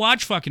people would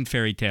watch fucking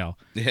Fairy Tale.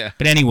 yeah.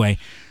 But anyway,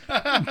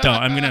 I'm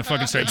gonna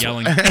fucking start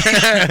yelling.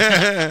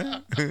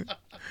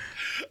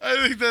 I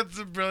think that's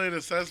a brilliant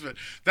assessment.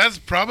 That's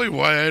probably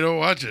why I don't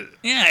watch it.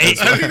 Yeah, I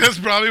think that's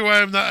probably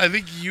why I'm not. I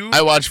think you.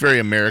 I watch very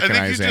I think you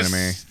Americanized just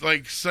anime.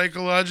 like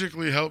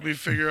psychologically help me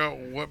figure out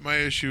what my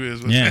issue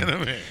is with Yeah.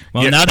 anime.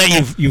 well, now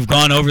that you've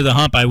gone over the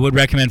hump, I would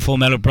recommend Full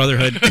Metal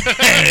Brotherhood.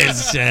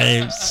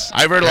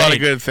 I've heard a lot of great.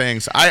 good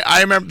things.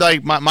 I remember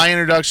like my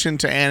introduction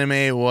to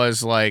anime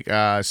was like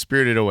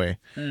Spirited Away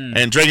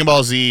and Dragon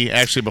Ball Z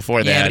actually before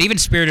Yeah, that. but even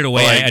Spirited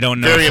Away, Like, I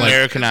don't know. Very if, like,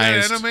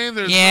 Americanized. Is that anime?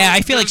 There's yeah, no-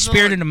 I feel like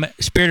there's no,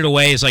 Spirited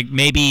Away is like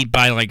maybe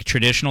by like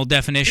traditional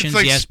definitions, It's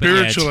like yes,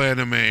 spiritual but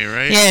anime,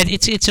 right? yeah,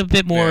 it's a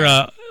bit more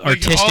Like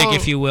artistic, all-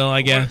 if you will,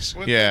 I guess.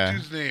 What's Yeah. that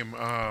dude's name?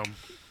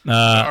 The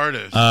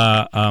artist.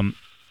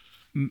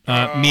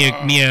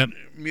 Miyazaki.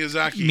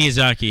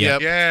 Miyazaki. Yeah.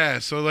 Yep. Yeah,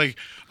 so like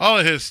all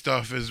of his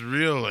stuff is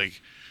real.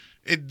 Like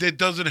it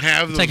doesn't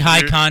have. It's like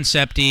high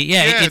concept-y.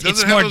 Yeah, Yeah, it's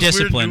doesn't more have those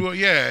weird disciplined.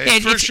 yeah, Yeah,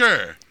 for it's-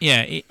 sure.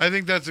 Yeah, I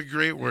think that's a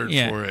great word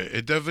Yeah. for it.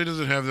 It definitely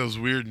doesn't have those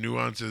weird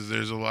nuances.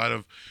 There's a lot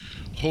of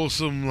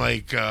wholesome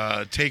like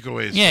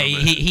takeaways. yeah. from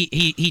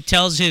it. He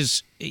tells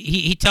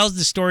he tells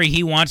the story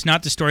he wants,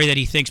 not the story that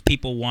he thinks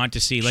people want to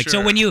see. Like so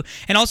Sure. when you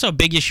and also a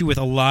big issue with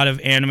a lot of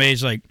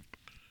animes like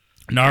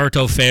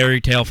Naruto, Fairy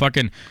Tail,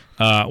 fucking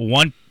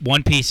One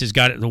Piece has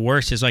got it the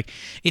worst. Is like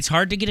it's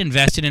hard to get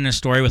invested in a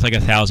story with like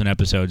 1,000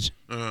 episodes.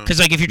 Because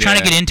like if you're trying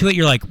to Yeah. get into it,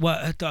 you're like,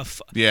 what the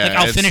fuck? Yeah, like I'll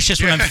it's- finish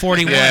this when I'm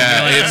 41. Yeah,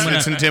 You're like, it's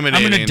I'm gonna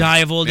intimidating. die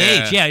of old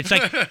Yeah. age. Yeah, it's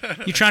like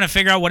you're trying to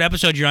figure out what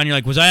episode you're on. You're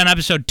like, was I on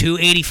episode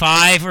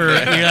 285? Or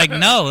you're like,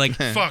 no, like.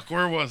 Fuck,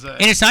 where was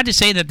that? And it's not to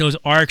say that those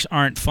arcs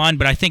aren't fun,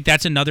 but I think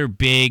that's another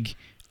big,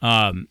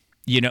 and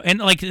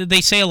like they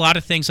say a lot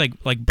of things like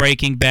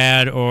Breaking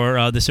Bad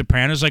or The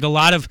Sopranos, like a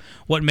lot of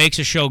what makes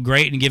a show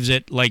great and gives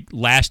it like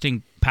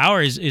lasting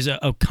power is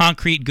a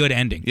concrete good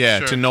ending. Yeah,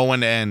 Sure. to know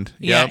when to end.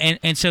 Yeah, Yep.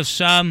 and so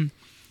some,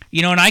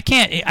 and I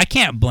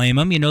can't blame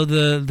them. The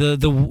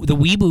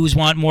weeboos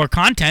want more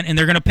content and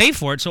they're gonna pay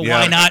for it. So Yeah.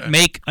 why not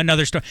make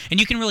another story? And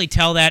you can really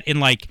tell that in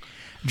like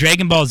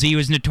Dragon Ball Z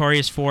was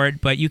notorious for it,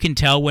 but you can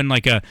tell when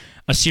like a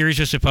series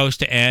was supposed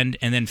to end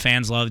and then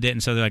fans loved it,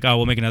 and so they're like, oh,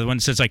 we'll make another one.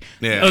 So it's like,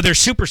 Yeah. oh, they're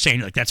Super Saiyan.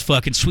 You're like, that's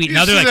fucking sweet. You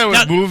Now they're see like, that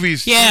with now-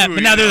 movies yeah, too,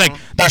 but now you they're know?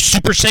 like, they're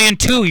Super Saiyan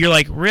 2. You're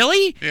like,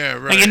 really? Yeah,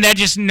 Like, right. and that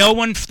just no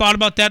one thought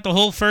about that the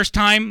whole first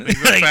time. Like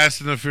the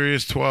Fast and the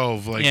Furious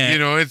 12. Like,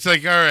 Yeah. it's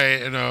like, all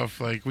right, enough.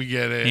 Like, we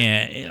get it.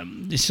 Yeah,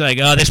 it's like,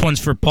 oh, this one's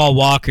for Paul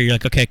Walker. You're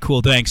like, okay, cool,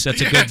 thanks.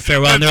 That's a good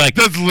farewell. And they're like,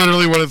 That's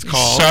literally what it's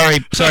called. sorry,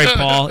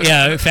 Paul.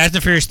 Yeah, Fast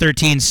and Furious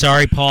 13.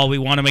 Sorry, Paul, we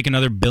want to make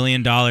another $1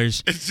 billion.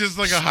 It's just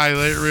like a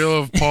highlight reel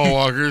of Paul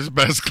Walker's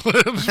best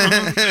clips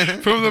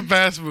from the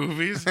past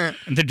movies.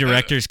 The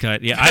director's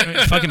cut.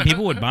 Yeah, fucking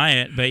people would buy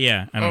it, but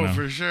yeah, I don't know.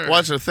 For sure. Well,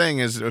 that's the thing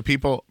is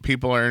people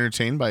are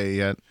entertained by it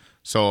yet.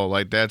 So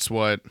like that's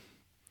what.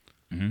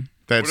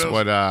 That's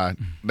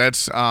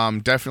that's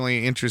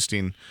definitely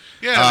interesting.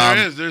 Yeah,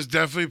 there is. There's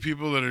definitely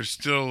people that are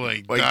still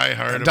like die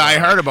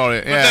hard about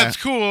it. But Yeah, that's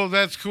cool.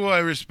 That's cool. I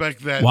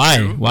respect that. Why?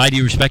 Too. Why do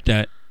you respect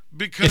that?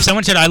 Because If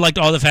someone said I liked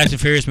all the Fast and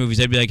Furious movies,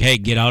 I'd be like, hey,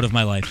 get out of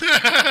my life.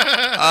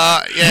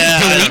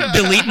 yeah.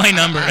 delete my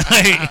number.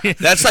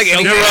 That's like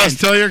yeah, Ross,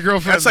 tell your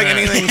girlfriend. That's like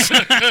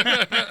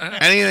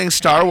anything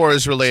Star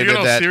Wars related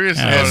all that serious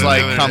about has it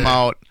like the other come day.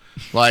 out.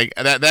 Like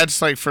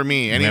that's like for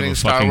me, have anything a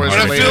Star fucking Wars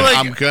heart related,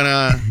 attack. I'm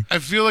gonna. I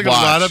feel like watch.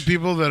 a lot of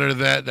people that are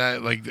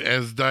that like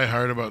as die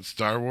hard about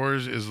Star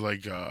Wars is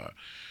like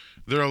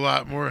they're a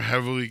lot more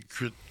heavily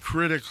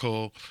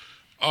critical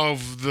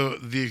of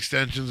the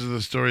extensions of the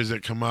stories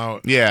that come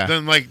out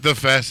than like the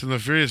Fast and the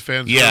Furious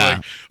fans. Yeah.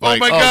 Like, oh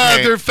my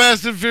God, they're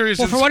Fast and Furious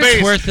in for what space.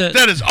 it's worth,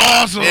 that is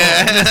awesome.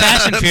 The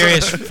Fast and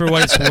Furious, for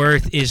what it's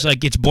worth, is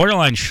like it's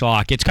borderline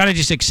schlock. It's kind of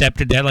just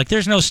accepted that like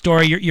there's no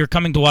story. You're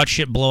coming to watch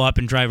shit blow up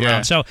and drive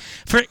around. So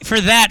for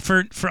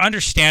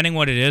understanding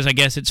what it is, I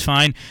guess it's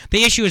fine.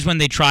 The issue is when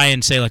they try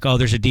and say like, oh,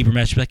 there's a deeper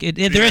message. Like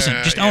there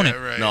isn't. Just own it.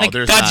 Right. No, like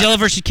there's Godzilla not.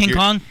 versus King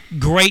Kong,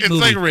 great It's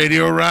movie. like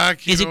Radio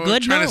Rock. Is it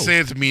good? Trying No. to say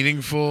it's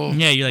meaningful.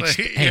 Yeah, you're like,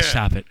 hey,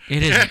 stop it.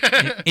 It isn't.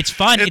 It's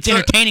fun. It's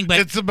entertaining, but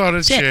it's about a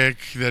that's it. chick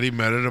that he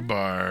met at a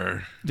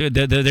bar.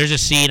 There's a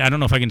scene. I don't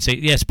know if I can say.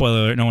 Yeah, spoiler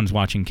alert. No one's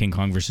watching King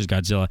Kong versus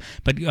Godzilla.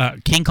 But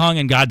King Kong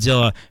and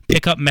Godzilla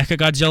pick up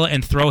Mechagodzilla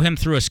and throw him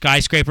through a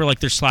skyscraper like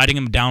they're sliding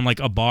him down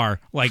like a bar.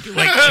 Like this.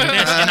 And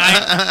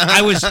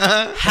I was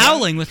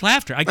howling with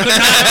laughter. I could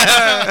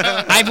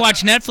not. I've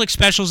watched Netflix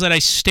specials that I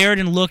stared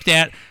and looked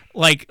at.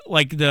 Like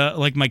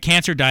my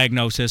cancer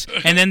diagnosis,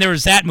 and then there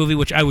was that movie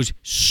which I was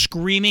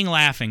screaming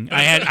laughing.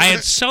 I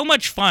had so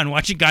much fun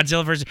watching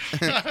Godzilla versus.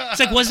 It's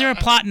like, was there a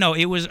plot? No,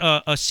 it was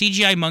a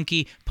CGI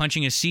monkey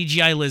punching a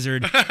CGI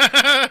lizard,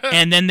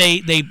 and then they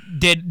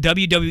did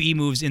WWE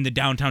moves in the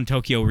downtown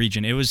Tokyo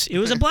region. It was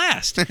a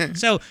blast.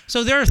 So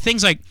there are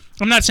things like,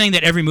 I'm not saying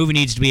that every movie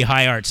needs to be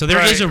high art. So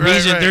there is a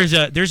reason.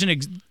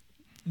 Right.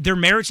 There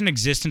merits an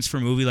existence for a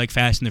movie like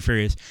Fast and the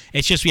Furious.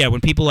 It's just, when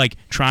people like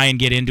try and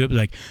get into it,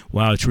 like,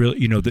 wow, it's real,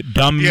 the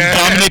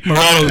Dominic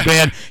Moreau,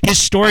 man, his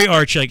story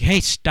arc, you're like, hey,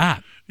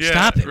 stop it.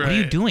 Right. What are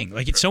you doing?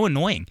 Like, it's so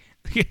annoying.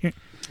 I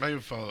can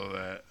follow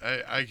that.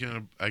 I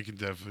can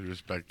definitely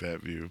respect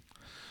that view.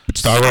 But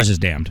Star Wars is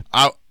damned.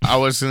 I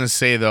was gonna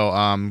say though,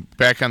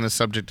 back on the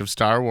subject of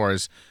Star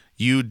Wars,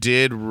 you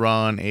did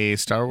run a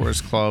Star Wars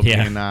club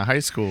in high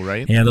school,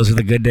 right? Yeah, those are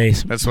the good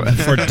days. That's what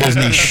before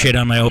Disney shit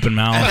on my open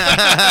mouth.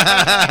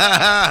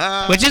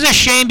 Which is a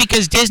shame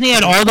because Disney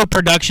had all the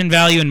production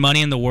value and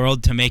money in the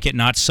world to make it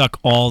not suck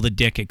all the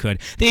dick it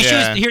could. The issue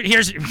is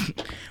here's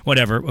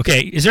whatever. Okay,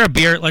 is there a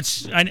beer?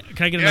 Can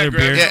I get another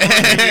beer?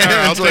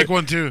 Yeah, I'll take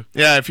one too.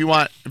 Yeah, if you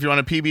want a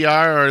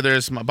PBR or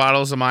there's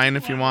bottles of mine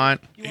if you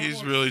want.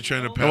 He's really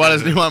trying to. What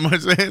does he want?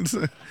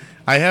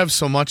 I have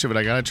so much of it.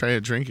 I gotta try to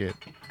drink it.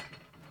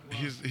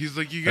 He's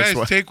like, you guys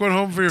take one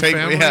home for your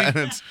family.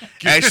 Yeah,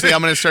 actually,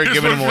 I'm gonna start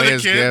giving them away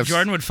as gifts.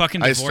 Jordan would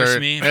fucking divorce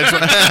me. She'd be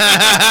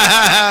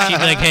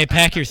like, "Hey,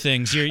 pack your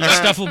things. Your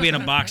stuff will be in a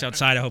box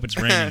outside. I hope it's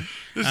raining."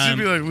 This should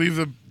be like leave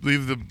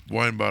the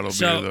wine bottle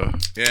beer though.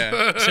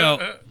 Yeah.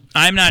 So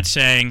I'm not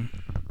saying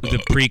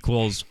the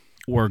prequels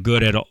were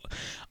good at all.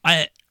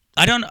 I'm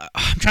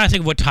trying to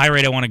think of what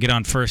tirade I want to get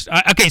on first.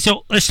 Okay,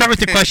 so let's start with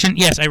the question.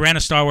 Yes, I ran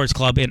a Star Wars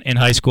club in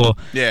high school.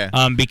 Yeah.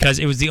 Because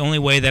it was the only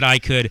way that I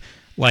could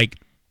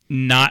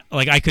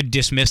I could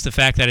dismiss the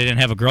fact that I didn't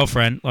have a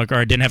girlfriend, or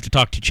I didn't have to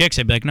talk to chicks.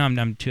 I'd be like, no,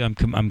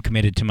 I'm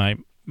committed to my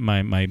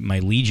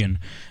legion.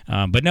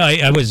 But no,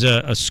 I was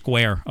a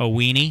square, a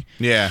weenie.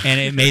 Yeah. And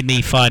it made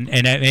me fun,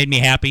 and it made me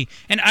happy.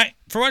 And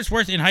for what it's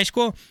worth, in high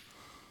school,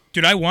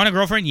 did I want a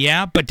girlfriend?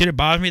 Yeah, but did it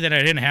bother me that I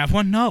didn't have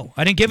one? No,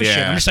 I didn't give a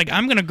shit. I'm just like,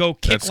 I'm gonna go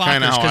kick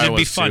lockers because it'd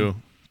be fun. Too.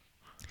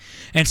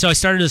 And so I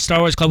started a Star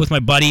Wars club with my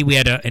buddy. We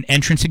had an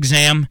entrance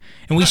exam,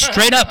 and we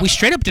straight up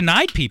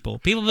denied people.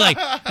 People would be like,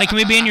 can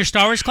we be in your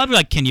Star Wars club? We're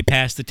like, can you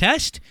pass the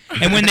test?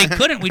 And when they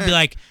couldn't, we'd be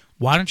like,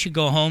 why don't you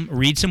go home,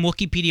 read some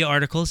Wikipedia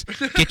articles,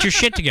 get your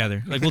shit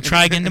together. Like, we'll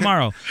try again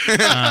tomorrow.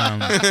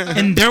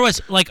 And there was,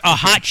 like, a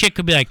hot chick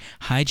could be like,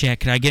 hi, Jack,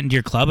 can I get into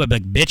your club? I'd be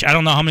like, bitch, I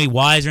don't know how many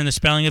Y's are in the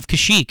spelling of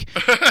Kashyyyk.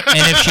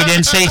 And if she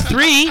didn't say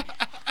 3,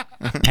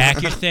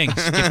 pack your things.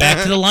 Get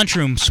back to the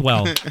lunchroom,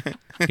 swell.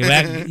 Get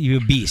back, you a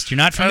beast. You're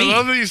not for me. I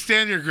love that you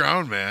stand your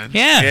ground, man.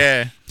 Yeah.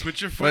 Yeah.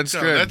 Put your foot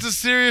down. Good. That's a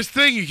serious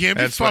thing. You can't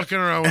be fucking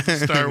around with the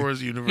Star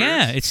Wars universe.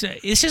 Yeah,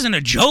 this isn't a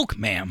joke,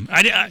 ma'am.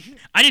 I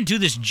didn't do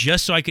this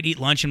just so I could eat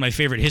lunch in my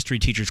favorite history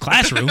teacher's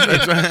classroom.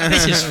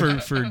 This is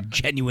for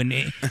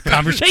genuine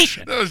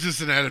conversation. That was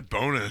just an added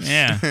bonus.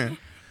 Yeah.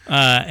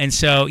 And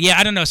so,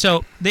 I don't know.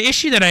 So the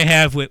issue that I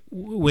have with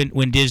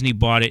when Disney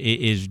bought it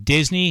is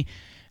Disney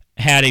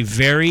had a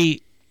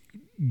very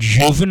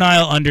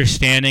juvenile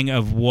understanding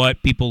of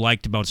what people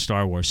liked about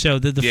Star Wars. So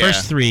the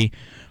first 3,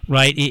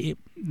 right?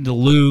 the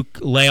Luke,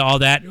 Leia, all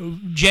that.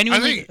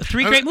 Genuinely,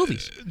 three great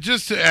movies.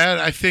 Just to add,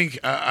 I think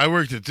I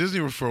worked at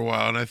Disney for a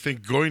while, and I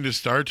think going to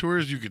Star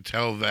Tours, you could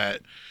tell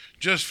that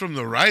just from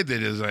the ride they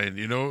designed.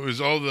 You know, it was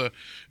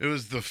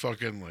the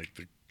fucking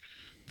like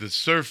the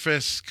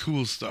surface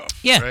cool stuff.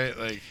 Yeah. Right.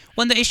 Like.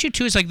 Well, the issue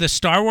too is like the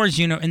Star Wars,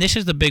 and this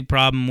is the big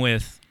problem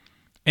with,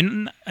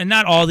 and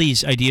not all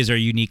these ideas are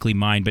uniquely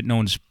mine, but no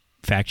one's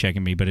fact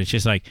checking me. But it's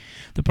just like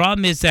the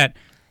problem is that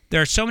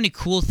there are so many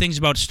cool things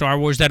about Star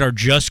Wars that are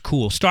just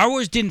cool. Star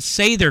Wars didn't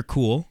say they're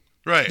cool.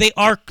 Right.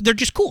 They're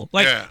just cool.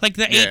 Like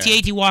the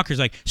AT-AT walkers.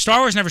 Like Star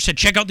Wars never said,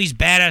 check out these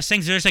badass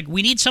things. There's like,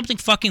 we need something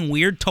fucking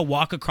weird to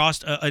walk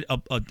across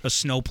a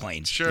snow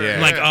plains. Sure.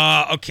 Yeah.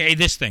 Like, okay,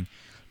 this thing.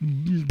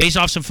 Based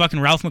off some fucking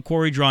Ralph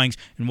McQuarrie drawings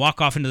and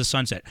walk off into the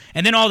sunset.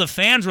 And then all the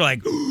fans were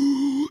like,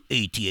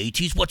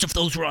 AT-ATs, what if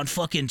those were on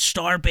fucking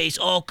Starbase?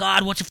 Oh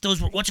God, what if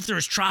there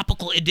was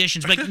tropical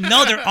editions? Like,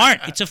 no, there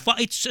aren't. It's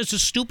a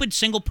stupid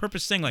single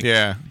purpose thing. Like,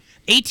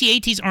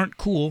 AT-ATs aren't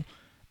cool.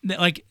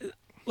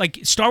 Like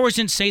Star Wars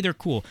didn't say they're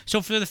cool.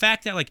 So for the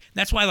fact that like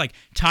that's why like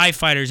TIE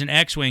fighters and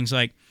X-wings,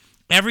 like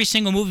every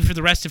single movie for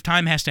the rest of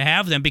time has to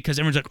have them because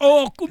everyone's like,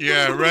 oh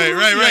yeah,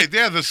 right.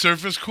 Yeah, the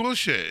surface cool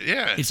shit.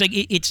 Yeah. It's like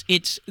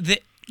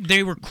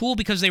they were cool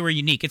because they were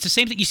unique. It's the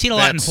same thing. You see it a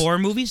lot in horror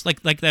movies,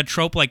 like that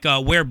trope, like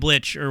Where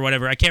Blitch or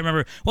whatever. I can't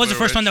remember. What was the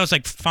first one that was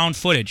like found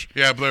footage?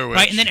 Yeah, Blair Witch.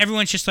 Right, and then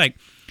everyone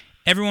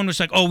was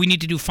like, oh, we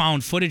need to do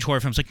found footage horror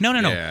films. Like, no.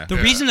 Yeah. The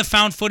reason the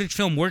found footage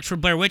film worked for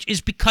Blair Witch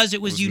is because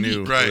it was unique.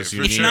 New. Right. It's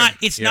unique.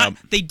 It's not.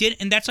 They did,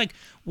 and that's like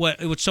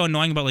what's so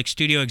annoying about like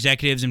studio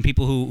executives and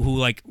people who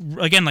like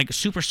again like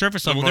super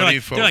surface level. They're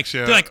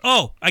like,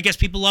 oh, I guess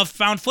people love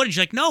found footage.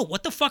 You're like, no,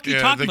 what the fuck are you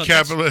talking about?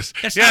 Capitalist.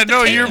 That's yeah, not the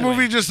no, your takeaway.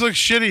 movie just looks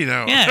shitty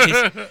now.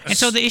 Yeah, and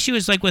so the issue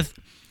is like with.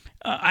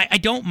 I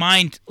don't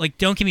mind. Like,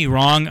 don't get me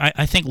wrong.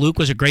 I think Luke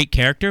was a great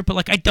character, but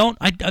like, I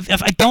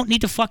don't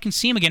need to fucking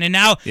see him again. And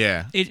now,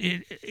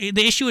 the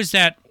issue is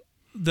that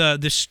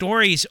the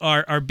stories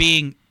are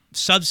being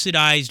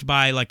subsidized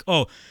by like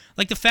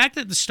the fact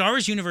that the Star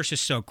Wars universe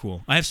is so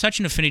cool. I have such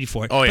an affinity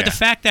for it. But the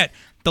fact that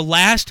the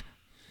last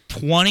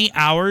 20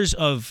 hours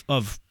of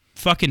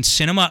fucking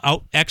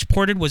cinema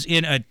exported was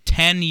in a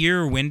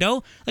 10-year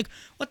window. Like,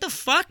 what the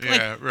fuck? Yeah,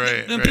 like,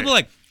 right. And people are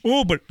like,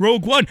 oh, but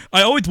Rogue One,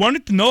 I always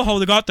wanted to know how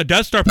they got the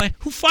Death Star. Like,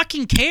 who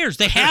fucking cares?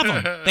 They have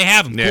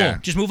them. Yeah.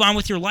 Cool. Just move on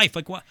with your life.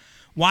 Like, what?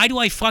 Why do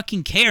I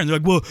fucking care? And they're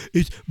like, well,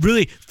 it's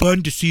really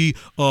fun to see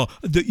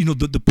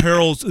the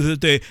perils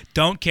that they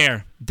don't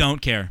care.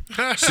 Don't care.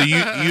 So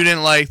you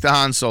didn't like the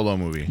Han Solo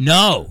movie?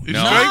 No.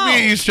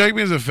 You strike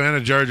me as a fan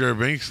of Jar Jar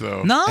Binks,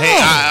 though. No. Hey,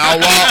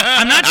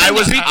 I'm not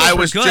saying I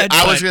was good.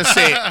 gonna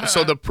say,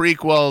 so the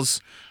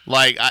prequels,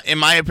 like in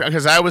my opinion,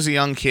 because I was a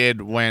young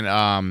kid when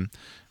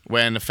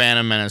the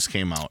Phantom Menace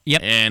came out.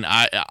 Yep. And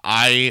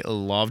I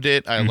loved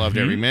it. I loved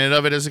every minute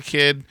of it as a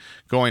kid.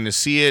 Going to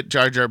see it,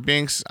 Jar Jar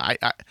Binks. I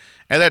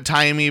at that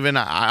time even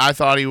I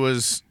thought he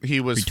was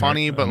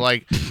funny, but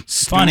like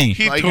funny.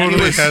 He like,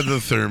 totally had the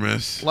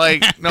thermos.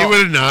 Like no, he would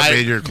have not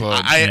made your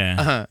club.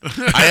 I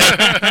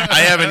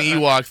have an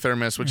Ewok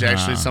thermos, which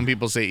actually some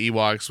people say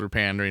Ewoks were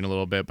pandering a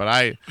little bit, but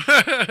I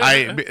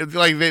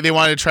like they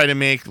wanted to try to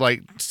make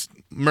like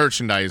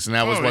merchandise, and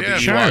that was what the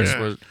Ewoks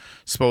were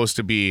supposed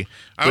to be.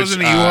 I was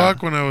an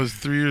Ewok when I was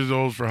 3 years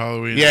old for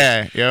Halloween.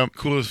 Yeah, yep.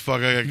 Cool as fuck.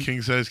 I got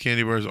king size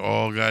candy bars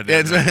all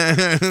goddamn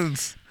night.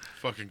 It's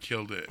Fucking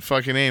killed it.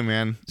 fucking A,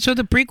 man. So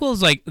the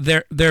prequels, like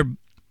they're.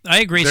 I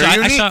agree. They're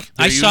so unique.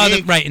 I saw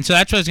unique. the right, and so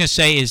that's what I was gonna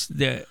say is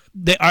they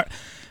are.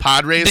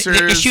 Pod racers.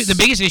 The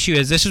biggest issue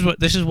is this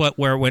is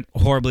where it went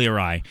horribly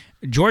awry.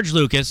 George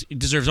Lucas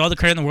deserves all the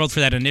credit in the world for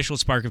that initial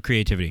spark of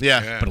creativity.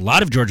 Yeah. But a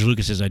lot of George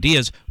Lucas's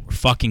ideas were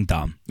fucking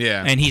dumb.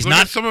 Yeah. And he's Look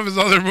not at some of his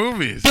other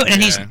movies. Dude,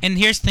 and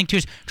here's the thing too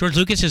is George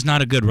Lucas is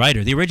not a good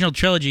writer. The original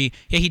trilogy,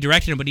 he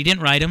directed them, but he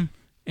didn't write them.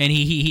 And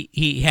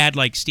he had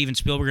like Steven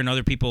Spielberg and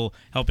other people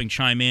helping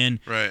chime in,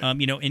 Right.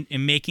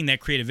 In making that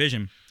creative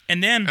vision.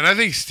 And I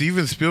think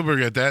Steven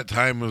Spielberg at that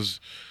time was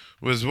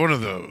one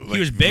of the he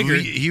was bigger.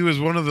 He was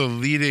one of the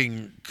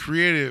leading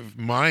creative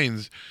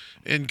minds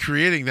in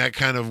creating that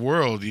kind of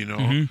world, you know.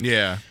 Mm-hmm.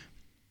 Yeah.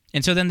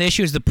 And so then the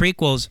issue is the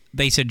prequels,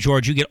 they said,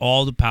 George, you get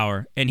all the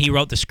power. And he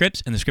wrote the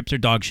scripts, and the scripts are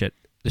dog shit.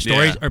 The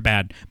stories are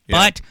bad. Yeah.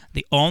 But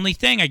the only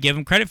thing I give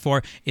him credit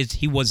for is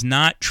he was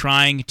not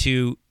trying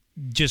to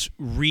just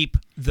reap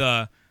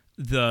the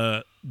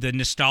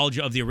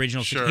nostalgia of the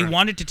original. Sure. He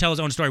wanted to tell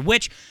his own story,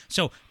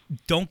 so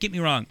don't get me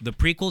wrong, the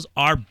prequels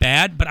are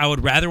bad, but I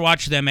would rather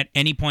watch them at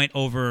any point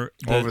over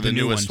the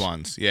newest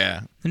ones.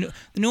 Yeah. The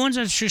new ones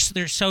are just,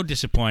 they're so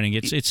disappointing.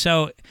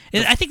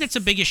 I think that's the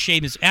biggest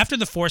shame is after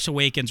The Force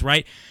Awakens,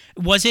 right?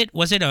 Was it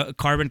a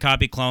carbon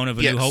copy clone of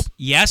A New Hope?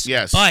 Yes.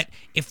 But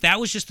if that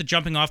was just the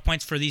jumping off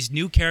points for these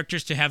new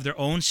characters to have their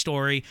own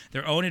story,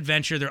 their own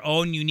adventure, their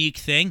own unique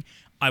thing,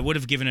 I would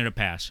have given it a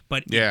pass.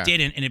 But it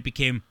didn't, and it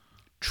became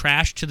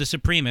trash to the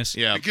supremest.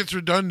 Yeah. It gets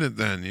redundant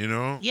then, you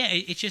know. Yeah,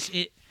 it's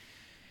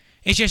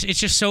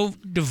just so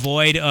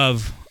devoid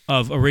of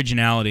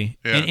originality,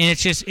 Yeah. and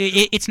it's just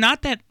it's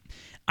not that.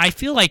 I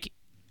feel like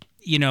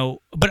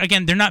but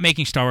again, they're not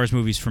making Star Wars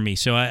movies for me,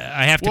 so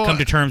I have to Well, come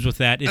to terms with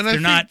that. If and I they're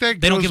think not,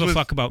 that they don't goes give a with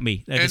fuck about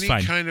me. That is any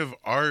fine. kind of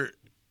art,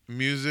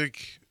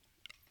 music,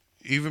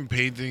 even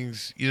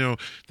paintings,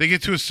 they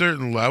get to a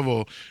certain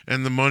level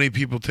and the money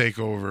people take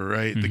over,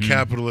 right? The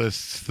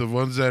capitalists, the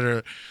ones that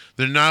are,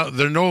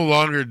 they're no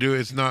longer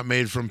it's not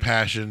made from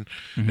passion.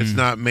 It's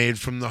not made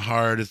from the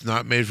heart. It's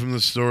not made from the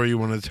story you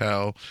want to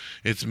tell.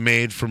 It's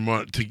made from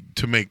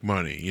to make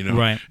money,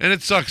 Right. And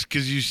it sucks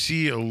because you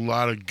see a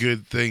lot of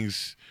good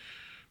things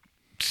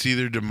see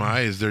their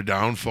demise, their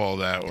downfall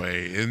that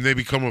way, and they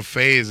become a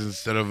phase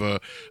instead of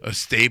a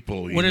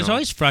staple. What is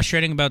always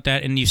frustrating about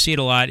that, and you see it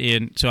a lot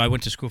so I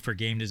went to school for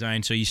game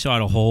design, so you saw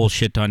it a whole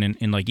shit ton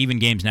in like even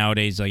games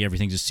nowadays, like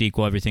everything's a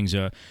sequel, everything's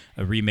a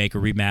remake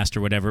or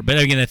remaster, whatever. But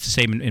again, that's the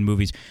same in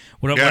movies.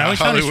 What I always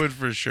Hollywood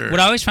for sure.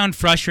 What I always found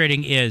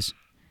frustrating is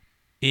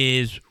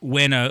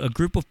when a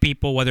group of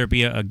people, whether it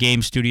be a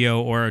game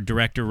studio or a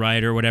director,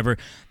 writer, or whatever,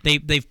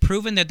 they've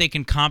proven that they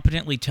can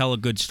competently tell a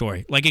good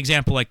story. Like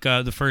example, like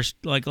the first,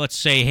 like let's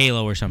say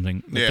Halo or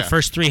something. Like the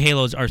first 3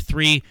 Halos are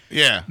 3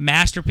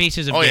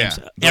 masterpieces of games.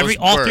 Yeah.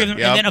 All 3 of them,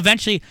 and then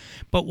eventually.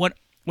 But what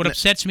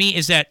upsets me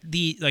is that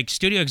the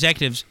studio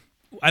executives.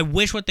 I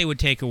wish what they would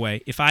take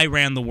away, if I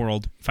ran the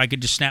world, if I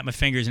could just snap my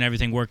fingers and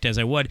everything worked as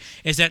I would,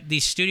 is that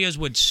these studios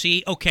would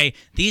see, okay,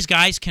 these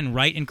guys can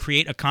write and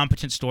create a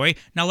competent story.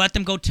 Now let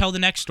them go tell the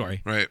next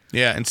story. Right.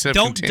 Yeah, instead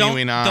of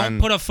continuing on. Don't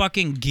put a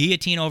fucking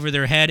guillotine over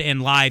their head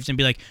and lives and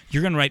be like,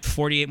 you're going to write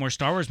 48 more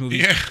Star Wars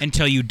movies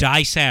until you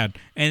die sad.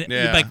 And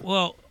you're like,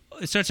 well,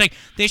 so it's like,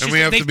 and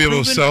we have to be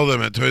able to sell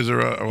them at Toys R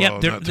Us. Well,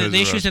 the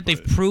issue is that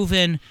they've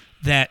proven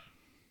that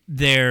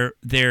their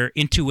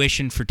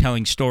intuition for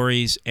telling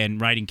stories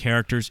and writing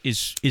characters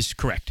is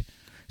correct.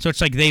 So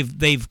it's like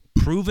they've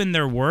proven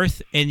their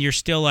worth, and you're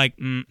still like,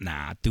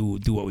 nah, do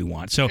what we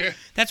want. So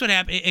that's what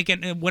happened.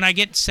 Again, when I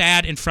get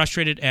sad and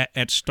frustrated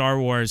at Star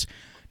Wars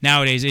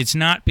nowadays, it's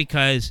not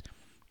because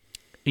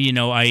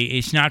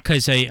it's not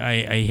because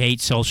I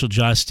hate social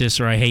justice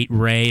or I hate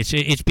Rey.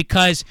 It's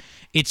because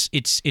it's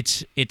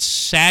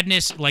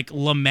sadness, like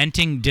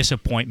lamenting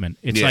disappointment.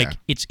 It's like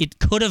it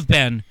could have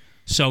been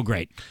so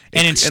great,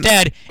 and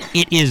instead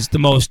it is the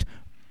most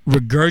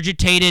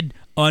regurgitated,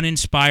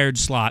 uninspired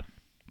slot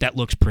that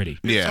looks pretty.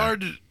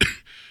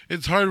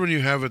 It's hard when you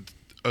have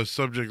a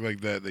subject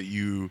like that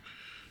you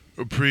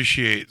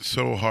appreciate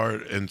so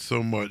hard and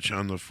so much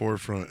on the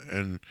forefront,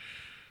 and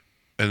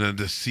then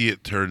to see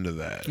it turn to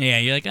that. Yeah,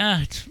 you're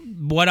like,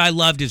 what I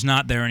loved is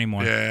not there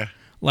anymore. Yeah.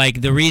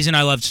 Like the reason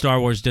I loved Star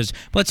Wars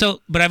but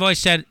I've always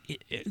said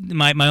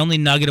my only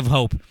nugget of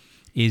hope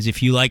is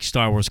if you like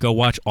Star Wars, go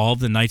watch all of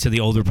the Knights of the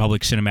Old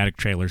Republic cinematic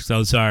trailers.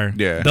 Those are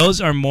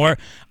more.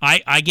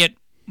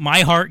 My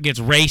heart gets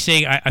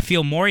racing. I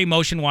feel more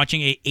emotion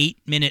watching a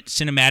 8-minute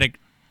cinematic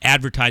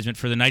advertisement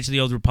for the Knights of the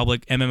Old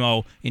Republic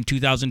MMO in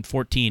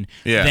 2014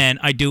 than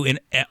I do in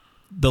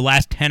the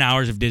last 10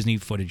 hours of Disney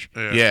footage.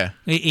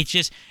 It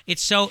just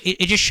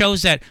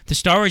shows that the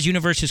Star Wars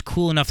universe is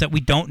cool enough that we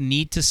don't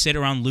need to sit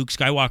around Luke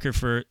Skywalker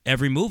for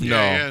every movie.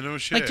 No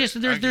shit. Like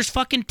there's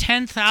fucking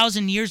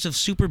 10,000 years of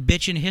super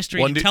bitchin'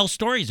 history to tell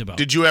stories about.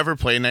 Did you ever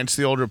play Knights of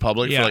the Old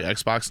Republic for like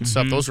Xbox and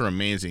stuff? Those are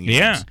amazing games.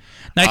 Yeah.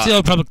 Knights of the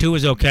Old Republic 2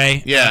 was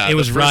okay. Yeah, it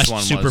was the first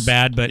rushed, super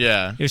bad, but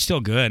it was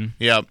still good.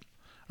 Yep.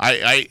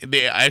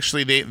 They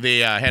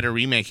had a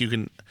remake. You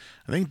can,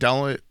 I think,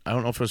 download it. I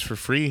don't know if it was for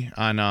free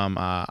on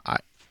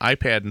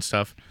iPad and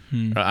stuff,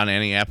 on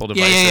any Apple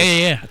device.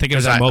 Yeah. I think it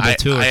was on mobile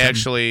too. I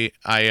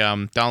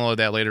downloaded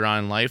that later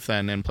on in life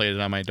then and played it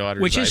on my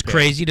daughter's Which is iPad.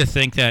 crazy to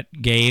think that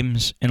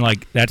games and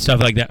like that stuff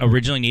like that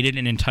originally needed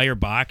an entire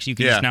box. You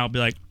can just now be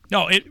like,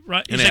 no, it's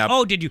like,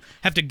 oh, did you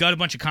have to gut a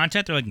bunch of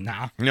content? They're like,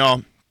 nah.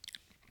 No.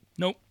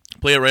 Nope.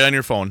 Play it right on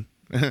your phone.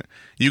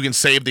 You can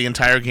save the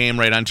entire game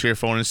right onto your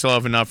phone and still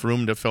have enough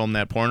room to film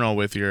that porno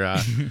with your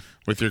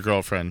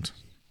girlfriend.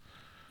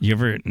 You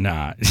ever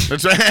nah?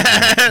 That's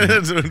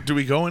right. Do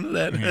we go into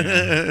that?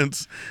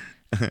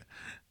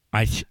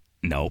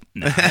 Nope.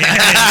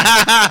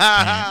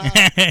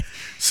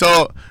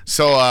 So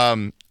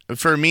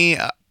for me,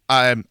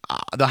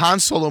 the Han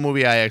Solo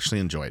movie I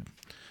actually enjoyed.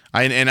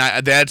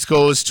 That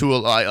goes to a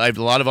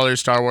lot of other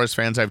Star Wars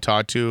fans I've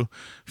talked to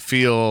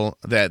feel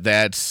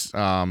that's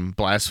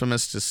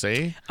blasphemous to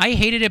say. I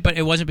hated it, but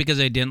it wasn't because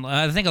I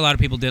think a lot of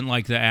people didn't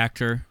like the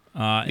actor.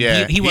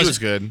 He was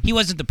good. He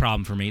wasn't the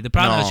problem for me. The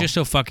problem I was just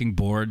so fucking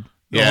bored.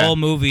 The whole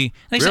movie.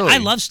 Like really? I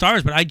said, I love Star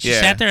Wars, but I just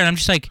sat there and I'm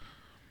just like,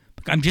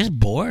 I'm just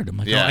bored. I'm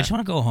like, I just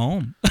want to go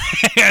home.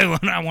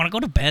 I want to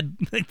go to bed.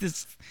 Like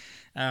this.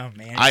 Oh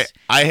man.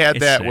 I had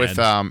that sad. with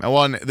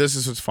and this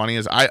is what's funny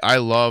is I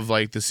love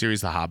like the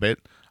series The Hobbit.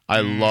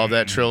 I love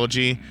that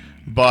trilogy,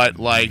 but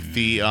like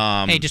the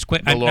hey, just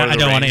quick. I don't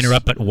want to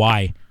interrupt, but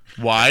why?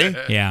 Why?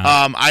 Yeah.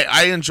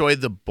 I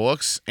enjoyed the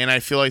books, and I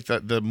feel like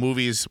the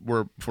movies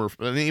were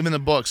and even the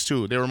books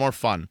too. They were more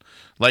fun.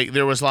 Like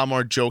there was a lot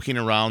more joking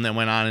around that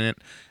went on in it.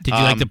 Did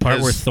you like the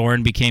part where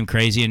Thorne became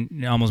crazy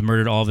and almost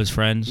murdered all of his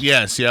friends?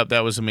 Yes. Yep.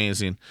 That was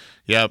amazing.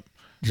 Yep.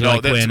 Did you No,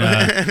 like when?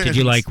 that's- Did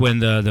you like when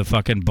the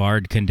fucking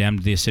bard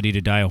condemned the city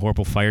to die a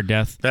horrible fire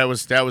death? That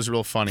was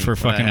real funny For when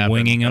that fucking happened.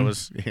 winging That him?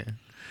 was, yeah.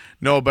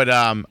 No, but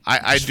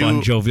I Just do.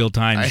 fun, jovial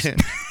times.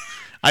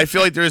 I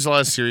feel like there's a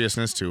lot of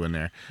seriousness too in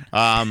there.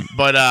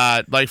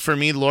 But like for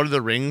me, Lord of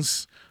the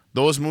Rings,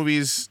 those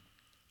movies,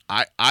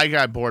 I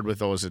got bored with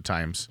those at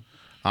times.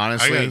 I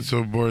Honestly, got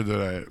so bored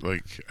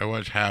that I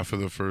watched half of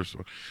the first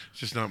one. It's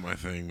just not my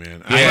thing,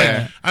 man.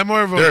 Yeah. I'm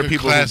more of a, There are like, a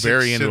people who's classic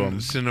very into 'em.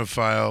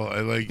 cinephile.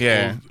 I like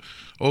Yeah.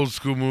 old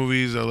school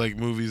movies. I like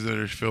movies that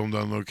are filmed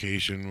on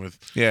location with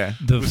yeah.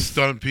 with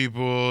stunt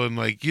people and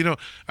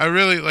I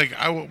really like.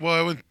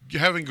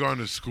 Haven't gone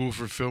to school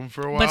for film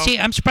for a while. But see,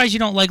 I'm surprised you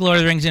don't like Lord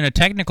of the Rings in a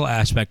technical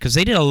aspect because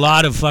they did a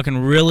lot of fucking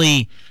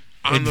really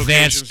On location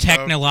advanced stuff,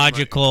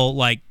 technological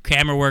like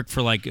camera work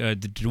for like the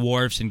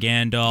dwarfs and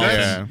Gandalf.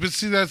 Yeah. But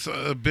see, that's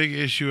a big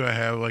issue I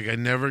have. Like, I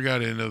never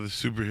got into the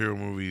superhero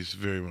movies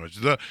very much.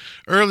 The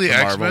early The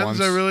Marvel X-Men's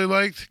ones? I really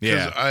liked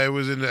because Yeah. I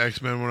was into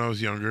X-Men when I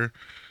was younger,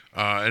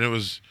 and it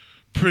was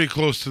pretty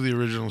close to the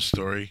original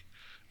story.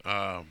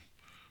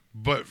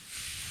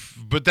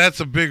 But that's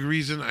a big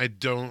reason I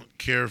don't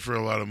care for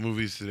a lot of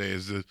movies today.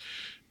 Is that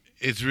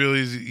it's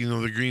really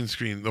the green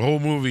screen. The whole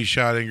movie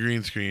shot in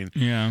green screen.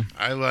 Yeah.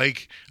 I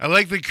like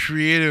the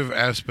creative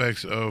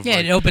aspects of Yeah,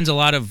 it opens a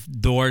lot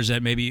of doors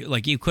that maybe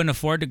like you couldn't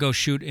afford to go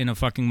shoot in a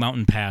fucking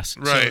mountain pass.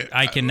 Right. So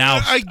I can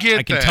now I get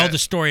I can that. tell the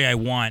story I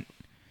want.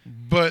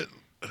 But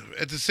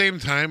at the same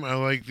time, I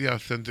like the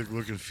authentic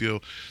look and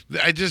feel.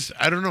 I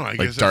don't know. I Like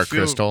guess Dark I feel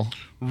Crystal.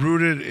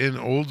 rooted in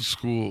old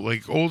school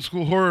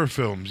horror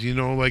films.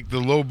 Like the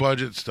low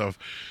budget stuff.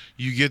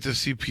 You get to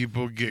see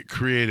people get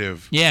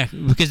creative. Yeah,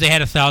 because they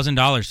had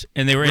 $1,000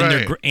 and they were in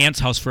their Right. aunt's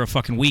house for a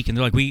fucking week, and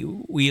they're like, we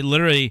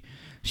literally,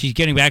 she's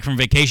getting back from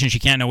vacation, she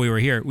can't know we were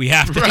here. We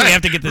have to, we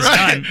have to get this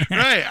right, done.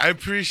 right. I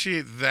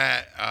appreciate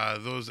that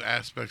those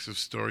aspects of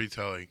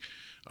storytelling.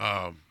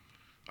 Again,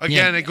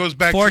 Yeah. it goes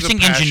back Forcing to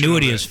the passion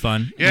ingenuity of it. is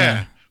fun.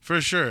 Yeah,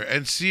 for sure.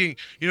 And seeing,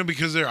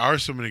 because there are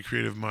so many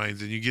creative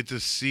minds, and you get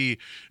to see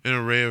an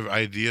array of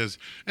ideas.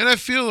 And I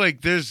feel like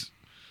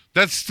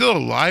that's still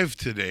alive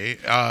today.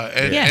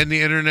 And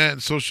the internet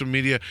and social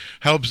media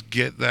helps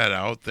get that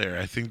out there.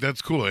 I think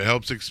that's cool. It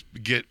helps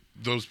get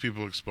those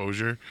people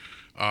exposure.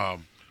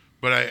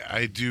 But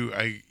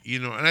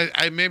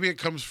I maybe it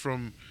comes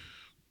from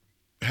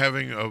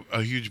having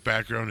a huge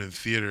background in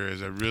theater,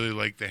 as I really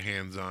like the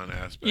hands-on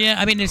aspect. Yeah,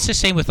 I mean, it's the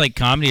same with like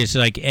comedy. It's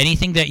like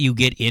anything that you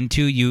get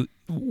into,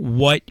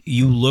 what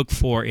you look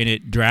for in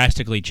it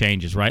drastically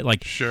changes, right?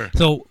 Like, Sure.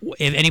 So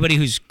if anybody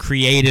who's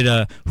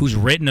who's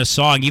written a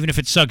song, even if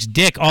it sucks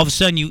dick, all of a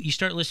sudden you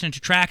start listening to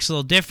tracks a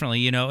little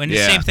differently, And the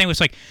Yeah. same thing was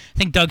like, I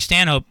think Doug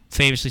Stanhope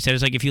famously said,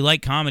 it's like, if you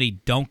like comedy,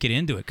 don't get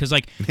into it. Because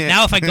like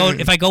now if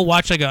I go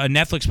watch like a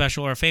Netflix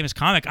special or a famous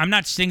comic, I'm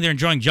not sitting there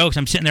enjoying jokes.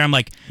 I'm sitting there, I'm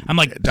like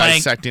playing,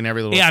 Dissecting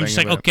every little yeah, I'm thing just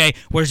like, of it. okay,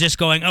 where's this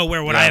going? Oh,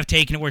 where would I Yeah. have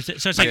taken it? Where's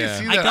this? So it's like, I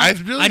can see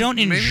that. I don't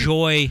maybe-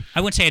 enjoy.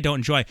 I wouldn't say I don't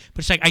enjoy, but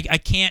it's like I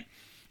can't.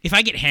 If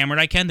I get hammered,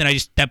 I can. Then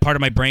that part of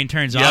my brain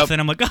turns off,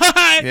 and I'm like, it's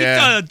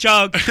Yeah. a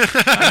joke.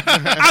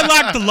 I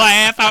like to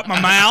laugh out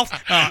my mouth,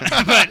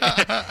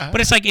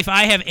 but it's like if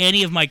I have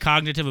any of my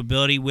cognitive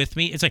ability with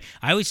me, it's like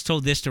I always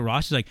told this to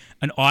Ross. It's like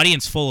an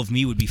audience full of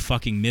me would be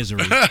fucking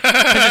misery. Because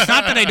it's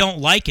not that I don't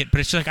like it, but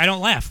it's just like I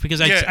don't laugh because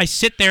Yeah. I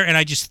sit there and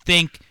I just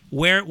think.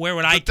 Where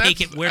would I But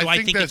take it? Where do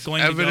I think it's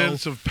going to go?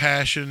 evidence of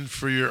passion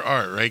for your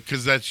art, right?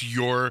 Because that's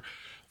your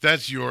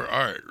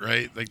art,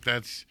 right? Like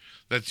that's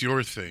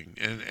your thing.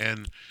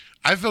 And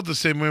I felt the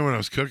same way when I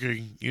was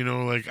cooking.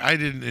 Like I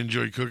didn't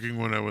enjoy cooking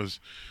when I was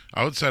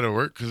outside of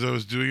work because I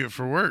was doing it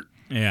for work.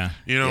 Yeah.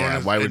 Yeah,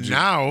 and why would you-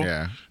 now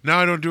yeah.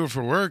 I don't do it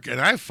for work, and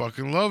I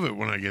fucking love it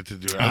when I get to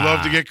do it. I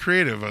love to get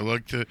creative. I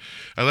like to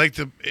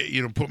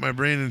put my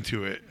brain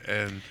into it.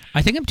 And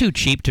I think I'm too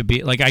cheap to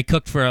be like I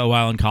cooked for a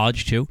while in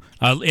college too,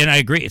 and I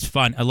agree it's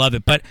fun. I love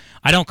it, but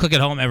I don't cook at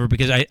home ever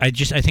because I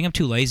think I'm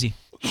too lazy.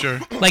 sure,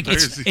 Like I can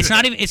it's see it's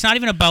that. not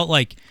even about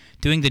like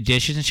doing the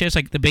dishes and shit. It's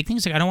like the big thing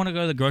is like I don't want to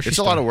go to the grocery It's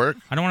store. a lot of work.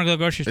 I don't want to go to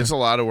the grocery store. It's a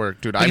lot of work,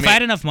 dude. Like if I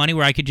had enough money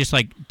where I could just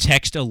like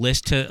text a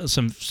list to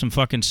some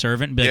fucking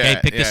servant and be like, Yeah, hey,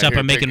 pick this yeah, up. here,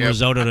 I'm making pick it up.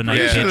 risotto tonight.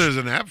 Pretty sure bitch." there's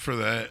an app for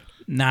that.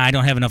 Nah, I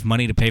don't have enough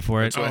money to pay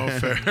for it. Oh,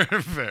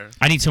 fair.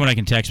 I need someone I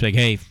can text like,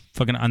 hey,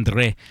 fucking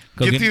Andre,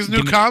 go Get these new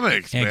give me-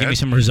 comics, Yeah, man. give me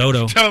some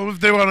risotto. Tell them if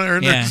they want to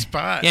earn Yeah. their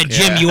spot. Yeah,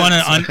 Jim, you want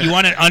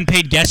an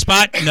unpaid guest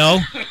spot? No.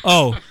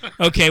 Oh,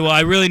 okay. Well,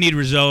 I really need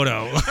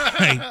risotto.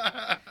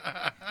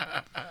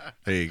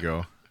 There you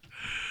go.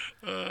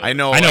 I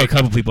know. I know a like,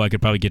 couple people I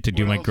could probably get to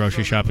do What my else is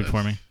grocery on shopping that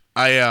for me.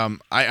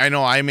 I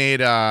know. I made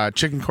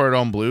chicken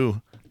cordon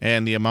bleu,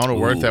 and the amount of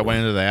work that went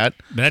into that.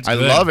 That's I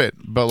good. love it,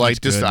 but like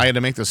That's just good. I had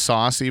to make the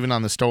sauce even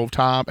on the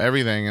stovetop,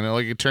 everything, and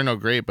it turned out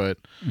great. But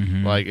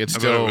Mm-hmm. like it's I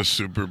thought it still was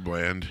super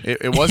bland.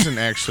 it wasn't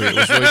actually. It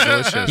was really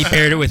delicious. He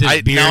paired it with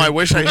his beer. Now I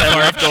wish I had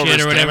leftovers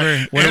shit or damn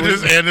whatever.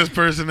 it. And his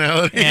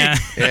personality. Yeah.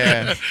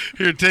 Yeah.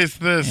 Here,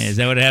 taste this. Is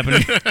that what happened?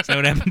 Is that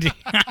what happened to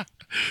you?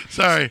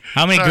 Sorry.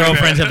 How many Sorry,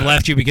 girlfriends man. have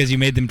left you because you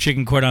made them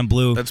chicken cordon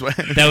bleu? That's what.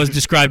 That was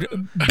described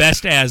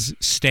best as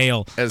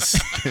stale As,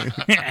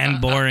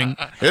 and boring.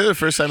 this is the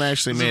first time I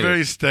actually It's a made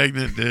very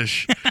stagnant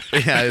dish.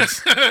 it. Yeah,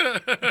 it's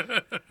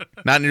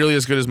not nearly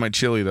as good as my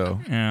chili though.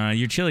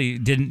 Your chili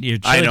didn't. Your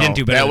I chili know didn't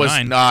do better that than was.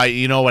 mine. Nah,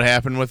 you know what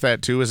happened with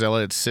that too is I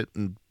let it sit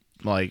and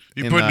like.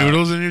 You in put the-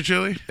 noodles in your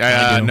chili?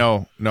 I do.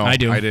 No, I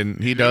do. I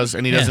didn't. He does,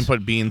 and he Yes. doesn't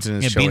put beans in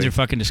his Yeah, chili. beans are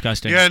fucking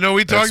disgusting. Yeah, no,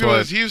 we talked That's about what-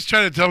 this. He was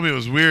trying to tell me it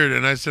was weird,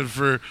 and I said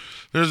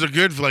there's a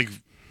good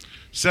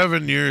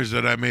 7 years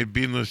that I made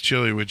beanless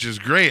chili, which is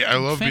great. I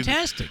love beans.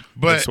 Fantastic.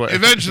 But That's what-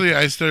 eventually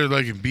I started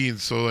liking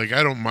beans, so I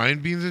don't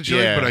mind beans in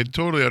chili, Yeah. but I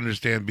totally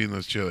understand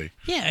beanless chili.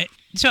 Yeah.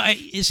 So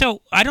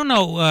I don't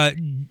know.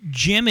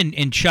 Jim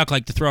and Chuck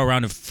like to throw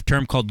around a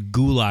term called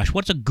goulash.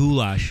 What's a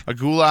goulash? A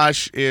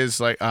goulash is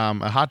like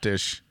a hot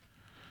dish.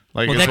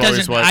 Like Well, it's that always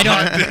doesn't. what- I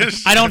don't.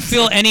 I don't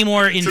feel any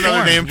more informed.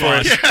 another name for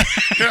it.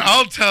 Ross. Here,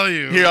 I'll tell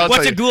you. Here, I'll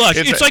What's tell a you. goulash?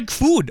 It's like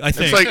food. I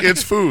think.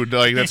 it's food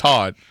like that's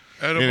hot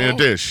Edible. in a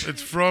dish.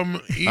 It's from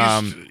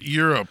East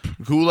Europe.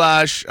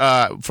 Goulash.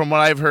 From what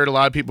I've heard, a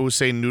lot of people who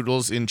say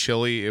noodles in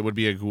chili, it would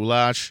be a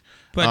goulash.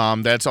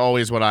 But- That's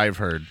always what I've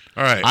heard.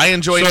 All right. I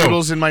enjoy So,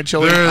 noodles in my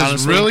chili. there's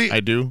Honestly, really- I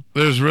do.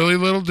 There's really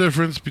little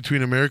difference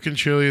between American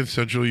chili and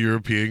Central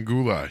European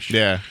goulash.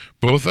 Yeah.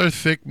 Both are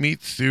thick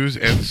meat stews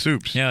and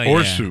soups, Hell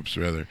or yeah. soups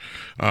rather.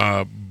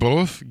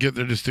 Both get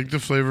their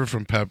distinctive flavor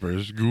from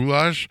peppers.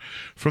 Goulash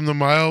from the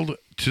mild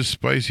to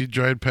spicy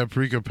dried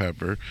paprika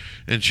pepper,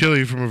 and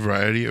chili from a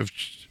variety of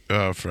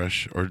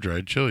fresh or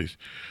dried chilies.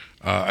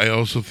 I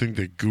also think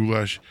that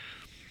goulash.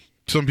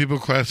 Some people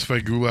classify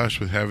goulash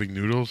with having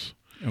noodles.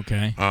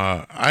 okay.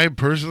 I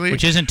personally,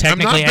 Which isn't I'm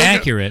not technically big on-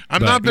 accurate, I'm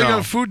but- not big No.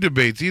 on food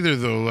debates either,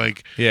 though.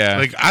 Yeah.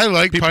 like I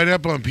like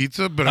pineapple on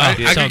pizza, but I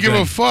it's so could give a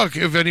good. fuck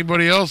if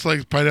anybody else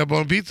likes pineapple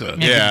on pizza.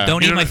 Yeah.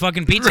 Don't You eat know- my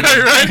fucking pizza.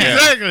 Right, Yeah.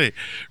 exactly.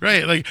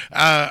 Right. Like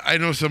I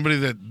know somebody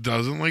that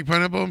doesn't like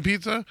pineapple on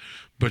pizza,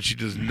 but she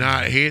does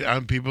not hate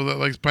on people that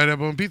likes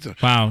pineapple on pizza.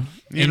 Wow.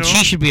 You And know?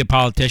 she should be a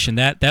politician.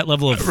 That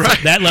level of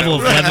Right.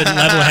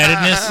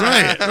 level-headedness.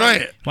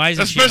 Right. Why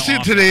isn't she an Especially in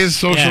office? today's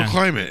social Yeah.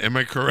 climate. Am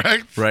I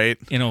correct? Right.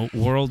 In a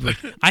world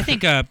with, I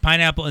think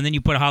pineapple and then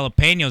you put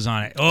jalapenos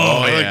on it.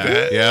 Oh, I yeah. like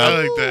that. Yeah. I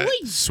like that.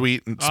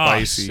 Sweet and Oh,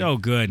 spicy. so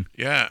good.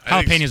 Yeah.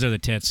 I think- Jalapenos are the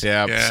tits.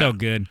 Yeah. Yeah. So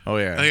good. Oh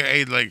I yeah. think I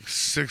ate like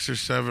 6 or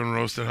 7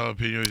 roasted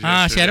jalapenos. See,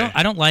 yesterday.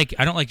 I don't like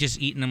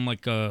just eating them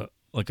like a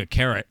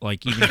carrot.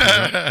 Like even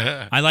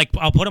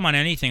I'll put them on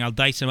anything. I'll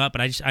dice them up,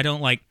 but I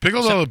don't like.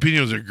 Pickled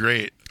jalapenos are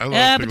great. I love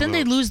Yeah, but pickled then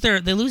they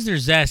jalapenos. lose their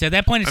zest. At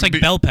that point, it's I'm like be-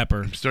 bell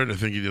pepper. I'm starting to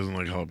think he doesn't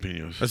like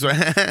jalapenos. That's what.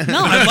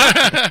 No,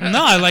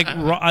 I like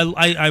raw.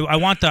 I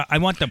want the.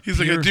 He's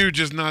like, pure, I do,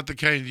 just not the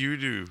kind you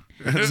do.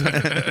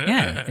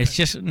 Yeah, it's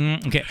just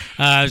okay.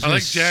 I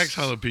like Jack's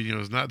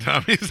jalapenos, not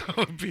Tommy's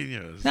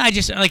jalapenos. No, I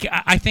just like.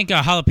 I think a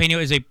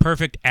jalapeno is a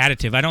perfect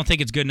additive. I don't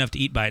think it's good enough to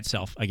eat by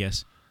itself. I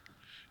guess.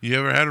 You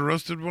ever had a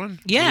roasted one?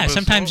 Yeah, Little bit of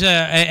sometimes salt?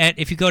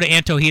 if you go to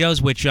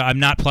Antojitos, which I'm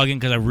not plugging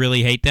because I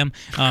really hate them,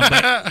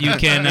 but you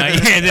can.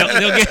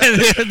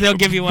 They'll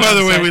give you one. By on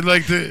the way, side. we'd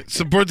like to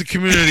support the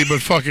community,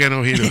 but fuck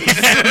Antojitos.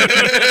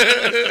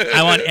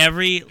 I want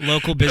every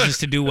local business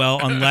to do well,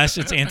 unless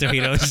it's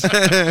Antojitos.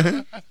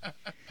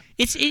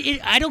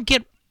 I don't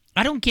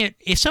get.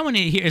 If someone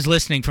here is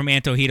listening from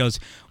Antojitos,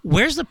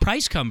 where's the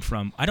price come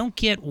from? I don't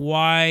get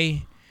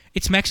why.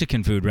 It's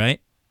Mexican food, right?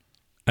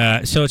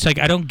 So it's like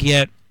I don't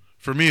get.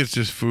 For me, it's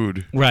just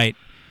food. Right.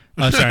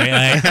 Oh, sorry.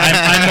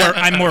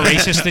 I'm more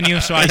racist than you,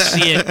 so I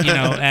see it,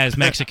 as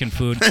Mexican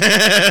food.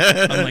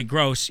 I'm like,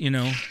 gross, Could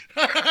a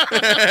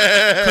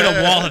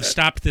wall have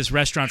stopped this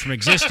restaurant from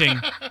existing?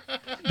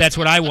 That's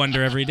what I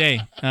wonder every day.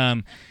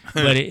 But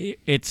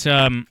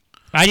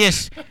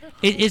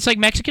it's like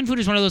Mexican food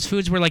is one of those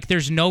foods where like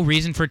there's no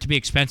reason for it to be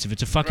expensive.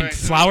 It's a fucking Right.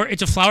 flour.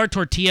 It's a flour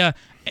tortilla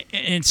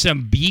and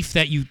some beef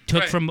that you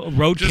took Right. from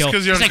roadkill. Just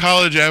because you're It's on like,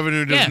 College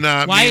Avenue does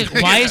not why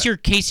mean... why is your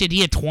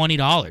quesadilla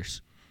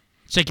 $20?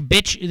 It's like,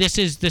 bitch, this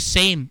is the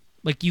same.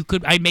 Like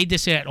I made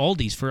this at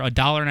Aldi's for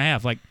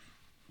 $1.50. Like,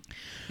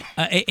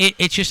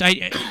 it's just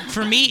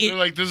for me. They're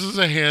like, this is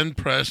a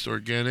hand-pressed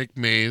organic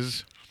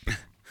maize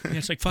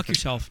It's like fuck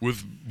yourself.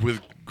 with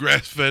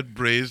grass-fed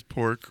braised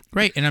pork.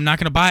 Right, and I'm not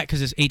gonna buy it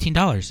because it's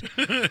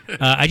 $18.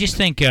 I just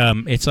think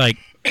it's like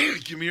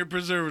Give me your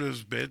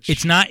preservatives, bitch.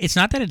 it's not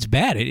that it's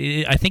bad.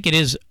 I think it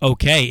is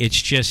okay.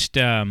 It's just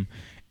a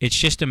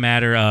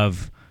matter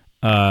of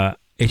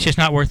it's just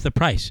not worth the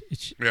price.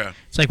 It's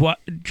like what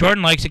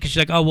Jordan likes it because she's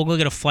like, oh, we'll go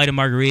get a flight of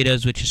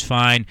margaritas, which is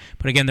fine.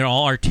 But again, they're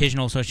all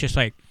artisanal, so it's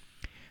like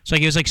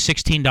it was like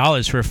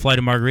 $16 for a flight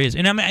of margaritas,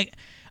 and I'm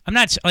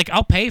not like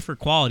I'll pay for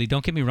quality.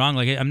 Don't get me wrong.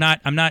 Like I'm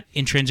not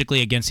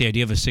intrinsically against the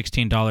idea of a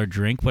 $16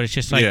 drink, but it's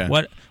just like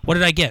what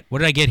did I get? What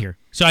did I get here?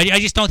 So I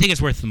just don't think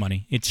it's worth the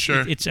money. It's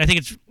Sure. I think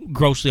it's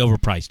grossly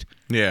overpriced.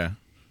 Yeah.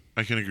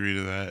 I can agree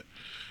to that.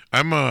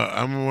 I'm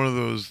one of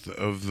those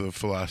of the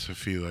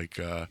philosophy like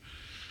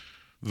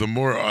the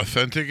more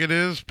authentic it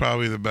is,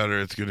 probably the better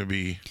it's going to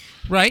be.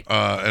 Right.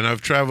 And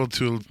I've traveled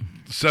to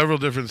several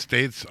different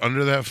states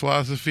under that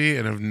philosophy,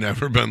 and have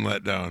never been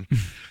let down.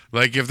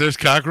 Like if there's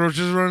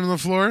cockroaches running the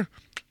floor,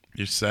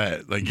 you're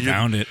set. Like you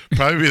Found it.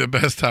 probably be the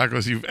best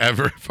tacos you've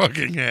ever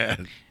fucking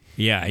had.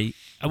 Yeah.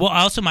 Well,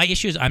 also my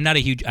issue is I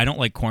don't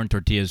like corn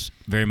tortillas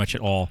very much at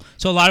all.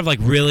 So a lot of like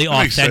really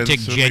makes authentic,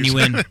 sense. That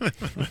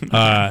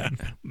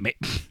makes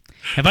genuine.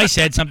 Have I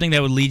said something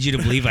that would lead you to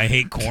believe I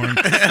hate corn?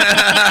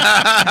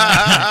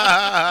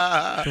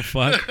 The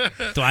fuck?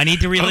 Do I need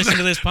to re-listen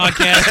to this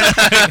podcast?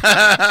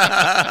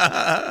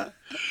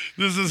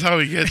 This is how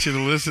we get you to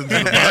listen to the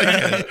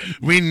podcast.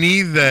 We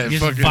need that You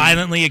just fucking.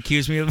 violently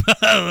accuse me of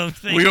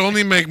things. We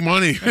only make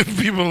money if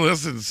people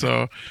listen,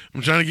 so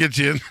I'm trying to get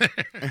you in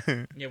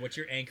there. Yeah, what's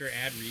your Anchor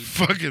ad read?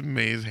 Fucking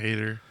Maze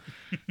hater.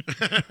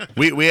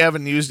 We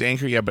haven't used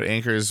Anchor yet, but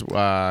Anchor is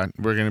we're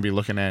going to be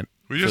looking at.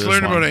 We for just this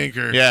learned one. about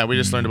Anchor. Yeah, we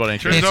just learned about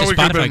Anchor. Turns It's out a we could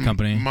have Spotify been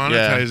company.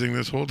 monetizing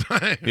this whole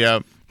time. Yeah,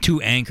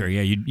 To Anchor,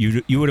 yeah,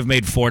 you would have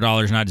made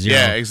 $4, not zero.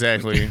 yeah,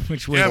 exactly.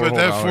 Which was Yeah, but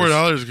that $4.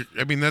 $4,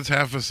 I mean, that's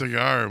half a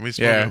cigar, and we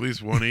smoke Yeah. at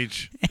least one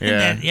each.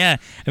 Yeah, yeah.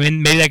 I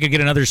mean, maybe I could get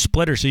another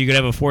splitter so you could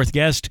have a fourth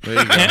guest. there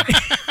you go.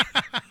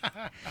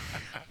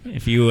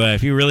 If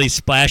you really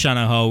splash on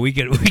a hoe, we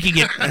could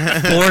get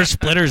 4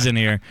 splitters in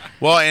here.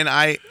 Well, and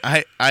I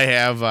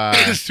have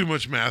It's too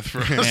much math for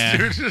us, Yeah.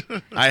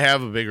 dude. I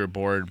have a bigger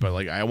board, but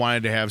like I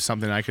wanted to have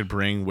something I could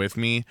bring with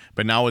me.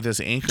 But now with this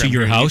Anchor, To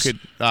your house? you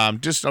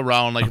could, just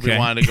around, like if we Okay.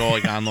 wanted to go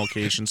like on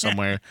location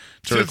somewhere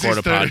to Since he record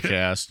a started-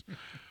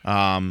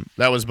 podcast.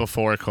 That was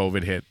before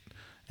COVID hit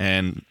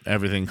and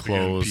everything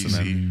closed. And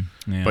then,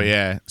 Yeah. but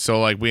yeah,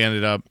 so like we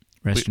ended up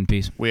Rest in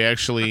peace. we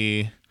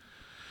actually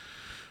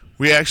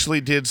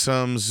did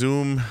some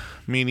Zoom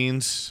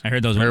meetings. I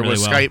heard those went Or really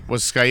was well.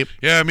 Skype.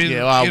 Yeah, I mean,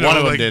 Yeah, well, you know, one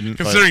of them like, didn't,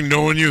 but- Considering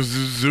no one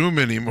uses Zoom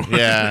anymore.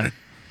 Yeah.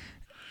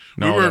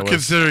 we No, were that was-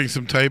 considering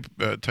some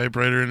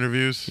typewriter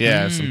interviews.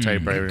 Yeah, some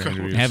typewriter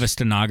interviews. Have a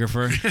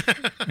stenographer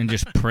and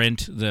just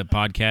print the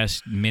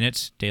podcast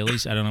minutes,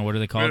 dailies. I don't know, what are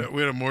they called?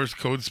 We had a Morse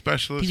code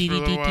specialist for a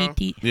little while.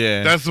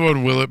 yeah. That's the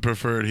one Willett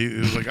preferred. He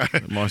was like,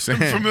 I'm Most-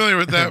 familiar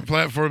with that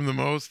platform the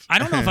most. I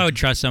don't know if I would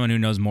trust someone who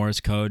knows Morse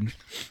code.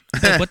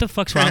 Like, what the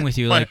fuck's wrong with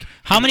you? Like,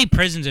 how many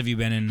prisons have you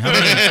been in?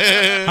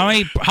 How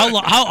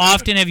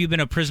often have you been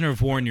a prisoner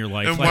of war in your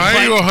life? And Like, why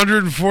are you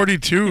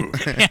 142?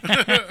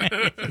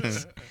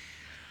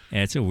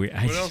 Yeah, it's a weird.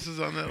 What else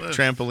is on that list?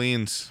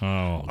 Trampolines.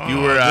 Oh, Oh, You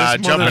were this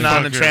jumping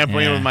on the motherfucker.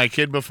 trampoline Yeah. with my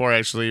kid before.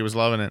 Actually, he was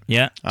loving it.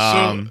 yeah.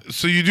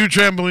 So you do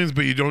trampolines,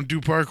 but you don't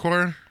do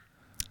parkour?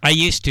 I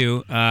used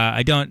to.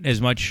 I don't as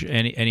much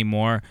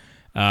anymore.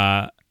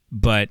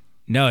 But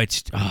no,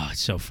 it's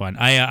so fun.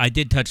 I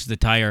did touch the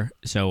tire,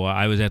 so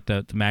I was at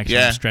the maximum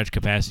Yeah. stretch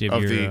capacity of,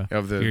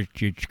 Of your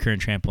your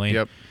current trampoline.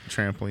 Yep,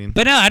 trampoline.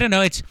 But no, I don't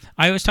know.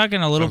 I was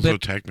talking a little Sounds so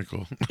bit.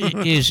 technical.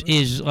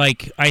 is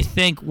like, I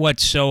think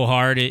what's so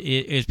hard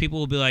is people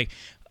will be like,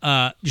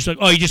 just like,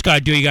 oh, you just gotta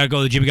do it, you gotta go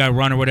to the gym, you gotta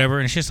run or whatever,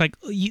 and it's just like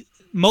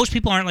most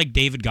people aren't like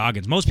David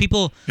Goggins. Most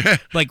people,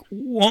 like,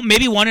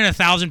 maybe 1 in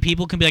 1,000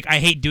 people can be like, I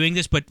hate doing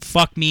this, but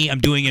fuck me, I'm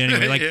doing it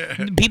anyway. Like,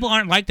 Yeah. people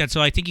aren't like that,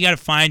 so I think you got to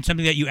find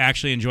something that you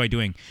actually enjoy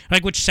doing.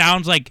 Like, which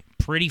sounds like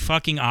pretty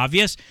fucking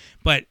obvious,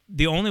 but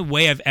the only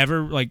way I've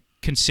ever like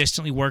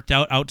consistently worked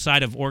out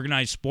outside of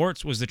organized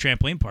sports was the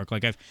trampoline park.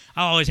 Like,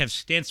 I'll always have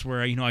stints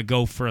where I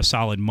go for a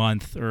solid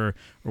month or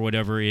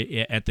whatever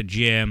at the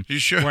gym. You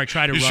show, where I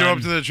try to you run. show up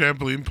to the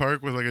trampoline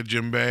park with like a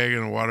gym bag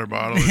and a water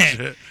bottle and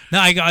shit. No,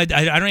 I don't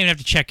even have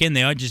to check in.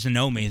 They just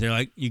know me. They're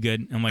like, "You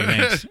good?" I'm like,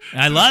 "Thanks."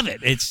 I love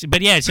it.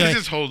 But yeah, so You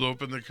just hold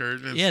open the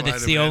curtain and yeah, slide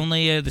that's them in.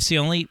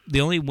 the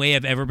only way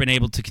I've ever been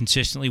able to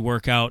consistently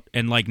work out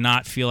and like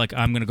not feel like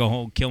I'm gonna go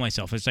home and kill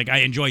myself. It's like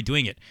I enjoy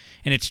doing it,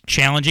 and it's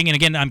challenging. And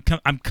again, I'm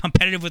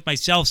competitive with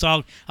myself,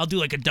 so I'll do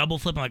like a double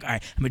flip. I'm like, all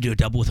right, I'm gonna do a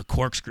double with a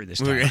corkscrew this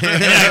time. And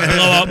then I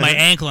blow out my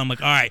ankle. I'm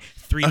like, all right,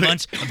 3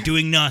 months of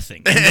doing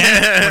nothing, and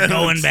then we're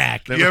going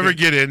back. Do you ever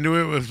get into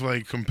it with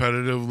like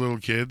competitive little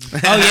kids? Oh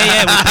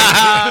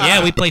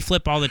yeah, we play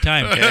flip all the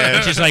time.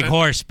 It's just like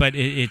horse, but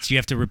it's you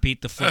have to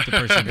repeat the flip the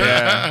person does.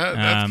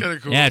 That's kind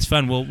of cool. Yeah, it's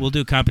fun. We'll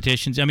do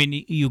competitions. I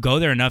mean, you go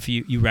there enough,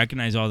 you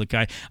recognize all the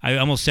guys. I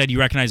almost said you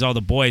recognize all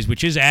the boys,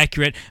 which is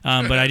accurate,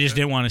 but I just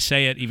didn't want to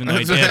say it, even though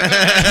I did.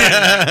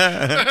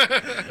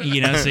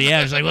 So yeah,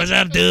 I was like, "What's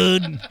up,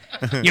 dude?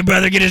 Your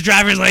brother get his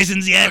driver's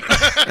license yet?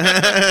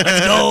 Let's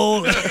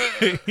go."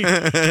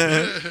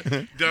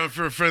 Down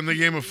for a friendly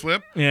game of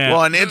flip? Yeah.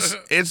 Well, and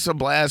it's a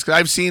blast.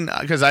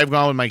 Because I've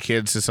gone with my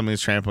kids to some of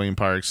these trampoline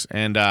parks,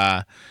 and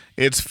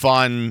it's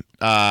fun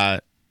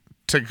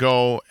to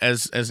go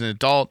as an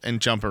adult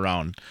and jump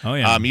around. Oh,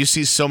 yeah. You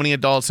see so many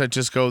adults that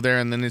just go there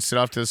and then they sit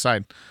off to the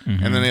side,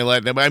 and then they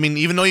let them. I mean,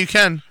 even though you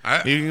can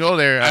go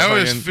there. I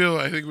always feel,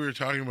 I think we were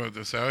talking about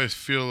this, I always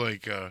feel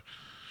like,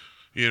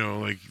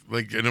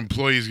 like an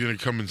employee's going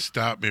to come and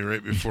stop me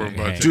right before I'm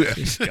about to.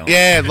 Just don't.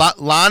 Yeah,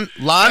 Lon and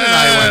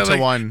I went to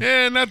one.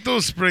 Yeah, not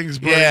those springs,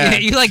 but Yeah.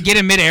 You like get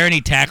in midair and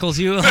he tackles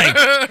you. Like,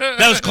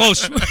 that was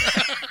close.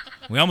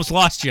 We almost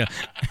lost you.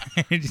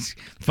 Just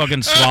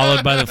fucking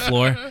swallowed by the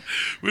floor.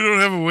 we don't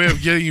have a way of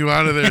getting you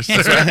out of there,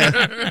 sir.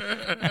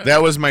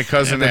 That was my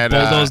cousin at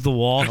Bulldoze the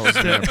wall.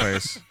 that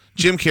place.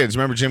 Gym Kids,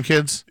 remember Gym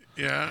Kids?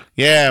 Yeah.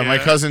 Yeah, my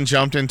cousin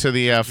jumped into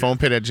the foam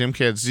pit at Gym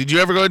Kids. Did you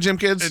ever go to Gym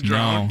Kids? And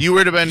drown. No. You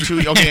would have been too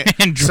okay.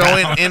 And So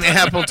drown. in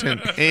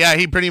Appleton, yeah,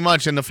 he pretty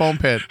much in the foam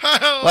pit.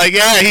 Like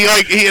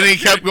he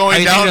kept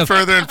going I down think of-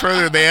 further and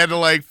further. They had to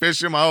like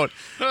fish him out.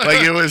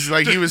 Like it was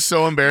like he was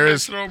so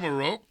embarrassed. Throw him a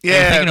rope. I'm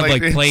Yeah, thinking of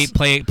like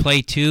it's-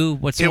 play 2.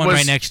 What's the It one was-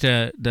 right next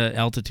to the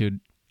altitude? Is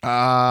it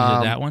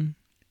that one?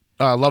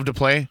 Love to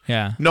Play.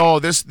 Yeah. No,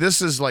 this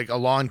is like a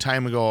long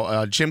time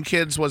ago. Gym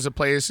Kids was a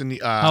place in the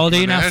How old are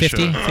you now? Menasha.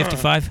 50?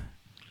 55?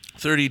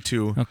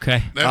 32.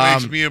 Okay. That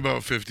makes me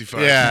about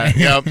 55. Yeah,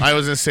 yep. I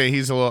was gonna say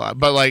he's a little,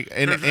 but like,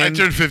 I and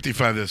turned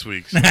 55 this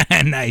week. So.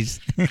 Nice.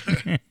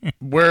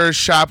 where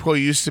Shopko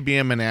used to be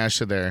in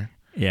Menasha there.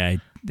 Yeah, I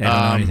don't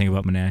know anything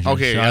about Menasha.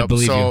 Okay, so I yep.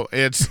 believe so you.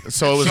 it was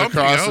Something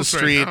across the else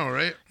street. right now,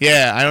 right?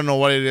 Yeah, I don't know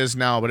what it is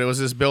now, but it was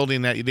this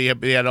building that they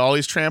had all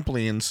these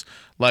trampolines,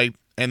 like,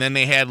 and then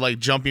they had like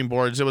jumping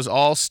boards. It was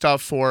all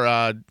stuff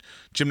for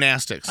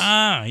gymnastics.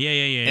 Yeah.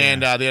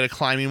 And they had a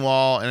climbing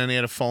wall, and then they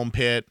had a foam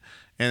pit,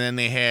 and then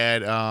they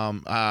had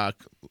a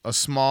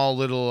small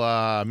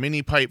little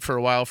mini pipe for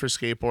a while for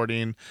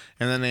skateboarding,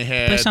 and then they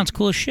had. that sounds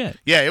cool as shit.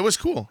 Yeah, it was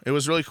cool. It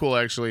was really cool,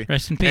 actually.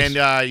 Rest in peace.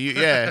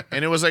 And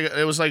and it was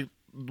like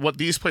what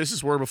these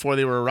places were before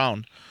they were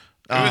around.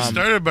 It was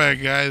started by a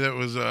guy that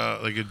was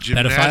like a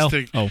Pedophile?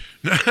 gymnastic. Oh.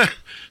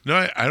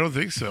 No, I don't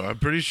think so. I'm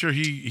pretty sure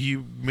he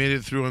made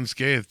it through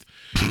unscathed.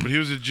 But he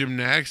was a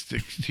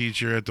gymnastics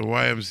teacher at the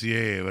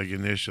YMCA, like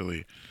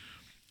initially.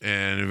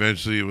 And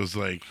eventually it was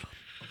like,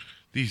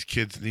 these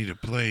kids need a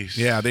place.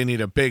 Yeah, they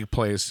need a big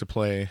place to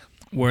play.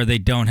 Where they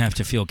don't have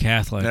to feel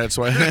Catholic. That's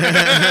why.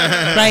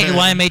 Right,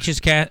 YMH is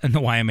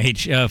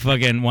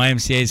fucking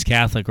YMCA is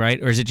Catholic,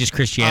 right? Or is it just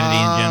Christianity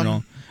in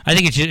general? I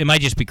think it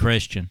might just be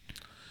Christian.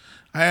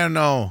 I don't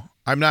know.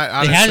 I'm not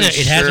has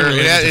honestly it has a sure.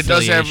 religious It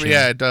does have. affiliation.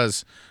 Yeah, it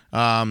does.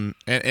 And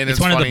It's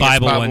one of the funny,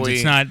 Bible it's ones. probably-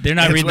 It's not. They're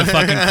not reading the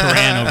fucking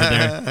Quran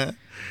over there.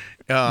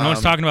 No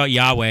one's talking about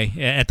Yahweh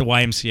at the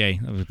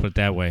YMCA. Let me put it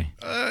that way.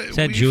 Is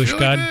that we Jewish feel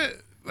God?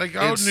 Like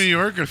out in New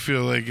York, I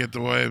feel like at the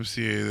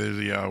YMCA, there's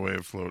a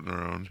Yahweh floating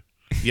around.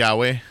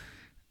 Yahweh.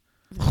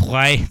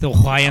 Why the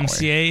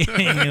YMCA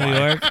in New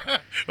York?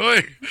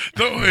 Wait,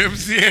 the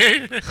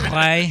YMCA?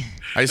 Why?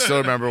 I still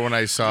remember when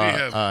I saw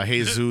Yeah.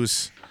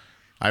 Jesus.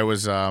 I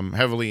was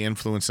heavily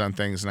influenced on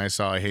things, and I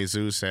saw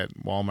Jesus at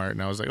Walmart,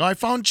 and I was like, "Oh, I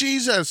found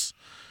Jesus,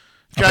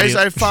 guys!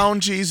 I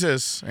found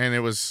Jesus!" And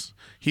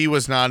he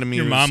was not amused.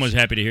 Your mom was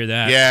happy to hear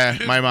that. Yeah,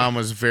 my mom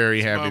was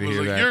very happy Mom to was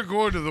hear like, that. you're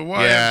going to the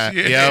Yeah,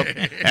 YMCA.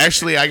 yep.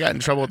 Actually, I got in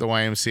trouble at the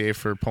YMCA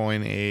for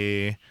pulling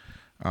a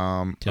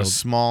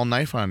small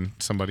knife on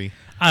somebody.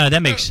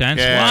 That makes sense.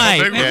 Yeah. Why?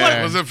 Big one?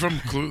 Yeah. Was it from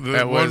Clue? The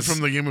That one was-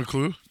 from the game of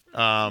Clue?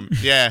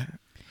 Yeah,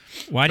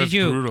 Why did That's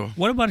you? brutal.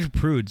 What about your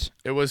prudes?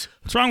 it was.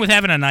 What's wrong with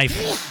having a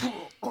knife?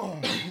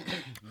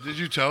 Did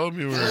you tell him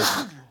you were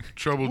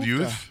troubled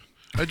youth?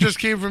 I just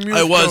came from youth.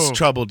 I was Go.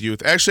 troubled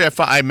youth. Actually,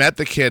 I met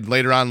the kid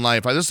later on in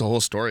life. This is the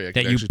whole story. I That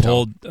could you actually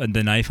tell. pulled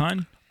the knife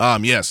on?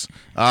 Yes.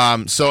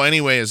 So,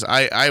 anyways,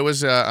 I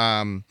was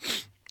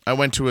I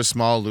went to a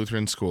small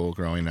Lutheran school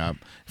growing up.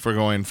 If we're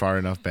going far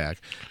enough back,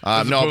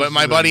 As no, opposed but to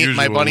my the buddy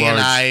usual and large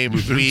I,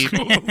 Lutheran we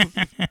school.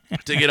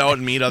 to get out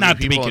and meet other Not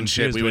to be people and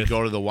shit. confused We would with-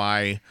 go to the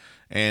Y,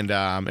 and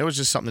it was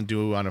just something to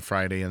do on a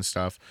Friday and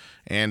stuff.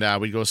 And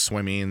we'd go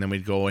swimming, and then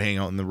we'd go hang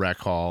out in the rec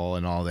hall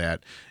and all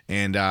that.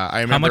 And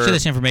I remember How much of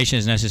this information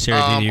is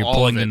necessary to you all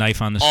pulling of the it.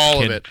 knife on this all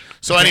kid? of it.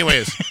 So,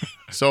 anyways,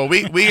 so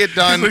we get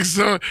done. Like,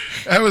 so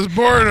I was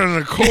born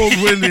on a cold,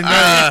 windy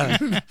night.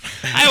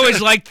 I always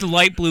liked the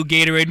light blue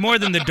Gatorade more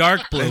than the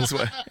dark blue. That's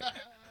what-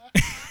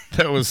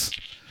 that was.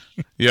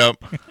 Yep.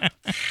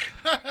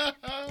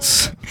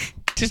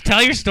 Just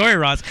tell your story,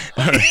 Ross.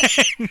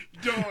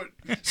 Don't.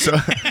 So, Tell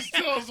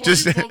us why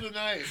Just- you pulled a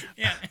knife.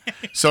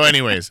 so,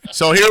 anyways,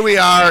 so here we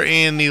are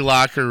in the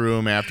locker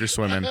room after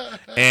swimming,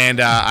 and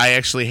I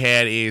actually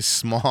had a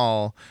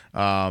small.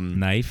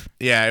 Knife?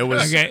 Yeah, it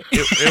was. Okay.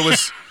 It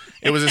was.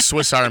 It was a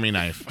Swiss Army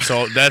knife,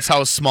 so that's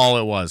how small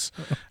it was.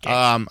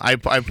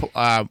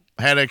 I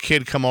had a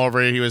kid come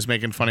over. He was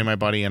making fun of my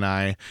buddy and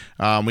I.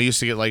 We used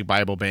to get like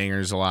Bible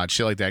bangers a lot,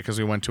 shit like that, because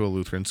we went to a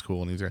Lutheran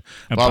school. And these are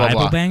A blah, blah, Bible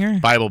blah. banger?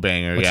 Bible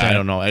banger. What's yeah, I that?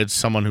 don't know. It's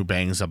someone who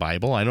bangs a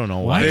Bible. I don't know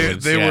why. What? it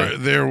was- yeah.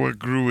 They're what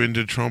grew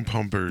into Trump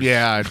humpers.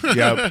 Yeah,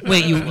 yeah.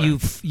 Wait,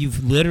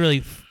 you've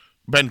literally.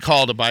 Been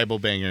called a Bible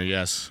banger.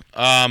 Yes.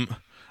 I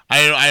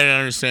don't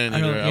understand. I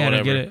don't, either, yeah, I don't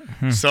whatever.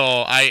 get it. So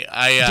I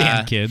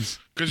Damn kids.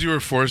 Because you were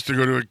forced to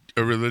go to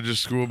a religious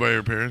school by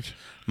your parents.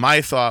 my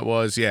thought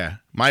was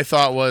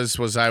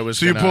I was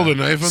So you gonna pulled a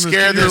knife on this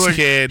scare kid? You're this like,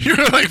 kid.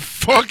 You're like,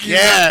 fuck you.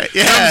 Yeah,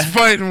 yeah. I'm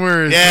fighting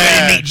words.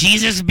 Yeah.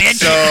 Jesus, bitch.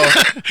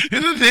 So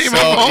In the name So,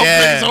 of all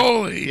yeah. things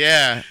holy.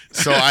 yeah.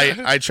 So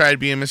I tried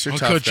being Mr. I'll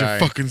Tough cut Guy. your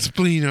fucking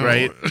spleen out.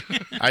 Right.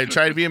 I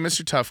tried to be a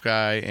Mr. Tough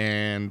Guy,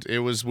 and it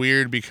was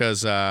weird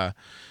because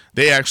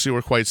they actually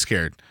were quite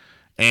scared.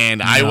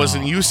 and I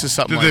wasn't used to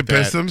something Did like they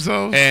that. piss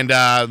themselves? And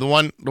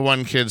the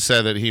one kid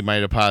said that he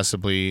might have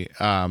possibly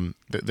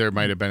there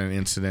might have been an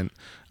incident.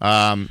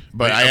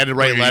 But I had to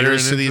write like a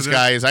letters to urine these incident?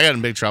 guys. I got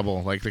in big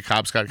trouble. Like the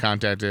cops got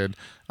contacted.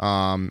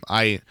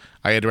 I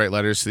had to write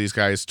letters to these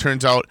guys.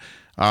 Turns out,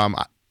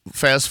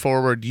 fast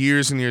forward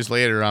years and years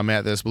later, I'm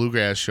at this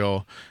bluegrass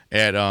show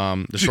at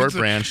the Short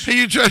Branch. Hey,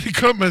 you tried to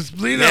cut my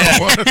spleen out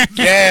once.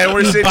 Yeah,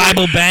 we're sitting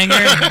Bible banger.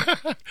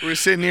 we're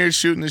sitting here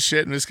shooting the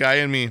shit, and this guy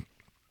and me,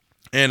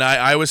 and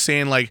I was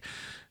saying like,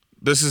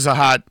 this is a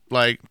hot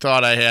like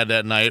thought I had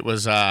that night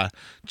was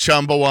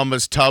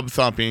Chumbawamba's tub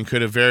thumping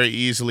could have very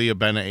easily have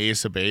been an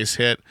Ace of Base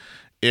hit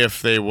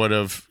if they would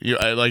have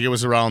like it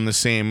was around the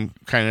same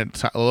kind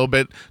of a little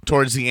bit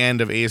towards the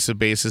end of Ace of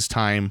Base's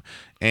time,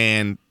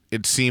 and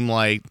it seemed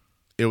like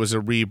it was a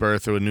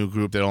rebirth of a new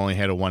group that only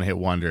had a one-hit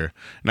wonder,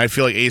 and I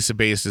feel like Ace of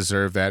Base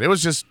deserved that. It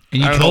was just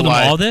And you I don't told know him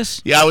why. all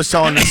this? Yeah, I was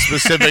telling this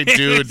specific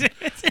dude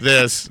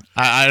this.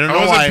 I don't know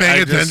I why. wasn't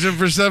paying I just- attention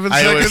for 7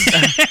 I was-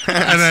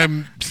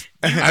 seconds,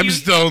 and I'm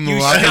still in the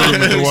locker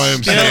room with the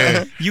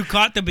YMCA. You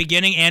caught the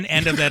beginning and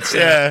end of that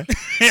set.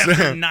 Yeah.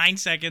 For 9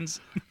 seconds.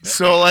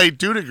 So like,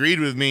 dude agreed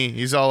with me.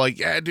 He's all like,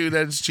 "Yeah, dude,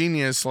 that's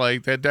genius.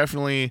 Like, that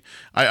definitely.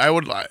 I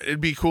would. It'd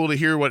be cool to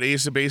hear what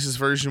Ace of Base's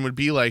version would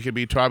be like. It'd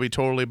be probably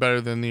totally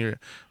better than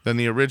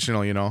the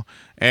original, you know."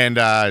 And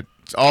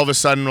all of a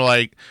sudden,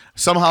 like,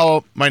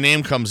 somehow my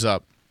name comes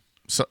up,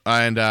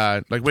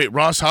 like, wait,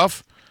 Ross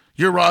Huff,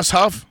 you're Ross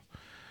Huff.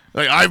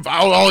 Like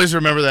I'll always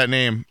remember that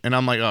name, and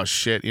I'm like, oh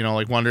shit, you know,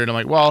 like wondering. I'm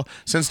like, well,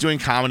 since doing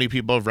comedy,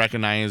 people have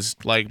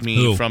recognized like me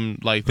Who? from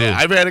like that.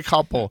 I've had a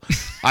couple.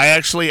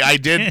 I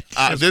did.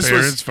 This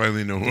Parents was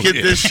finally know who get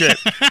he this is. shit.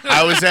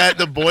 I was at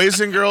the Boys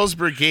and Girls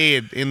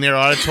Brigade in their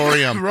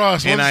auditorium.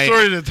 Ross, and one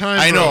story at a time.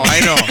 I know, bro. I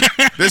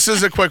know. This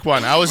is a quick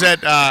one. I was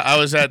at the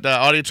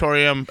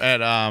auditorium at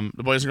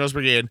the Boys and Girls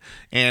Brigade,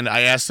 and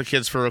I asked the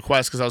kids for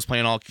requests because I was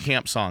playing all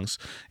camp songs.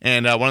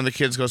 And one of the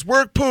kids goes,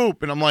 "Work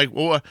poop," and I'm like,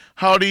 "Well,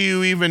 how do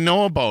you even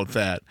know about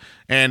that?"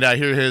 And I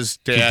hear his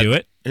dad. do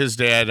it? His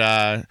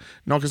dad.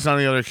 No, because none of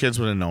the other kids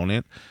would have known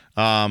it.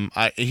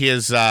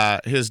 His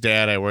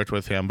dad. I worked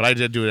with him, but I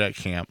did do it at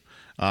camp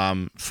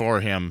for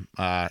him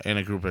and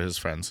a group of his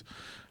friends.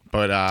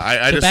 But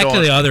I just Back don't.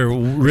 to the other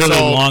really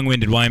So-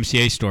 long-winded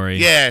YMCA story.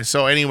 Yeah.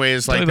 So,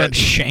 anyways, Tell like me about that,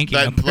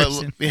 shanking a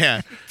person.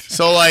 Yeah.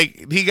 So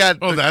like he got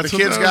Oh, the that's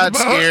what kids that got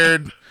was about?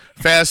 scared.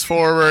 Fast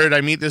forward,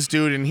 I meet this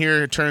dude, and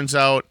here it turns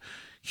out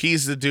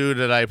he's the dude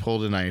that I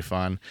pulled a knife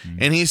on.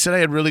 And he said I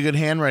had really good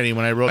handwriting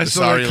when I wrote I the saw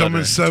that sorry coming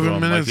letter. 7 to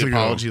him, minutes like the ago.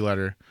 apology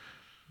letter.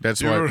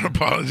 That's You wrote an what.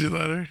 apology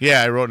letter?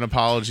 Yeah, I wrote an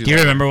apology. Do you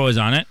letter. remember what was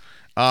on it?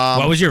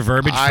 What was your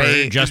verbiage for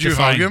Did you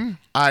justifying? hug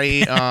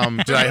him?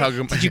 Did I hug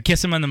him? Did you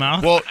kiss him on the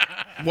mouth? Well,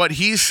 what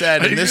he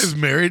said, Are and you this guys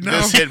married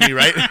now? this hit me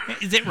right.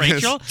 Is it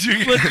Rachel? Do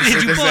you-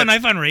 Did you Is pull a that-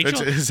 knife on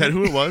Rachel? Is that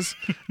who it was?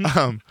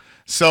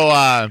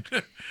 So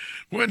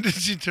When did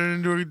she turn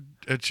into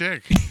a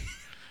chick?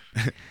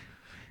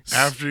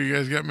 After you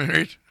guys got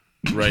married?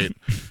 right.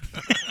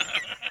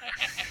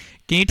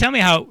 Can you tell me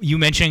how you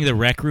mentioning the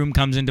rec room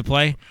comes into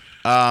play?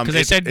 Because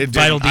I said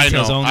vital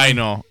details only. I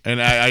know,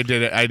 and I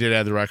did it. I did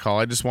add the rec hall.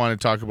 I just wanted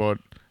to talk about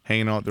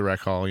hanging out at the rec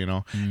hall. You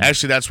know,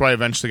 actually, that's where I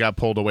eventually got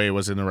pulled away.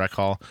 Was in the rec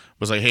hall.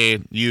 Was like, hey,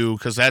 you,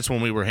 because that's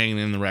when we were hanging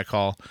in the rec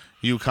hall.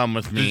 You come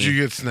with me. Did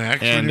you get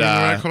snacks and when you were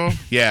in the rec hall?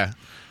 yeah,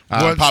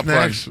 What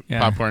popcorn, snacks? Yeah.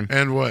 popcorn.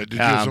 And what? Did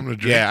you have something to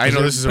drink? Yeah, I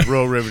know this is a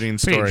real riveting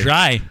Pretty story.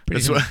 dry.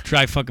 That's Pretty what-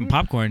 dry fucking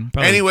popcorn.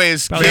 Probably,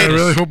 Anyways, probably, I had to,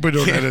 really hope we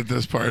don't edit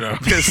this part out.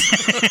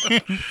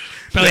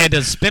 probably had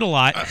to spit a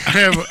lot. I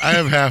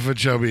have half a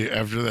chubby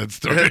after that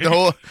story.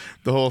 the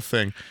whole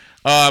thing.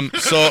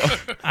 So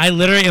I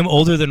literally am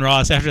older than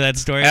Ross after that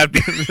story. after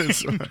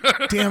this,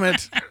 damn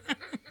it,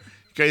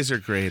 you guys are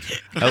great.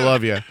 I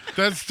love you.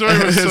 That story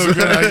was so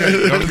good. I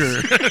got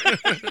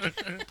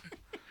younger.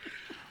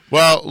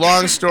 Well,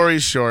 long story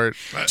short,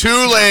 too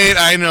late.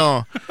 I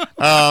know.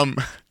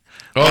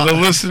 Oh, the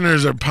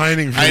listeners are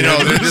pining for I the know.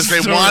 end of They this they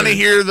story. want to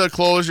hear the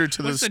closure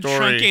to What's the the story.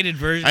 truncated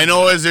version? I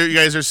know as you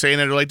guys are saying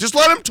it, they're like, just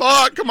let him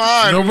talk. Come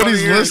on.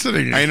 Nobody's We wanna hear it."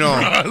 listening. I know.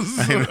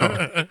 Ross. I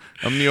know.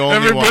 I'm the only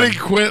Everybody one.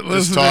 quit Just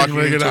listening talking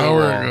like an to a hour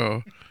wall.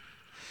 ago.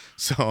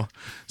 So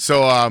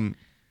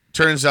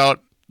turns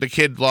out the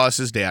kid lost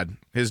his dad.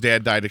 His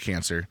dad died of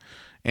cancer.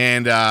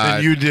 And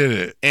And you did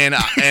it. and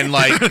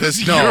like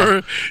this no,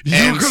 You're- you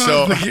and caused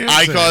so the cancer.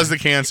 I caused the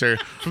cancer.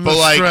 From but the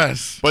like,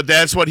 stress. but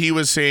that's what he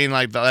was saying.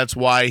 Like that's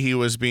why he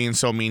was being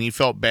so mean. He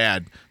felt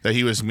bad that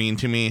he was mean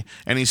to me,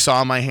 and he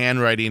saw my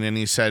handwriting, and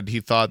he said he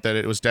thought that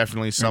it was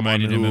definitely someone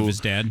Reminded who him of his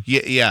dad.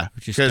 Yeah,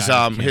 just because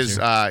died of his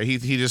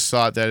he just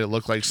thought that it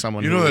looked like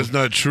someone. You know who, that's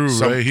not true,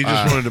 some- right? He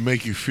just wanted to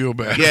make you feel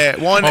bad.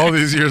 Yeah, one- all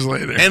these years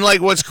later. And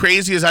like, what's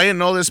crazy is I didn't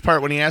know this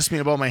part when he asked me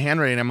about my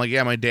handwriting. I'm like,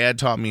 yeah, my dad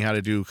taught me how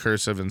to do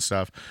cursive and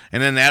stuff.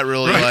 And then that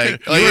really Right.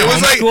 like You it were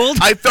was like homeschooled?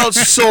 I felt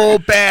so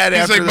bad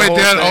He's after like, the my whole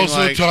dad thing, also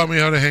like, taught me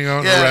how to hang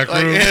out in a rec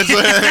like, room. it's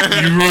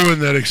like- You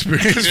ruined that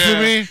experience for Yeah.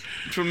 me.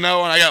 from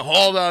now on, I got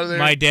hauled out of there.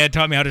 My dad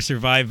taught me how to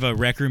survive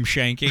rec room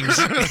shankings.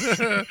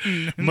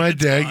 My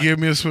dad gave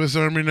me a Swiss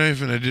Army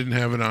knife, and I didn't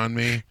have it on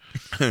me.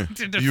 To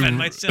defend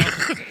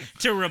myself,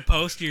 to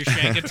riposte your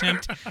shank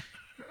attempt.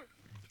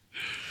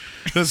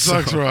 That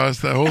sucks, Ross.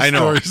 That whole I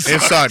know. story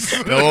It sucks.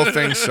 sucked. The whole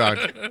thing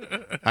sucked.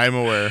 I'm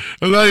aware.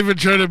 I'm not even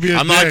trying to be a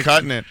I'm dick. not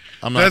cutting it.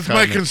 That's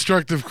my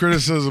constructive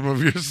criticism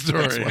of your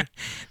story.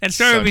 That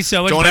story would be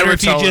so much Don't better ever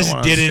if you tell it just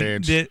on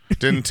didn't. stage.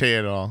 Didn't say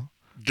it all.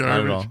 Not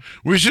at all. Garbage.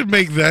 We should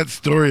make that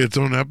story its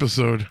own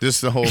episode.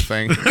 Just the whole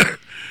thing.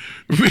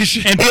 We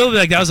should. And people will be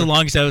like, that was the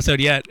longest episode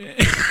yet.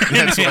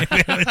 That's what,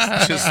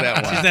 just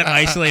that one. Just that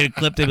isolated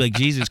clip. They'd be like,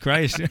 Jesus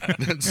Christ.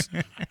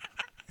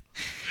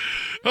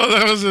 Oh,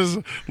 that was his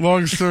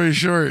long story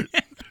short.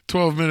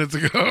 12 minutes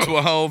ago.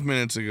 12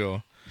 minutes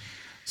ago.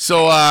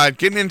 So,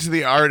 getting into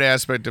the art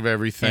aspect of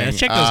everything. Yeah, let's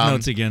check those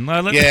notes again.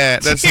 Let's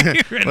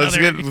Let's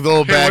get a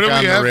little Hey, back what do on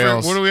we the have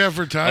rails. what do we have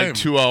for time? Like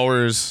 2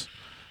 hours.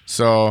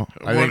 So,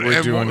 I think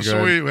we're doing good.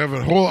 So we have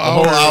a whole A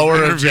hour, whole hour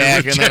of interview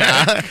Jack with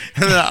and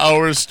then an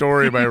hour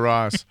story by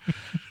Ross.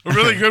 A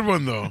really good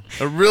one, though.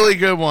 A really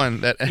good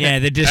one. That Yeah,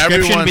 the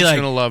description everyone's be like,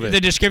 gonna love it.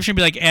 the description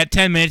be like, at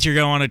 10 minutes you're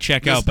going to want to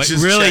check out, but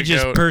just really check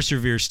just out.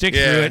 persevere, stick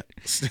through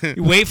it.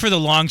 Wait for the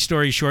long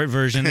story short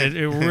version. It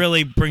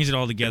really brings it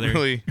all together.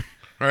 Really.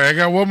 All right, I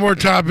got one more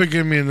topic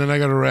in me, and then I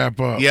got to wrap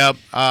up. Yep.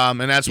 And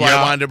that's why I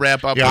Yup. wanted to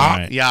wrap up.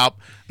 Yup. With, yup.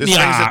 This brings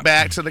Yup. it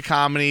back to the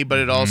comedy, but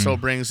it also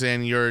brings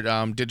in your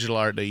digital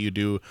art that you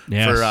do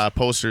Yes. for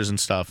posters and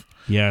stuff.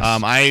 Yes.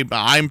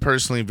 I'm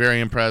personally very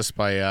impressed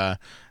by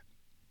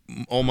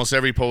almost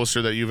every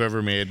poster that you've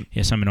ever made.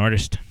 Yes, I'm an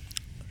artist.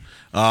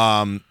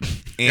 And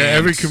Yeah,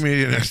 every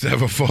comedian has to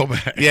have a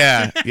fallback.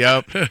 Yeah.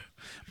 Yep.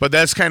 But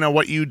that's kind of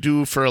what you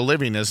do for a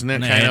living, isn't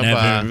it? Kind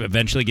And of.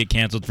 eventually get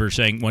canceled for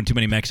saying one too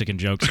many Mexican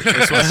jokes. Still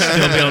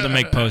be able to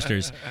make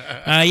posters.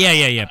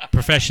 Yeah.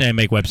 Professionally, I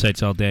make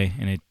websites all day,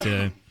 and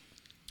it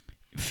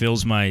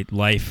fills my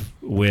life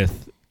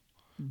with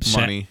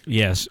Money.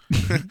 Yes.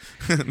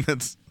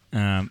 That's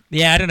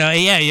Yeah, I don't know.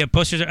 Yeah.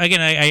 Posters.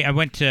 Again, I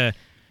went to.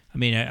 I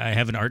mean, I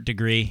have an art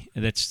degree.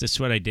 That's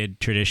what I did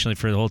traditionally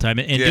for the whole time.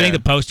 And Yeah. doing the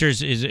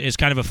posters is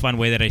kind of a fun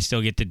way that I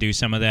still get to do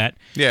some of that.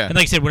 Yeah. And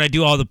like I said, when I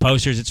do all the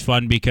posters, it's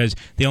fun because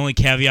the only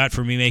caveat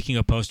for me making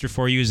a poster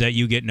for you is that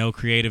you get no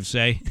creative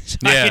say. So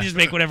I Yeah. can just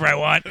make whatever I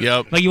want.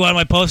 Yep. Like, you want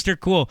my poster?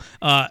 Cool.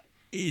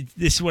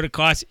 This is what it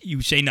costs.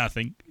 You say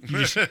nothing.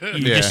 You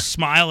just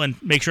smile and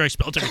make sure I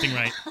spelled everything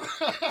right.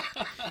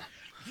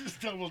 Just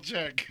double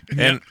check.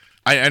 And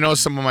I know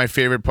some of my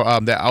favorite,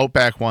 the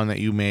Outback one that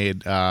you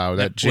made,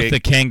 that Jake. With the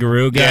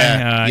kangaroo guy.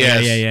 Yeah,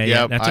 yes, Yeah.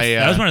 yep,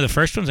 That was one of the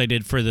first ones I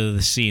did for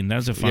the scene. That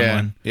was a fun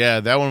one.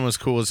 Yeah, that one was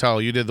cool as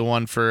hell. You did the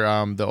one for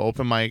the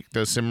open mic,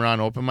 the Cimarron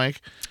open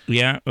mic.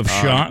 Yeah, of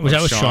Sean. Was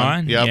that with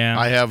Sean? Yep. Yeah.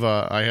 I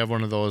have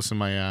one of those in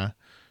my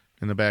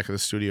in the back of the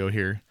studio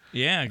here.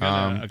 Yeah,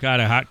 I got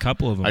a hot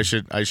couple of them. I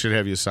should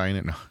have you sign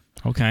it now.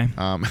 Okay.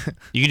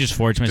 You can just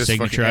forge my Just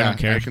signature. fucking- I don't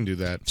care. I can do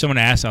that. If someone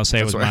asks, I'll say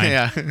it was That's why- mine.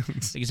 yeah.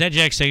 Like, is that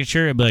Jack's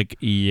signature? I'd be like,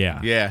 yeah.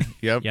 Yeah.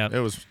 Yep. Yep. It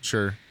was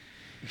sure.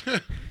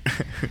 Can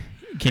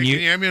Can you?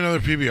 you hand me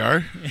another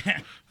PBR?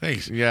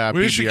 Thanks. Yeah,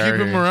 We should keep PBR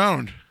him here.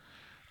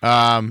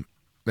 around.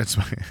 That's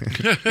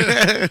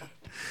my.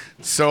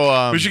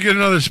 So We should get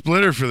another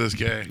splitter for this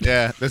guy.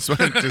 yeah, that's what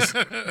just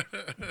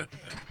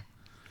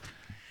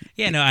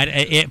Yeah,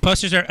 no.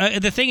 Posters are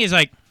the thing is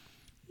like,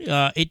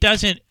 it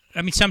doesn't.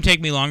 I mean, some take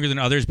me longer than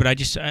others, but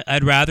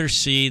I'd rather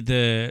see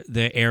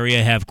the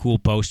area have cool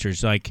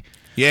posters. Like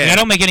I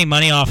don't make any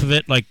money off of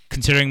it. Like,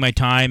 considering my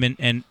time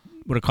and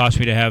what it costs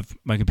me to have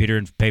my computer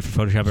and pay for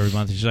Photoshop every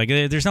month. It's just like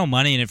there's no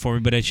money in it for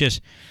me. But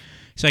it's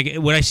like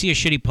when I see a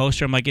shitty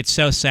poster, I'm like, it's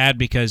so sad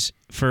because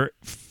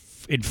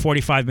in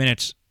 45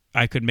 minutes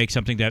I could make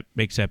something that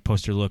makes that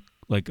poster look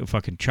like a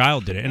fucking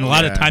child did it, and a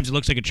lot of times it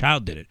looks like a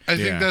child did it. I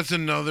Yeah. think that's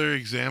another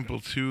example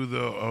too,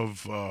 though,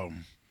 of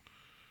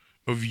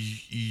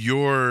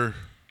your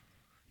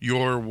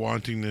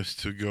wantingness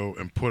to go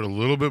and put a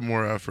little bit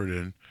more effort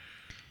in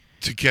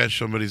to catch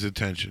somebody's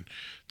attention,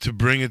 to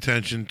bring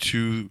attention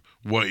to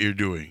what you're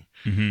doing.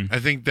 Mm-hmm. I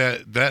think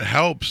that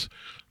helps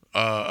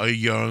a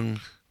young,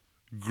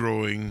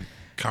 growing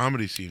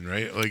comedy scene,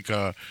 right? Like,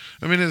 I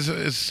mean, it's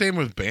the same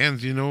with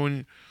bands. You know,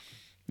 when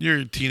you're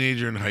a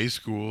teenager in high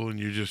school and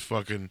you're just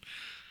fucking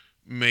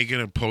making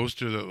a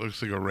poster that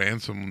looks like a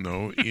ransom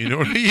note, you know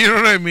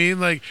what I mean?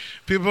 Like,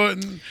 people,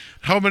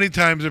 how many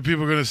times are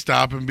people going to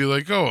stop and be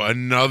like, "Oh,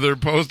 another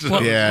poster"? Well,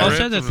 that looks Yeah. like a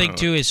also the ransom thing note."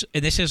 too is,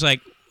 and this is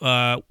like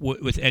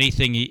with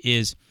anything,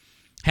 is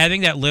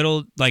having that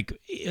little like.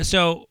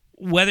 So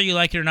whether you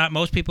like it or not,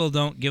 most people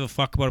don't give a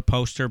fuck about a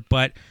poster,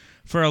 but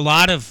for a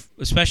lot of,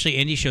 especially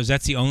indie shows,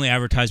 that's the only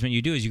advertisement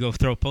you do is you go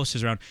throw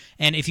posters around.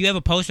 And if you have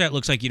a poster that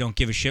looks like you don't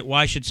give a shit,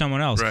 why should someone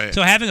else? Right.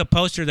 So having a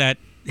poster that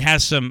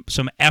has some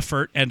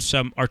effort and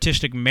some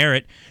artistic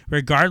merit,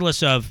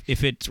 regardless of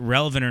if it's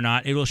relevant or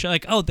not, it will show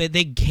like, oh,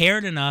 they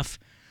cared enough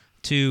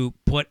to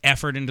put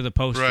effort into the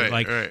poster. Right,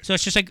 like, right. so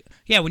it's just like,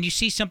 yeah, when you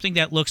see something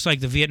that looks like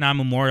the Vietnam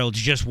Memorial, it's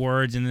just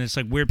words, and then it's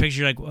like weird pictures.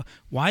 You're like,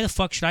 why the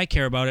fuck should I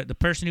care about it? The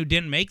person who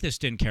didn't make this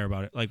didn't care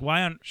about it. Like,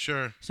 why on?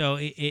 Sure. So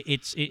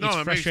it's No, it makes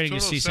frustrating to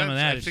total see some of sense.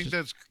 that. I It's think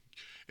just-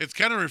 it's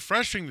kind of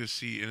refreshing to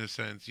see in a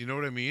sense. You know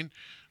what I mean?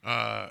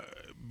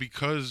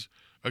 Because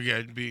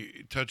again,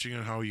 touching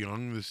on how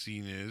young the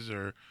scene is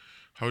or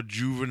how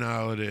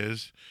juvenile it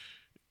is.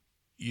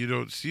 You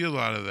don't see a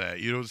lot of that.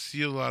 You don't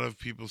see a lot of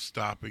people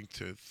stopping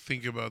to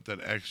think about that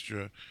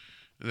extra,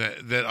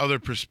 that other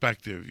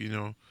perspective, you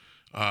know.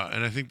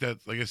 And I think that,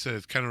 like I said,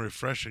 it's kind of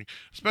refreshing,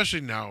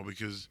 especially now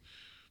because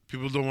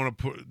people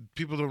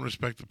don't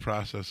respect the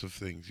process of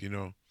things, you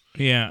know.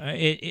 Yeah,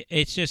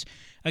 it's just,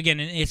 again,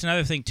 and it's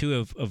another thing too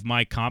of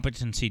my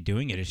competency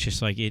doing it. It's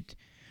just like it,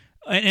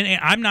 and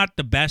I'm not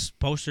the best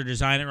poster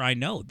designer I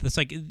know. It's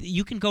like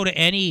you can go to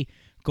any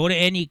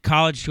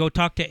college, go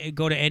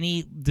to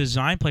any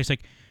design place.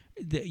 Like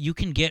you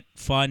can get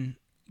fun,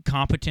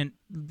 competent,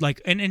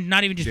 like, and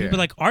not even just people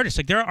like artists.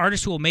 Like there are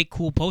artists who will make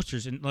cool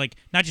posters and like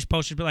not just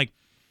posters, but like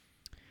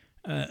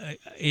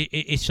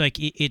it's like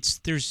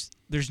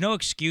there's no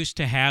excuse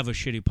to have a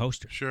shitty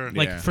poster. Sure.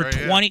 Like for Right,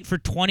 yeah.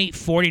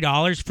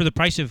 $40 for the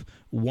price of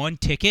one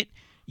ticket,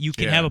 you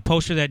can Yeah. have a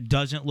poster that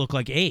doesn't look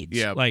like AIDS.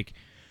 Yeah. Like,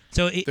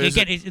 so There's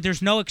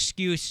there's no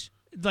excuse.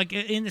 Like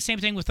in the same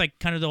thing with like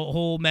kind of the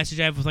whole message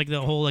I have with like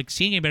the whole like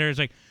seeing it better is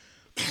like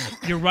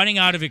you're running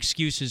out of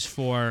excuses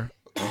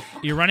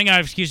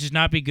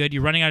not be good.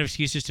 You're running out of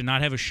excuses to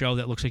not have a show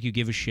that looks like you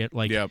give a shit.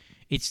 Like Yep.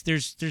 it's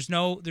there's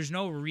no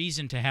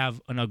reason to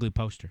have an ugly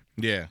poster.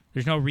 Yeah.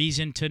 There's no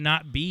reason to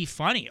not be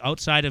funny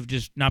outside of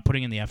just not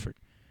putting in the effort.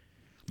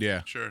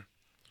 Yeah. Sure.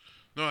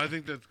 No, I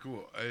think that's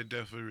cool. I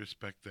definitely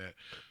respect that.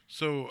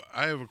 So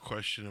I have a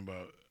question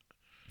about.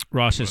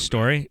 Ross's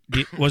story.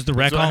 Was the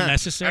rec all I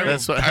necessary?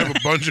 have, I have a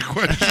bunch of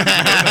questions about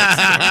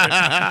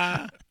that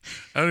story.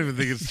 I don't even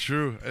think it's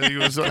true. I think it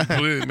was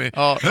completely made.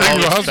 Oh, I think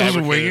oh, Ross was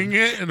fabricated. winging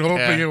it and hoping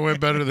Yeah. it went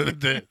better than it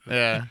did.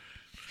 Yeah.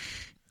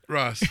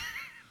 Ross,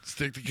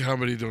 stick to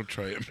comedy. Don't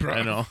try improv.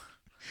 I know.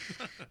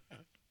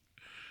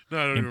 No,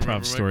 I don't even remember my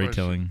Improv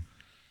storytelling.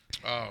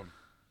 question.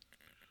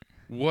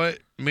 What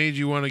made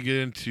you want to get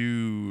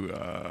into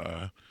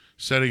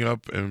setting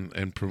up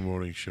and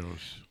promoting shows?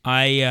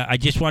 I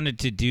just wanted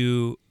to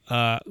do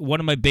one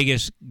of my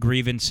biggest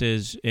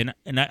grievances, and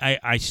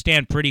I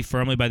stand pretty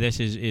firmly by this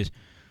is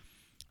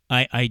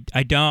I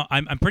don't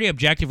I'm pretty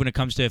objective when it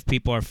comes to if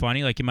people are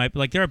funny.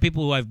 Like there are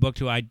people who I've booked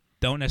who I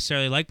don't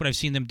necessarily like, but I've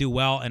seen them do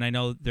well and I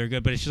know they're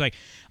good. But it's just like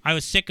I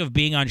was sick of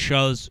being on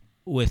shows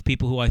with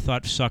people who I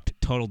thought sucked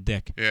total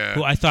dick. Yeah.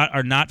 Who I thought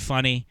are not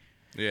funny.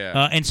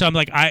 Yeah. And so I'm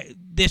like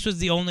this was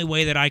the only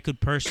way that I could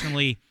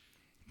personally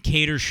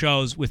cater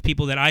shows with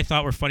people that I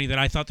thought were funny, that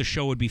I thought the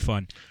show would be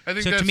fun. I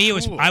think So that's to me, it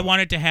was cool. I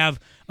wanted to have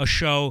a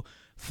show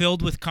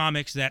filled with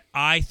comics that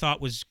I thought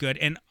was good,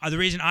 and the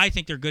reason I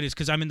think they're good is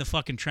because I'm in the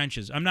fucking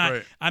trenches. I'm not.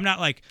 Right. I'm not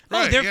like,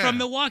 oh, Right, they're yeah. from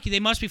Milwaukee. They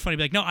must be funny.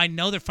 Be like, no, I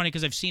know they're funny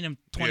because I've seen them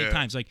 20 Yeah.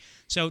 times. Like,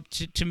 so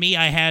to me,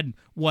 I had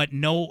what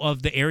no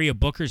of the area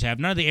bookers have.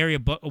 None of the area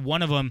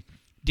one of them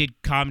did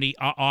comedy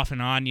off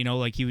and on. You know,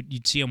 like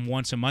you'd see them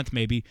once a month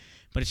maybe,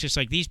 but it's just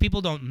like these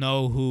people don't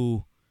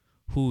know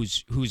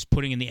who's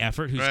putting in the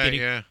effort, who's Right,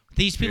 getting. yeah.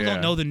 These people Yeah.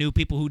 don't know the new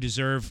people who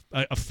deserve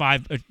a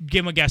five.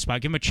 Give them a guest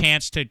spot. Give them a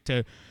chance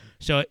to.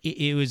 So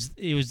it was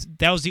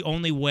that was the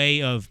only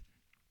way of,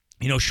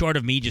 short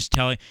of me just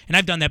telling. And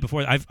I've done that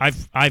before.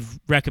 I've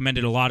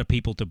recommended a lot of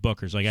people to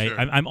bookers. Like Sure.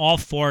 I'm all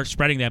for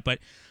spreading that, but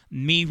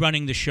me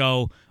running the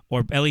show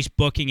or at least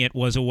booking it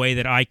was a way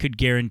that I could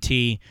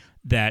guarantee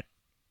that.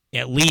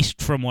 At least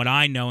from what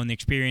I know and the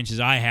experiences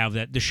I have,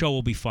 that the show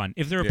will be fun.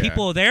 If there are Yeah.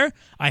 people there,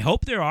 I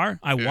hope there are.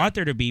 I want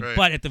there to be. right.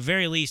 But at the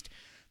very least,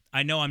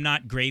 I know I'm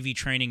not gravy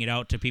training it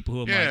out to people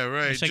who are Yeah, like,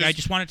 right. It's like I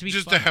just want it to be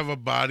just fun. to have a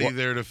body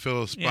there to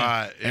fill a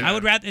spot. And I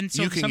would rather. And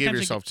so you can sometimes give I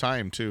yourself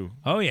time too.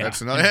 Oh yeah.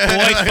 That's another. And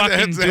boy,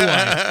 fucking do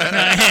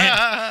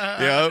I.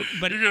 Yep.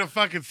 But You're gonna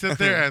fucking sit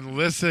there and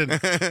listen.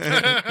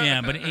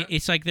 yeah, but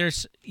it's like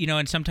there's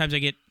and sometimes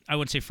I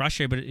wouldn't say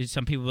frustrated, but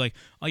some people are like,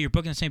 oh, you're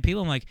booking the same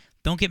people. I'm like,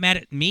 don't get mad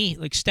at me.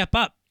 Like, step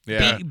up.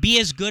 Yeah. Be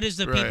as good as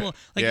the Right. people.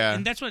 Like, Yeah.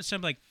 and that's what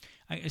someone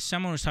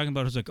was talking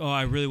about. Was like, oh,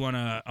 I really want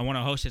to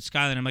host at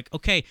Skyline. I'm like,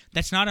 okay,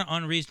 that's not an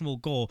unreasonable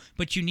goal,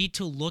 but you need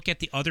to look at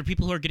the other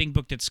people who are getting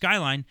booked at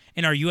Skyline,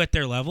 and are you at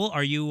their level?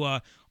 Are you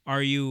a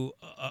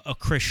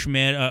Chris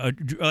Schmidt?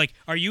 Like,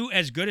 are you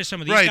as good as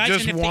some of these Right, guys?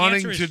 just And if the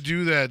wanting answer to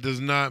do that does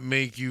not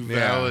make you Yeah.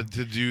 valid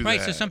to do Right,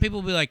 that. so some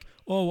people will be like,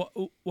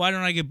 oh, why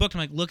don't I get booked? I'm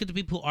like, look at the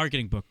people who are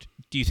getting booked.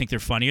 Do you think they're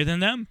funnier than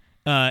them?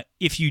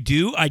 If you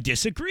do, I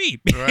disagree.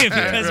 Right,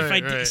 Because if I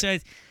right, did, right. so,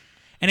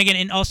 and again,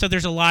 and also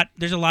there's a lot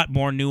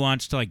more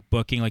nuance to like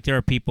booking. Like there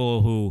are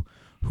people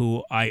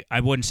who I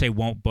wouldn't say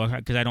won't book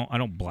because I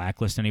don't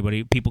blacklist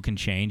anybody. People can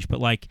change, but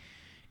like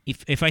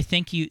if I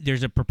think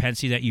there's a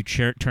propensity that you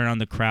turn on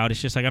the crowd,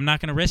 it's just like I'm not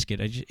going to risk it.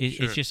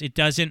 It's just it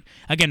doesn't.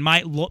 Again,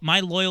 my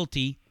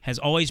loyalty has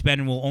always been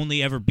and will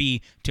only ever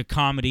be to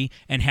comedy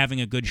and having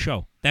a good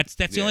show. That's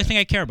the only thing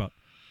I care about.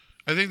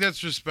 I think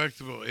that's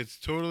respectable. It's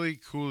totally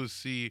cool to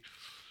see.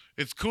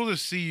 it's cool to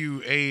see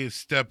you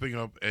stepping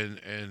up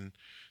and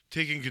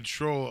taking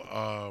control,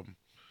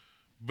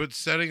 but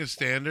setting a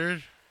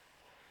standard.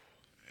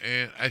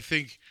 And I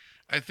think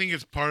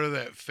it's part of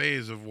that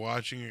phase of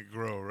watching it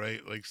grow,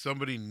 right? Like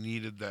somebody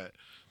needed that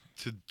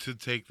to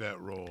take that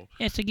role.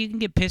 Yeah, it's like you can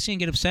get pissy and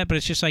get upset, but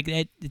it's just like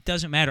it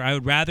doesn't matter. I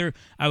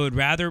would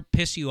rather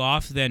piss you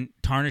off than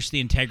tarnish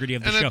the integrity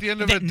of the And show. at the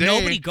end of that the day,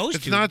 nobody goes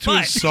it's to. not to but-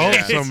 insult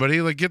Yeah.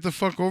 somebody. Like, get the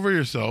fuck over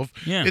yourself.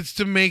 Yeah. It's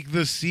to make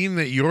the scene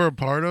that you're a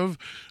part of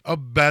a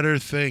better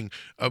thing.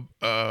 And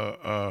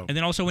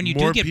then also when you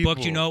more do get booked,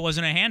 you people. know it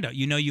wasn't a handout.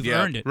 You know you've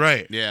Yeah. earned it.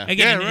 Right. Yeah.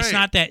 Again, Yeah, it's right.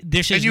 not that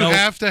this And is you no.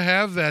 have to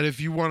have that if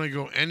you want to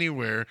go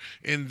anywhere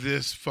in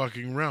this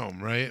fucking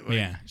realm, right? Like,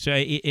 Yeah. So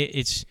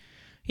it's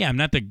I'm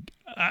not the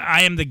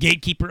I am the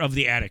gatekeeper of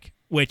the attic,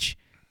 which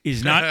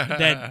is not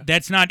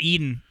that's not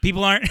Eden.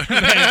 People aren't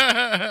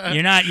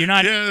you're not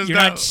Yeah, it's you're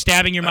not not-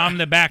 stabbing your mom in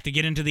the back to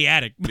get into the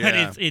attic. But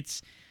Yeah.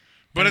 it's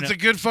But I don't it's a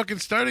good fucking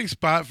starting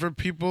spot for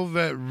people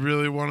that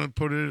really want to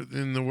put it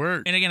in the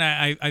work. and again,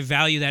 I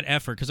value that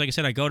effort because, like I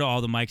said, I go to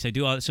all the mics, I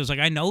do all. So it's like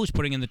I know who's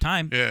putting in the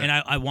time, Yeah. and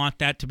I want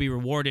that to be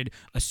rewarded.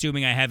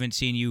 Assuming I haven't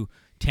seen you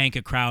tank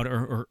a crowd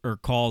or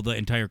call the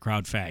entire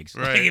crowd fags.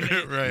 Right, Like,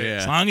 right, Yeah.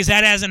 As long as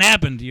that hasn't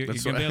happened, you're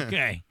That's gonna be what-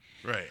 okay.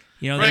 right.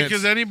 You know, Right, that's-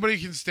 because anybody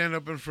can stand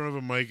up in front of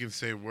a mic and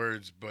say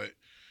words, but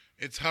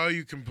it's how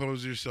you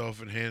compose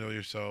yourself and handle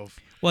yourself.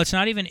 Well, it's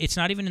not even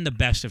in the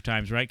best of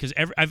times, right? Because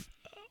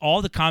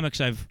all the comics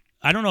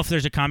I don't know if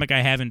there's a comic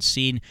I haven't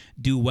seen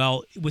do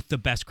well with the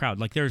best crowd.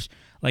 Like there's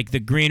like the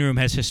Green Room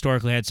has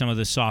historically had some of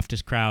the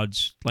softest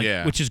crowds, like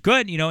Yeah. which is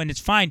good, and it's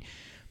fine.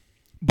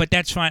 But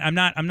that's fine. I'm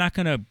not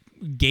gonna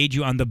gauge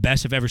you on the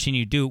best I've ever seen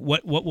you do.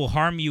 What will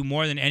harm you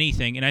more than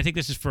anything, and I think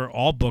this is for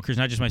all bookers,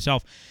 not just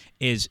myself,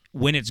 is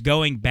when it's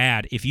going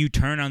bad. If you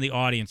turn on the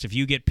audience, if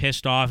you get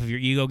pissed off, if your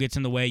ego gets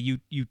in the way, you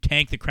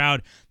tank the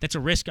crowd. That's a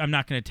risk I'm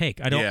not going to take.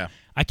 Yeah.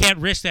 I can't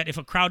risk that if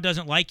a crowd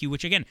doesn't like you.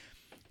 Which again,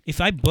 if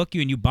I book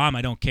you and you bomb,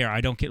 I don't care. I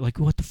don't get like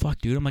what the fuck,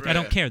 dude. I'm like I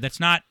don't Right. care. That's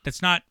not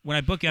when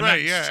I book you. I'm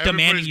Right, not yeah,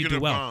 demanding everybody's you do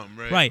gonna well. bomb,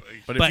 right? Right.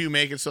 Like- But if you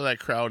make it so that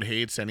crowd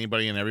hates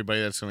anybody and everybody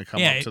that's going to come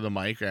Yeah, up to the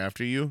mic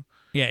after you,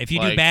 Yeah, if you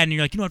do Like- bad and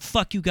you're like, you know what,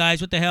 fuck you guys,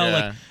 what the hell? Yeah.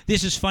 Like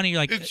this is funny. You're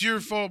like, It's your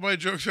fault my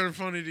jokes aren't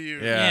funny to you.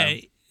 Yeah.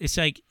 yeah, it's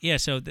like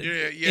So Yeah,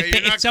 if, you're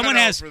if not someone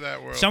cut out has for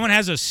that world. someone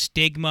has a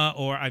stigma,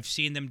 or I've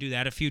seen them do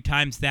that a few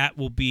times,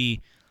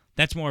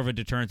 that's more of a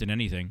deterrent than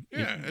anything.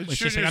 Yeah, it's just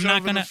shooting like,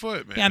 yourself in the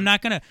foot, man. Yeah, I'm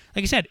not gonna.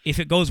 Like I said, if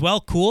it goes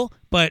well, cool.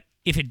 But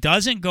if it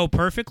doesn't go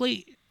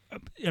perfectly,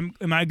 am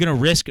I gonna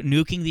risk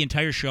nuking the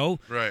entire show?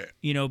 Right.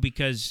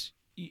 Because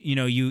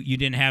you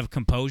didn't have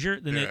composure.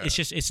 Then Yeah.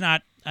 it's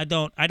not. I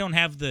don't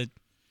have the.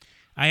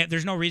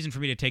 There's no reason for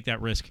me to take that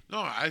risk.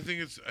 No, I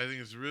think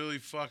it's really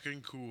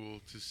fucking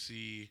cool to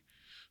see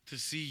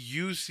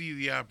you see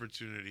the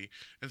opportunity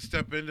and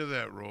step into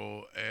that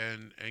role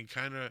and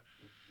kind of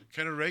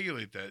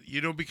regulate that.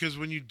 Because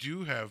when you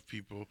do have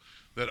people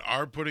that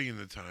are putting in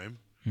the time,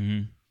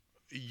 Mm-hmm.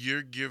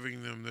 you're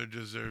giving them their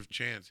deserved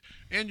chance,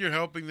 and you're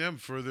helping them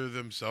further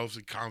themselves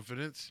in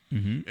confidence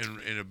Mm-hmm.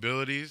 and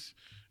abilities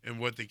and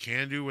what they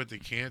can do, what they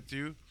can't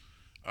do.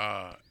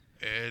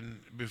 And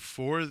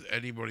before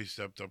anybody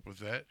stepped up with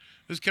that, it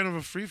was kind of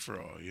a free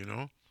for all,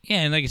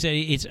 Yeah, and like I said,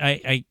 it's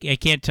I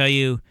can't tell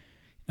you.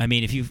 I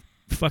mean, if you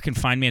fucking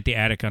find me at the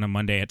attic on a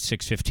Monday at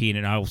 6:15,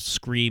 and I'll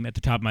scream at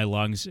the top of my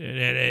lungs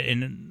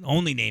and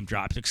only name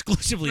drops,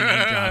 exclusively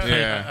name drops.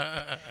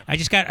 yeah,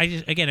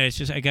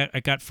 I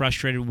got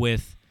frustrated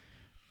with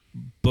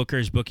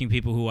bookers booking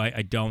people who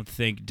I don't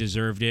think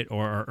deserved it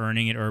or are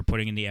earning it or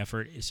putting in the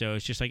effort. So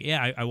it's just like,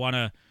 yeah, I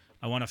wanna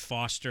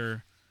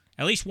foster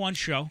at least one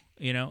show.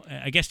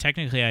 I guess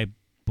technically I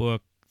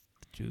book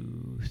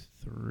 2,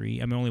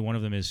 3. I mean, only one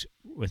of them is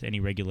with any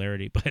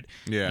regularity, but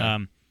yeah.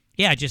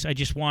 I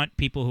just want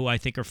people who I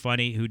think are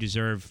funny, who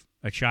deserve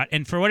a shot.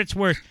 And for what it's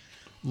worth,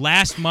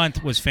 last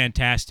month was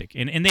fantastic,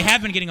 and they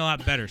have been getting a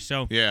lot better.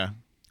 So Yeah.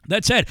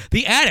 that said,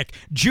 the attic,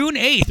 June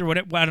 8th or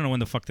whatever. Well, I don't know when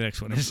the fuck the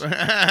next one is.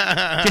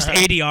 Just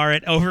ADR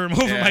it over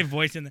Yeah. my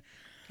voice in the.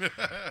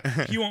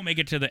 You won't make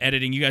it to the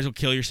editing. You guys will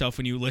kill yourself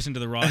when you listen to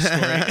the Ross story.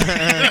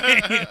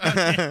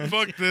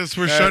 Fuck this.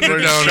 We're shutting We're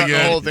it down shutting the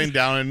again. whole thing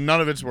down, and none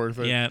of it's worth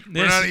it. Yeah,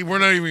 We're not even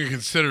gonna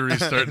consider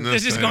restarting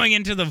this. this is thing. going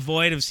into the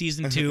void of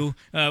season 2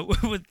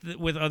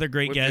 with other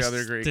great With the guests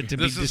other great- to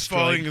be This is destroyed.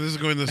 falling. This is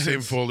going in the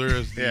same folder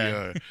as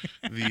Yeah.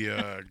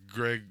 the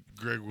Greg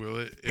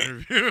Willett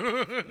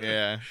interview.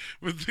 Yeah.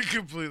 With the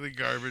completely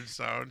garbage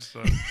sound.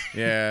 So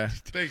Yeah.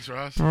 thanks,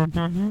 Ross.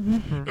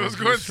 It was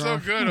going so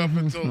good up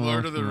until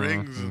Lord of the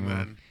Rings,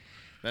 and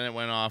Then it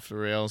went off the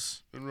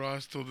rails. then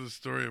Ross told his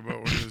story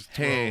about when he was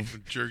 12 Hey.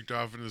 and jerked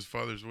off in his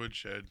father's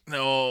woodshed.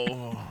 No.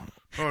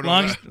 Oh no,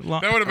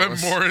 Long- that would have been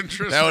more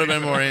interesting. That would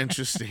have been more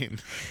interesting.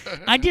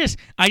 I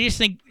just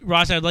think,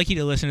 Ross, I'd like you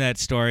to listen to that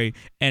story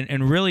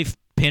and really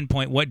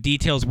pinpoint what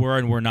details were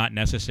and were not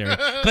necessary.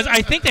 Because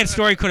I think that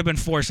story could have been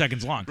 4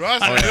 seconds long.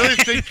 Ross, I really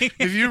think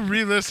if you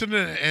re-listen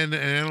and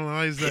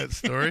analyze that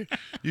story,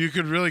 you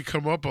could really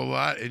come up a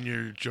lot in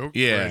your joke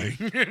Yeah.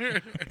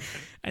 writing.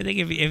 I think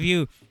if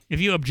you if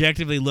you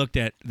objectively looked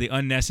at the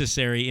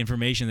unnecessary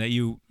information that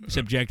you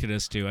subjected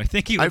us to, I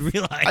think you would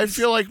realize. I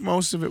feel like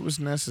most of it was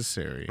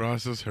necessary.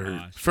 Ross is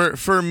hurt.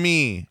 For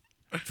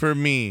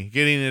me,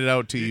 getting it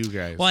out to you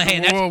guys. Well, hey,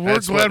 that's, Well, we're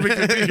glad we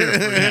could be here. For you.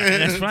 yeah,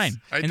 that's fine.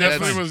 I And that's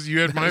definitely fine. was. You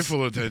had my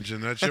full attention.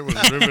 That shit was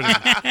riveting.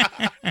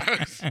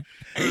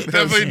 I was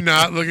definitely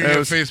not looking at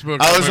Facebook.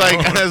 I on was my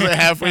like, phone. I was like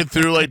halfway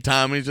through, like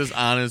Tommy's just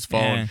on his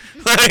phone,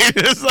 like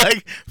just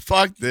like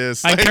fuck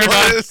this. I Like, turned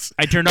off- this-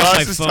 I turned Ross off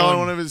my is phone. telling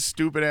one of his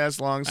stupid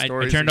ass long I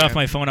stories. turned off again.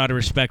 my phone out of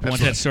respect.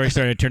 Once that story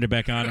started, I turned it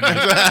back on. I'm like,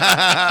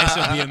 this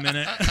will be a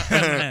minute.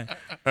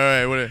 All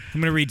right, what? I'm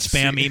gonna read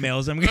spam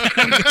emails. I'm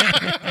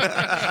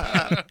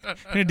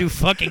gonna do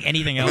fucking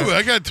anything else. Ooh,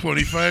 I got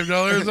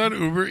 $25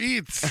 on Uber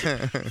Eats.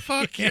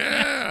 Fuck I'm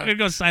yeah. gonna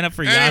go sign up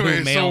for Anyway,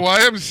 Yahoo Mail.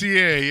 so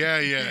YMCA,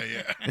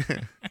 yeah.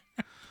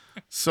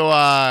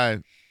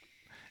 So,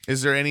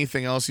 is there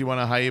anything else you want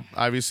to hype?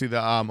 Obviously,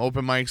 the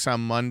open mics on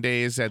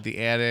Mondays at the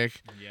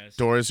Attic. Yes.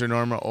 Doors are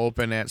normally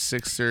open at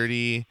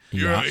 6:30.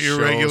 You're Show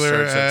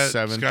regular starts at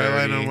at 7:30.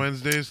 Skyline on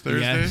Wednesdays,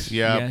 Thursdays.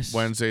 Yep, Yes.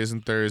 Wednesdays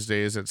and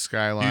Thursdays at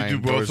Skyline. You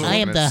do both Doors of are them? I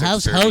am open at the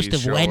house 6:30, host of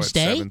show at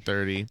Wednesday.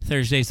 7:30.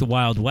 Thursday's the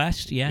Wild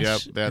West.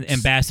 Yes. Yep, that's-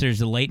 Ambassador's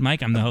the Late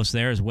Mic. I'm the host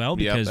there as well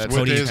because that's-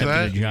 What day Cody is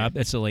accepted that? a job.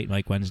 It's the Late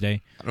Mic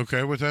Wednesday.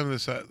 Okay, what time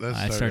does that It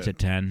start? starts at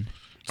 10.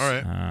 All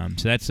right.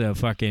 So that's a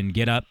fucking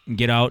get out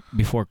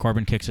before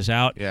Corbin kicks us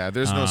out. Yeah,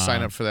 there's no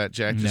sign up for that.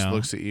 Jack just no.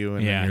 looks at you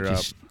and Yeah, then you're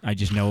I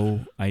just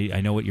know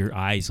I know what your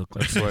eyes look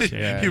like. what-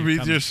 Yeah, He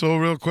reads your soul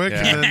real quick. up.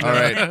 And Yeah. then, All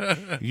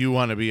right, you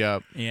want to be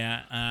up.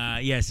 Yeah.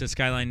 So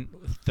Skyline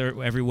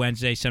every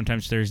Wednesday,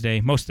 sometimes Thursday,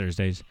 most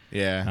Thursdays.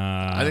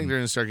 Yeah, I think they're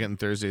gonna start getting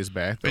Thursdays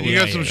back. And though. you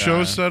got some yeah.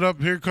 shows set up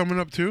here coming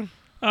up too?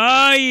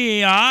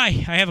 Yeah, I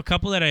have a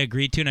couple that I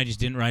agreed to, and I just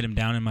didn't write them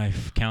down in my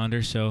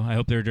calendar. So I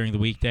hope they're during the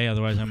weekday.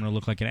 Otherwise, I'm going to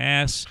look like an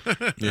ass.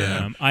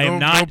 Yeah. I am No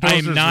not. I posters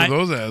am for not.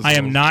 those I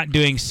am assholes. not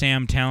doing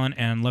Sam Talent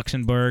and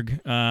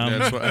Luxembourg.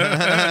 That's what,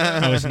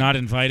 I was not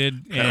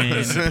invited, and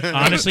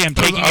honestly, I'm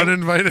Those taking it.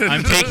 uninvited.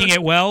 I'm taking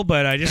it well,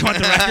 but I just want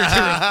the record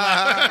to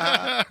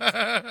reflect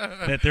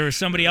that there was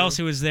somebody else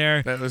who was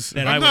there. that was.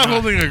 That I'm I not would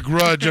holding a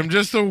grudge. I'm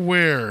just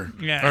aware.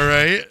 Yeah. All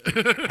right.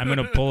 I'm going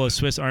to pull a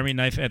Swiss Army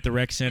knife at the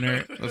rec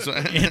center, That's what,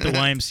 at the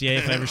YMCA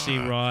if I ever see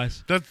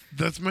Ross.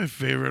 That's my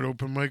favorite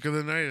open mic of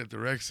the night at the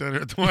rec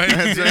center at the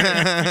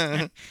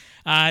YMCA.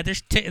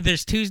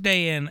 There's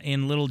Tuesday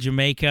in Little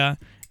Jamaica,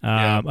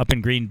 up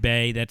in Green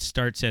Bay. That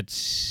starts at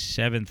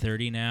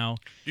 7:30 now.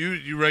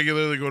 You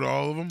regularly go to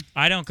all of them?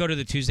 I don't go to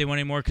the Tuesday one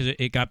anymore because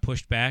it got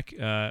pushed back.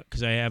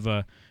 Because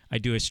I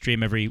do a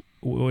stream every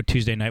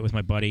Tuesday night with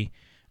my buddy,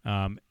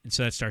 and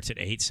so that starts at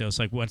 8. So it's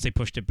like once they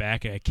pushed it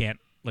back, I can't.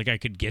 Like I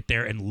could get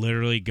there and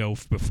literally go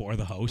before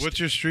the host. What's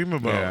your stream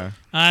about?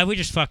 yeah. We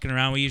just fucking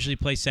around. We usually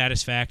play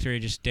Satisfactory,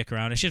 just dick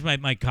around. It's just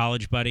my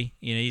college buddy.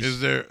 You know, he's, Is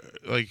there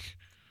like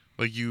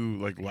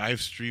you live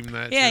stream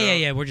that? yeah, shit yeah, out?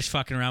 yeah. We're just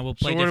fucking around. We'll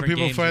play So where do different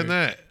people games find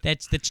or- that?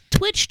 That's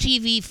Twitch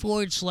TV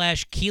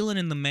 /Keelan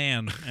and the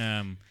Man.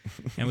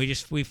 And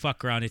we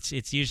fuck around.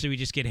 It's usually we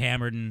just get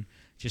hammered and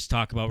just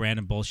talk about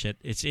random bullshit.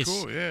 It's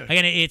Cool, yeah.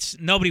 Again, it's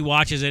nobody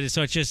watches it,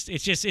 so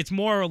it's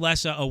more or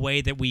less a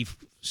way that we've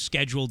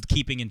scheduled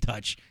keeping in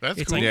touch. That's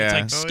it's cool. like Yeah. it's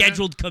like Oh, yeah.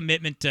 scheduled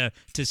commitment to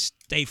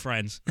stay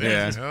friends.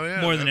 Yeah. Hell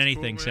yeah, More than that's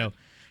anything. cool, So man.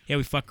 yeah,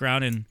 we fuck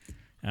around and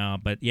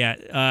but yeah,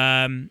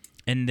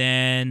 and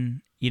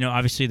then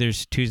obviously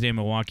there's Tuesday in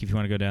Milwaukee if you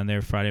want to go down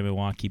there, Friday in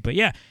Milwaukee. But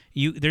yeah,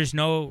 there's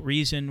no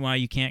reason why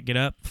you can't get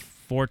up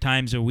 4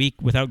 times a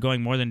week without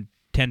going more than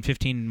 10,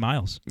 15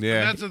 miles. And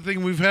Yeah. that's the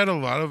thing. We've had a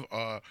lot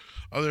of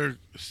other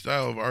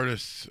style of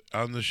artists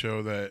on the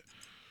show that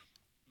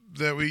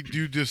we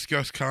do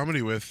discuss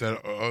comedy with.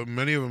 That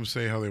many of them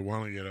say how they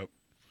want to get up.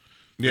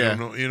 They Yeah.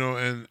 don't know,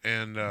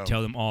 and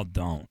Tell them all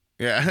don't.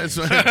 Yeah. That's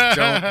what,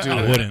 don't do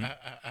I it. wouldn't.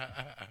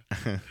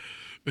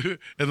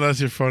 unless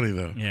you're funny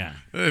though. Yeah.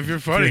 If you're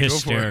If funny, you're go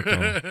for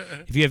hysterical. it.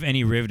 If you have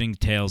any riveting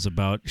tales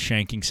about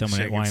shanking someone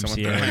Shaking at someone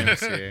YMCA, at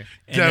the YMCA.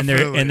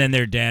 Definitely. and then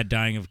their dad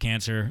dying of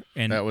cancer,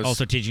 and That was-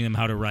 also teaching them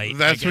how to write.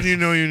 That's I when guess. you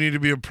know you need to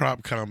be a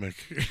prop comic.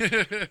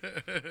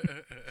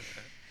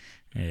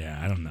 Yeah,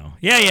 I don't know.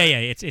 Yeah.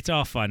 It's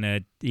all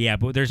fun. Yeah,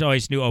 but there's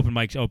always new open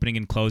mics opening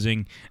and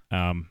closing.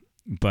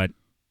 But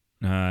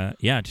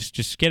yeah,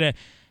 just get a.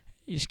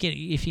 Just get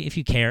if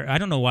you care. I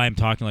don't know why I'm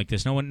talking like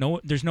this.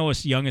 There's no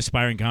young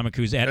aspiring comic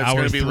who's at That's hour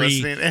gonna be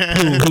 3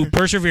 listening. who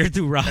persevered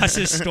through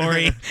Ross's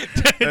story.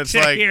 That's to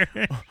like- hear.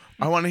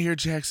 I want to hear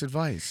Jack's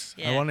advice.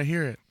 I Yeah. want to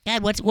hear it.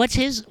 Dad, what's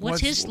his long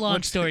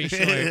what's- story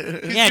short?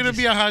 He's Yeah, gonna just-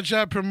 be a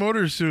hotshot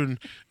promoter soon.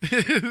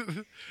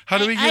 How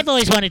do we I've get?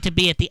 always wanted to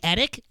be at the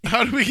attic.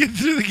 How do we get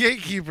through the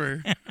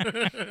gatekeeper?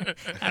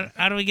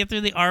 How do we get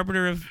through the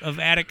arbiter of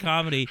attic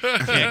comedy,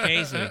 Jack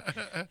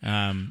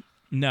Hazley?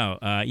 No,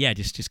 yeah,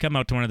 just come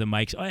out to one of the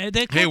mics.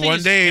 The cool Hey, thing one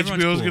is day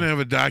everyone's HBO's cool. gonna have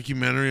a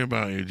documentary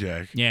about you,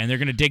 Jack. Yeah, and they're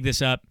gonna dig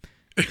this up.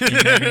 And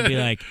they're gonna be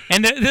like,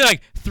 and they're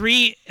like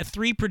three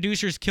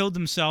producers killed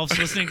themselves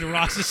listening to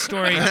Ross's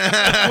story. The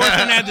fourth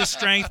one had the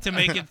strength to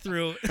make it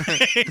through.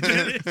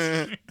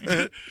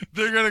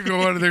 They're gonna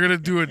go on. They're gonna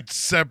do a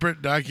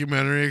separate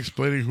documentary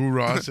explaining who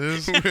Ross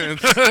is.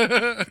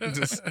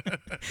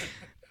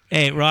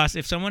 Hey Ross,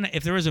 if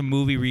there was a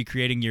movie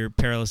recreating your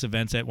perilous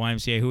events at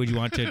YMCA, who would you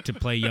want to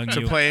play young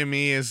you? To play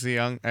me as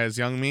young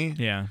me.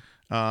 Yeah.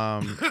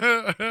 I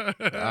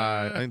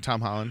think Tom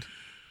Holland.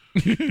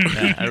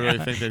 Yeah, I really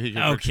think that he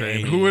could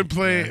portray me. Who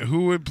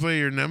would play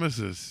your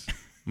nemesis?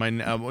 My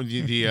the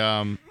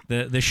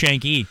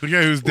Shanky. The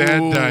guy whose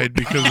dad died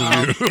because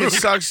of you. It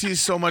sucks. He's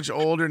so much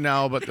older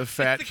now, but the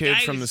fat kid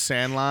from The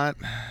Sandlot.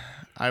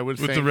 I would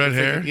With think the red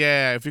hair?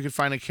 if you could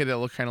find a kid that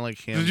looked kind of like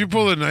him. Did you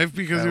pull a knife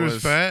because that he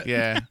was fat?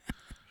 Yeah.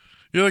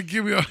 You're like,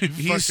 give me all your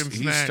fucking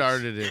He snacks.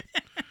 started it.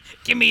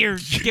 Give me your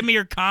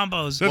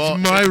combos. That's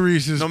my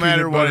Reese's. No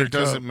matter peanut what, butter it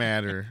doesn't cup.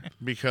 matter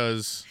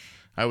because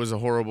I was a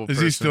horrible Is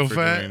person he still for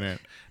fat? doing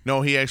it.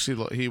 No, he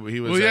actually he was.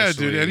 Well, yeah,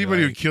 actually, dude.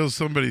 Anybody who like, kills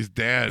somebody's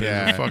dad is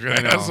a fucking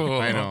I know, asshole.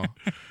 I know.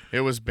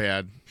 It was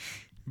bad.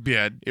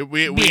 Bad.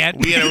 We had a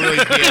really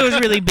It was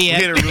really we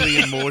had a bad. really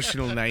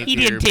emotional night. He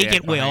didn't there take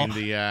it well.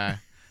 Behind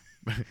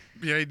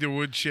Behind the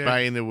woodshed.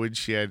 behind the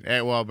woodshed.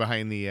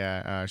 Behind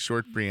the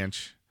short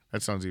branch.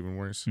 That sounds even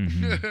worse.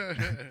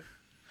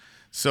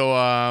 So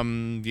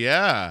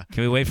yeah.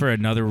 Can we wait for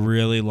another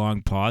really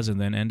long pause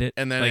and then end it?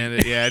 And then Like- end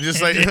it, yeah, just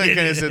like kind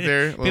of sit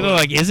there. People are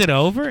like, "Is it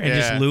over?" And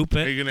just loop Are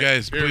it. you gonna-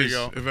 Guys, here we please,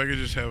 go. if I could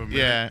just have a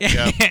minute.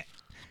 Yeah, yeah.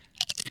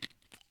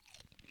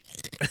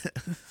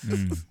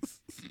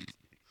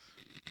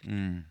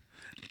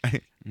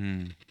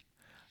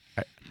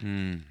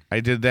 I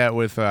did that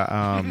with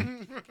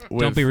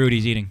Don't be rude.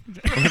 He's eating.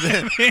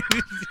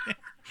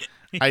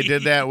 I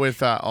did that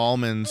with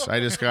almonds. I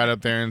just got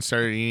up there and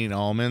started eating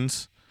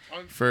almonds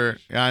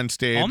on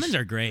stage. Almonds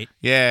are great.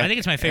 Yeah, I think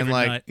it's my and favorite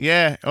nut.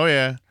 Yeah, oh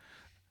yeah.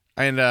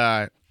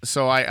 And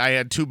so I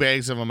had 2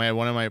 bags of them. I had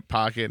one in my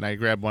pocket, and I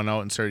grabbed one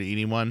out and started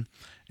eating one.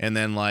 And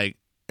then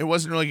it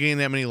wasn't really getting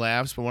that many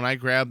laughs, but when I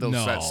grabbed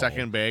that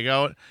second bag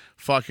out,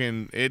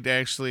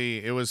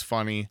 it was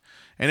funny,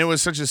 and it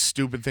was such a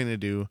stupid thing to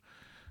do.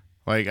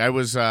 Like I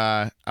was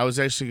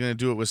actually gonna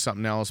do it with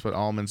something else, but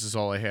almonds is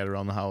all I had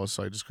around the house,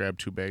 so I just grabbed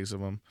 2 bags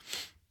of them.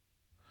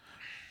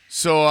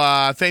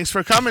 So thanks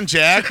for coming,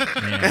 Jack.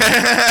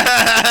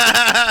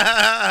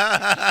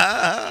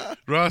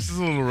 Ross is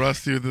a little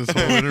rusty with this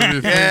whole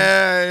interview thing.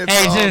 Yeah,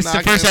 Hey, all it's the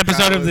knocking first him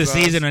episode of the collars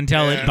season us.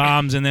 until Yeah. it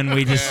bombs, and then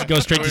we just go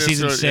straight to We just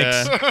season sort-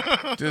 6.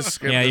 Yeah. Just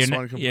skip Yeah, this your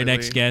one completely. your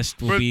next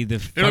guest will But be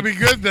the. It'll be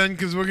good then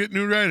because we'll get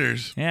new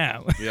writers. Yeah.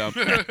 Yep.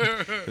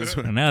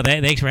 No,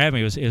 thanks for having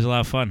me. It was a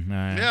lot of fun.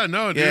 Yeah,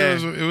 no, dude, Yeah. it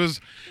was.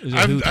 It was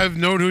a hoot. I've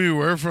known who you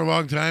were for a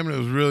long time, and it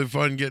was really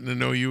fun getting to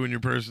know you and your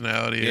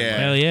personality. Yeah.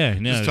 And, Hell yeah.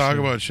 No, just this talk was-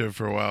 about shit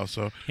for a while.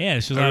 So Yeah,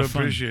 this was a I lot really of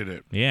fun. appreciate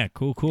it. Yeah,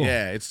 cool.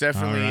 Yeah, it's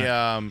definitely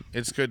All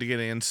it's good to get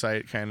an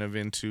insight kind of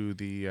into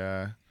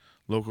the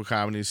local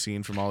comedy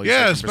scene from all these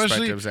Yeah, different especially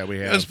perspectives that we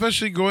have.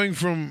 especially going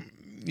from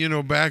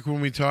back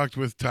when we talked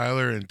with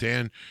Tyler and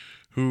Dan,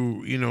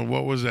 who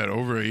what was that,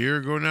 over a year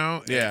ago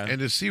now? Yeah. and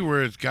to see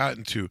where it's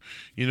gotten to.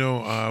 We In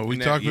that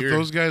talked with year.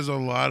 those guys a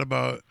lot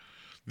about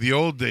the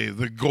old days,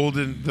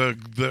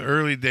 the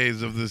early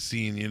days of the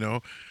scene.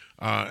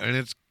 And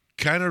it's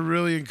kind of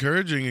really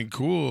encouraging and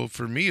cool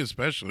for me,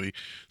 especially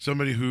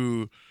somebody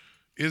who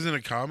isn't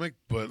a comic,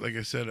 but like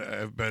I said,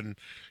 I've been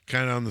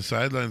kind of on the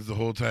sidelines the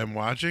whole time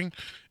watching.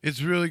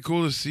 It's really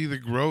cool to see the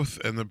growth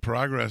and the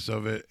progress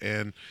of it,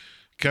 and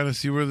kind of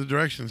see where the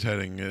direction's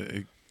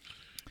heading.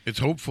 It's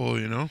hopeful,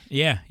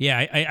 Yeah.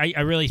 I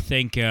really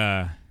think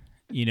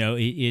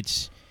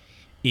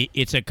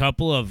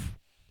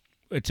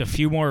it's a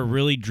few more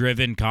really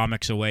driven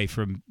comics away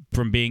from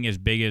being as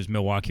big as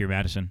Milwaukee or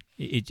Madison.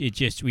 We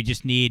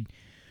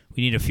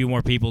need a few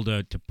more people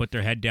to put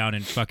their head down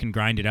and fucking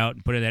grind it out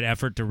and put in that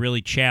effort to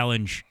really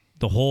challenge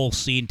the whole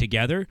scene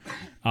together.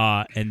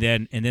 And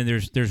then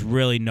there's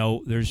really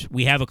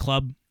we have a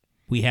club.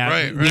 We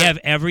have we have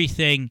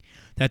everything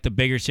that the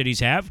bigger cities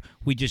have.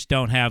 We just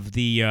don't have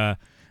the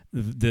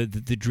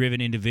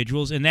driven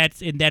individuals, and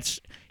that's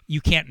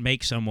you can't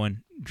make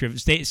someone driven.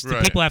 The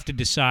people have to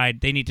decide.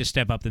 They need to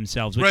step up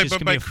themselves. Which right, is but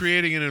gonna by be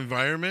creating an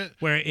environment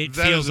where it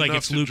that feels is like enough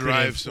it's to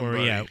drive lucrative, or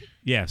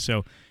somebody.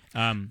 So.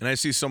 and I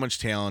see so much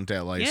talent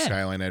at Yeah.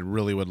 Skyline. I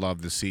really would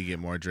love to see get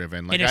more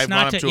driven. Like And it's I've not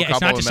gone up to- to a yeah, it's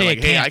couple not and to been say like,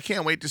 it "Hey, can't- I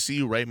can't wait to see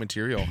you write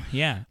material."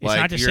 Yeah, it's Like,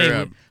 not to you're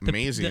say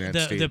amazing at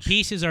the stage.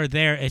 pieces are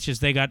there. It's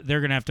just they're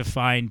gonna have to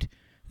find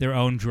their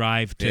own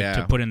drive to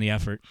Yeah. put in the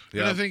effort.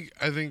 And I think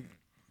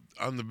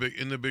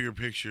in the bigger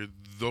picture,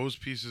 those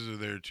pieces are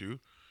there too.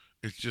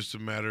 It's just a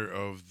matter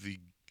of the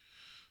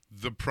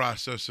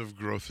process of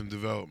growth and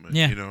development.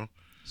 Yeah.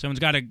 Someone's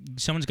got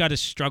to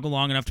struggle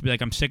long enough to be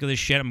like, I'm sick of this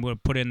shit. I'm going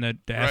to put in the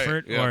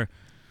effort, yeah.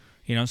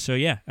 or so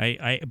yeah.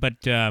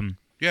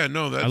 Yeah,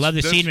 no, that's I love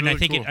the that's scene, and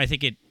really cool. I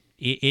think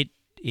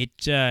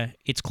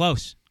it's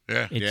close.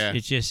 Yeah.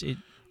 It's just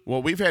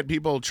Well, we've had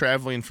people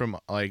traveling from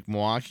like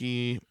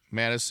Milwaukee,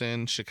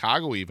 Madison,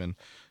 Chicago, even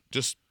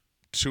just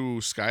to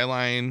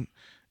Skyline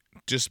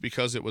just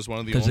because it was one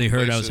of the Because only they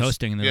heard I was places-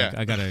 hosting, and they're yeah.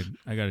 like,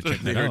 I gotta check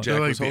They that heard out. Jack They're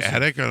like was the hosting.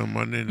 attic on a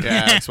Monday night.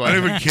 Yeah, that's why I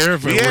don't even care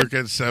if We I had- work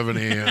at 7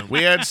 a.m.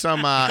 We had some.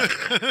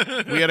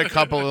 We had a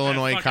couple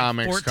Illinois Fucking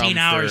comics 14 come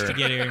hours for to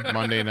get here.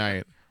 Monday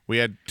night. We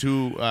had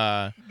two.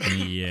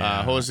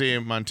 Yeah. Jose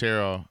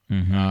Montero.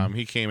 Mhm.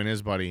 He came and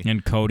his buddy.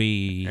 And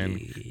Cody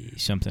And-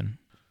 something.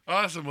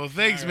 Awesome. Well,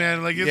 thanks,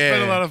 man. Like it's yeah,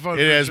 been a lot of fun.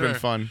 It for has sure. been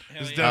fun.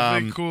 It's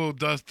definitely Um, cool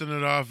dusting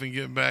it off and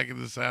getting back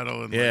in the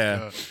saddle and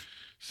Yeah.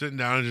 sitting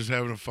down and just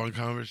having a fun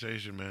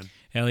conversation, man.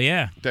 Hell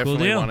yeah. Cool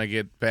Definitely deal. want to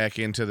get back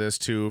into this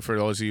too. For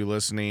those of you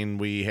listening,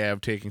 we have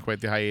taken quite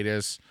the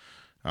hiatus.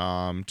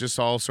 Just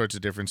all sorts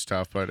of different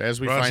stuff. But as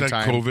we Ross find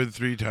had time, COVID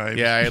 3 times.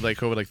 yeah, I had like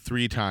COVID like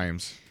 3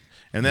 times,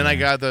 and then I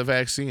got the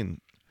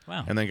vaccine,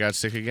 Wow. and then got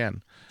sick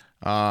again.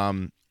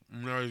 No,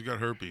 he's got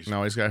herpes.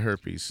 Now he's got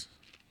herpes.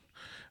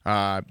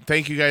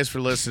 Thank you guys for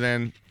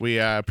listening. We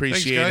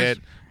appreciate Thanks, guys.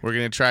 it. We're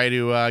gonna try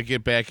to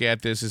get back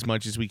at this as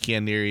much as we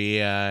can, dearie.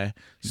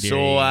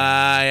 So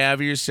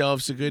have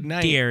yourselves a good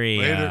night. Deary.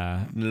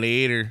 Later.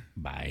 Later.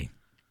 Bye.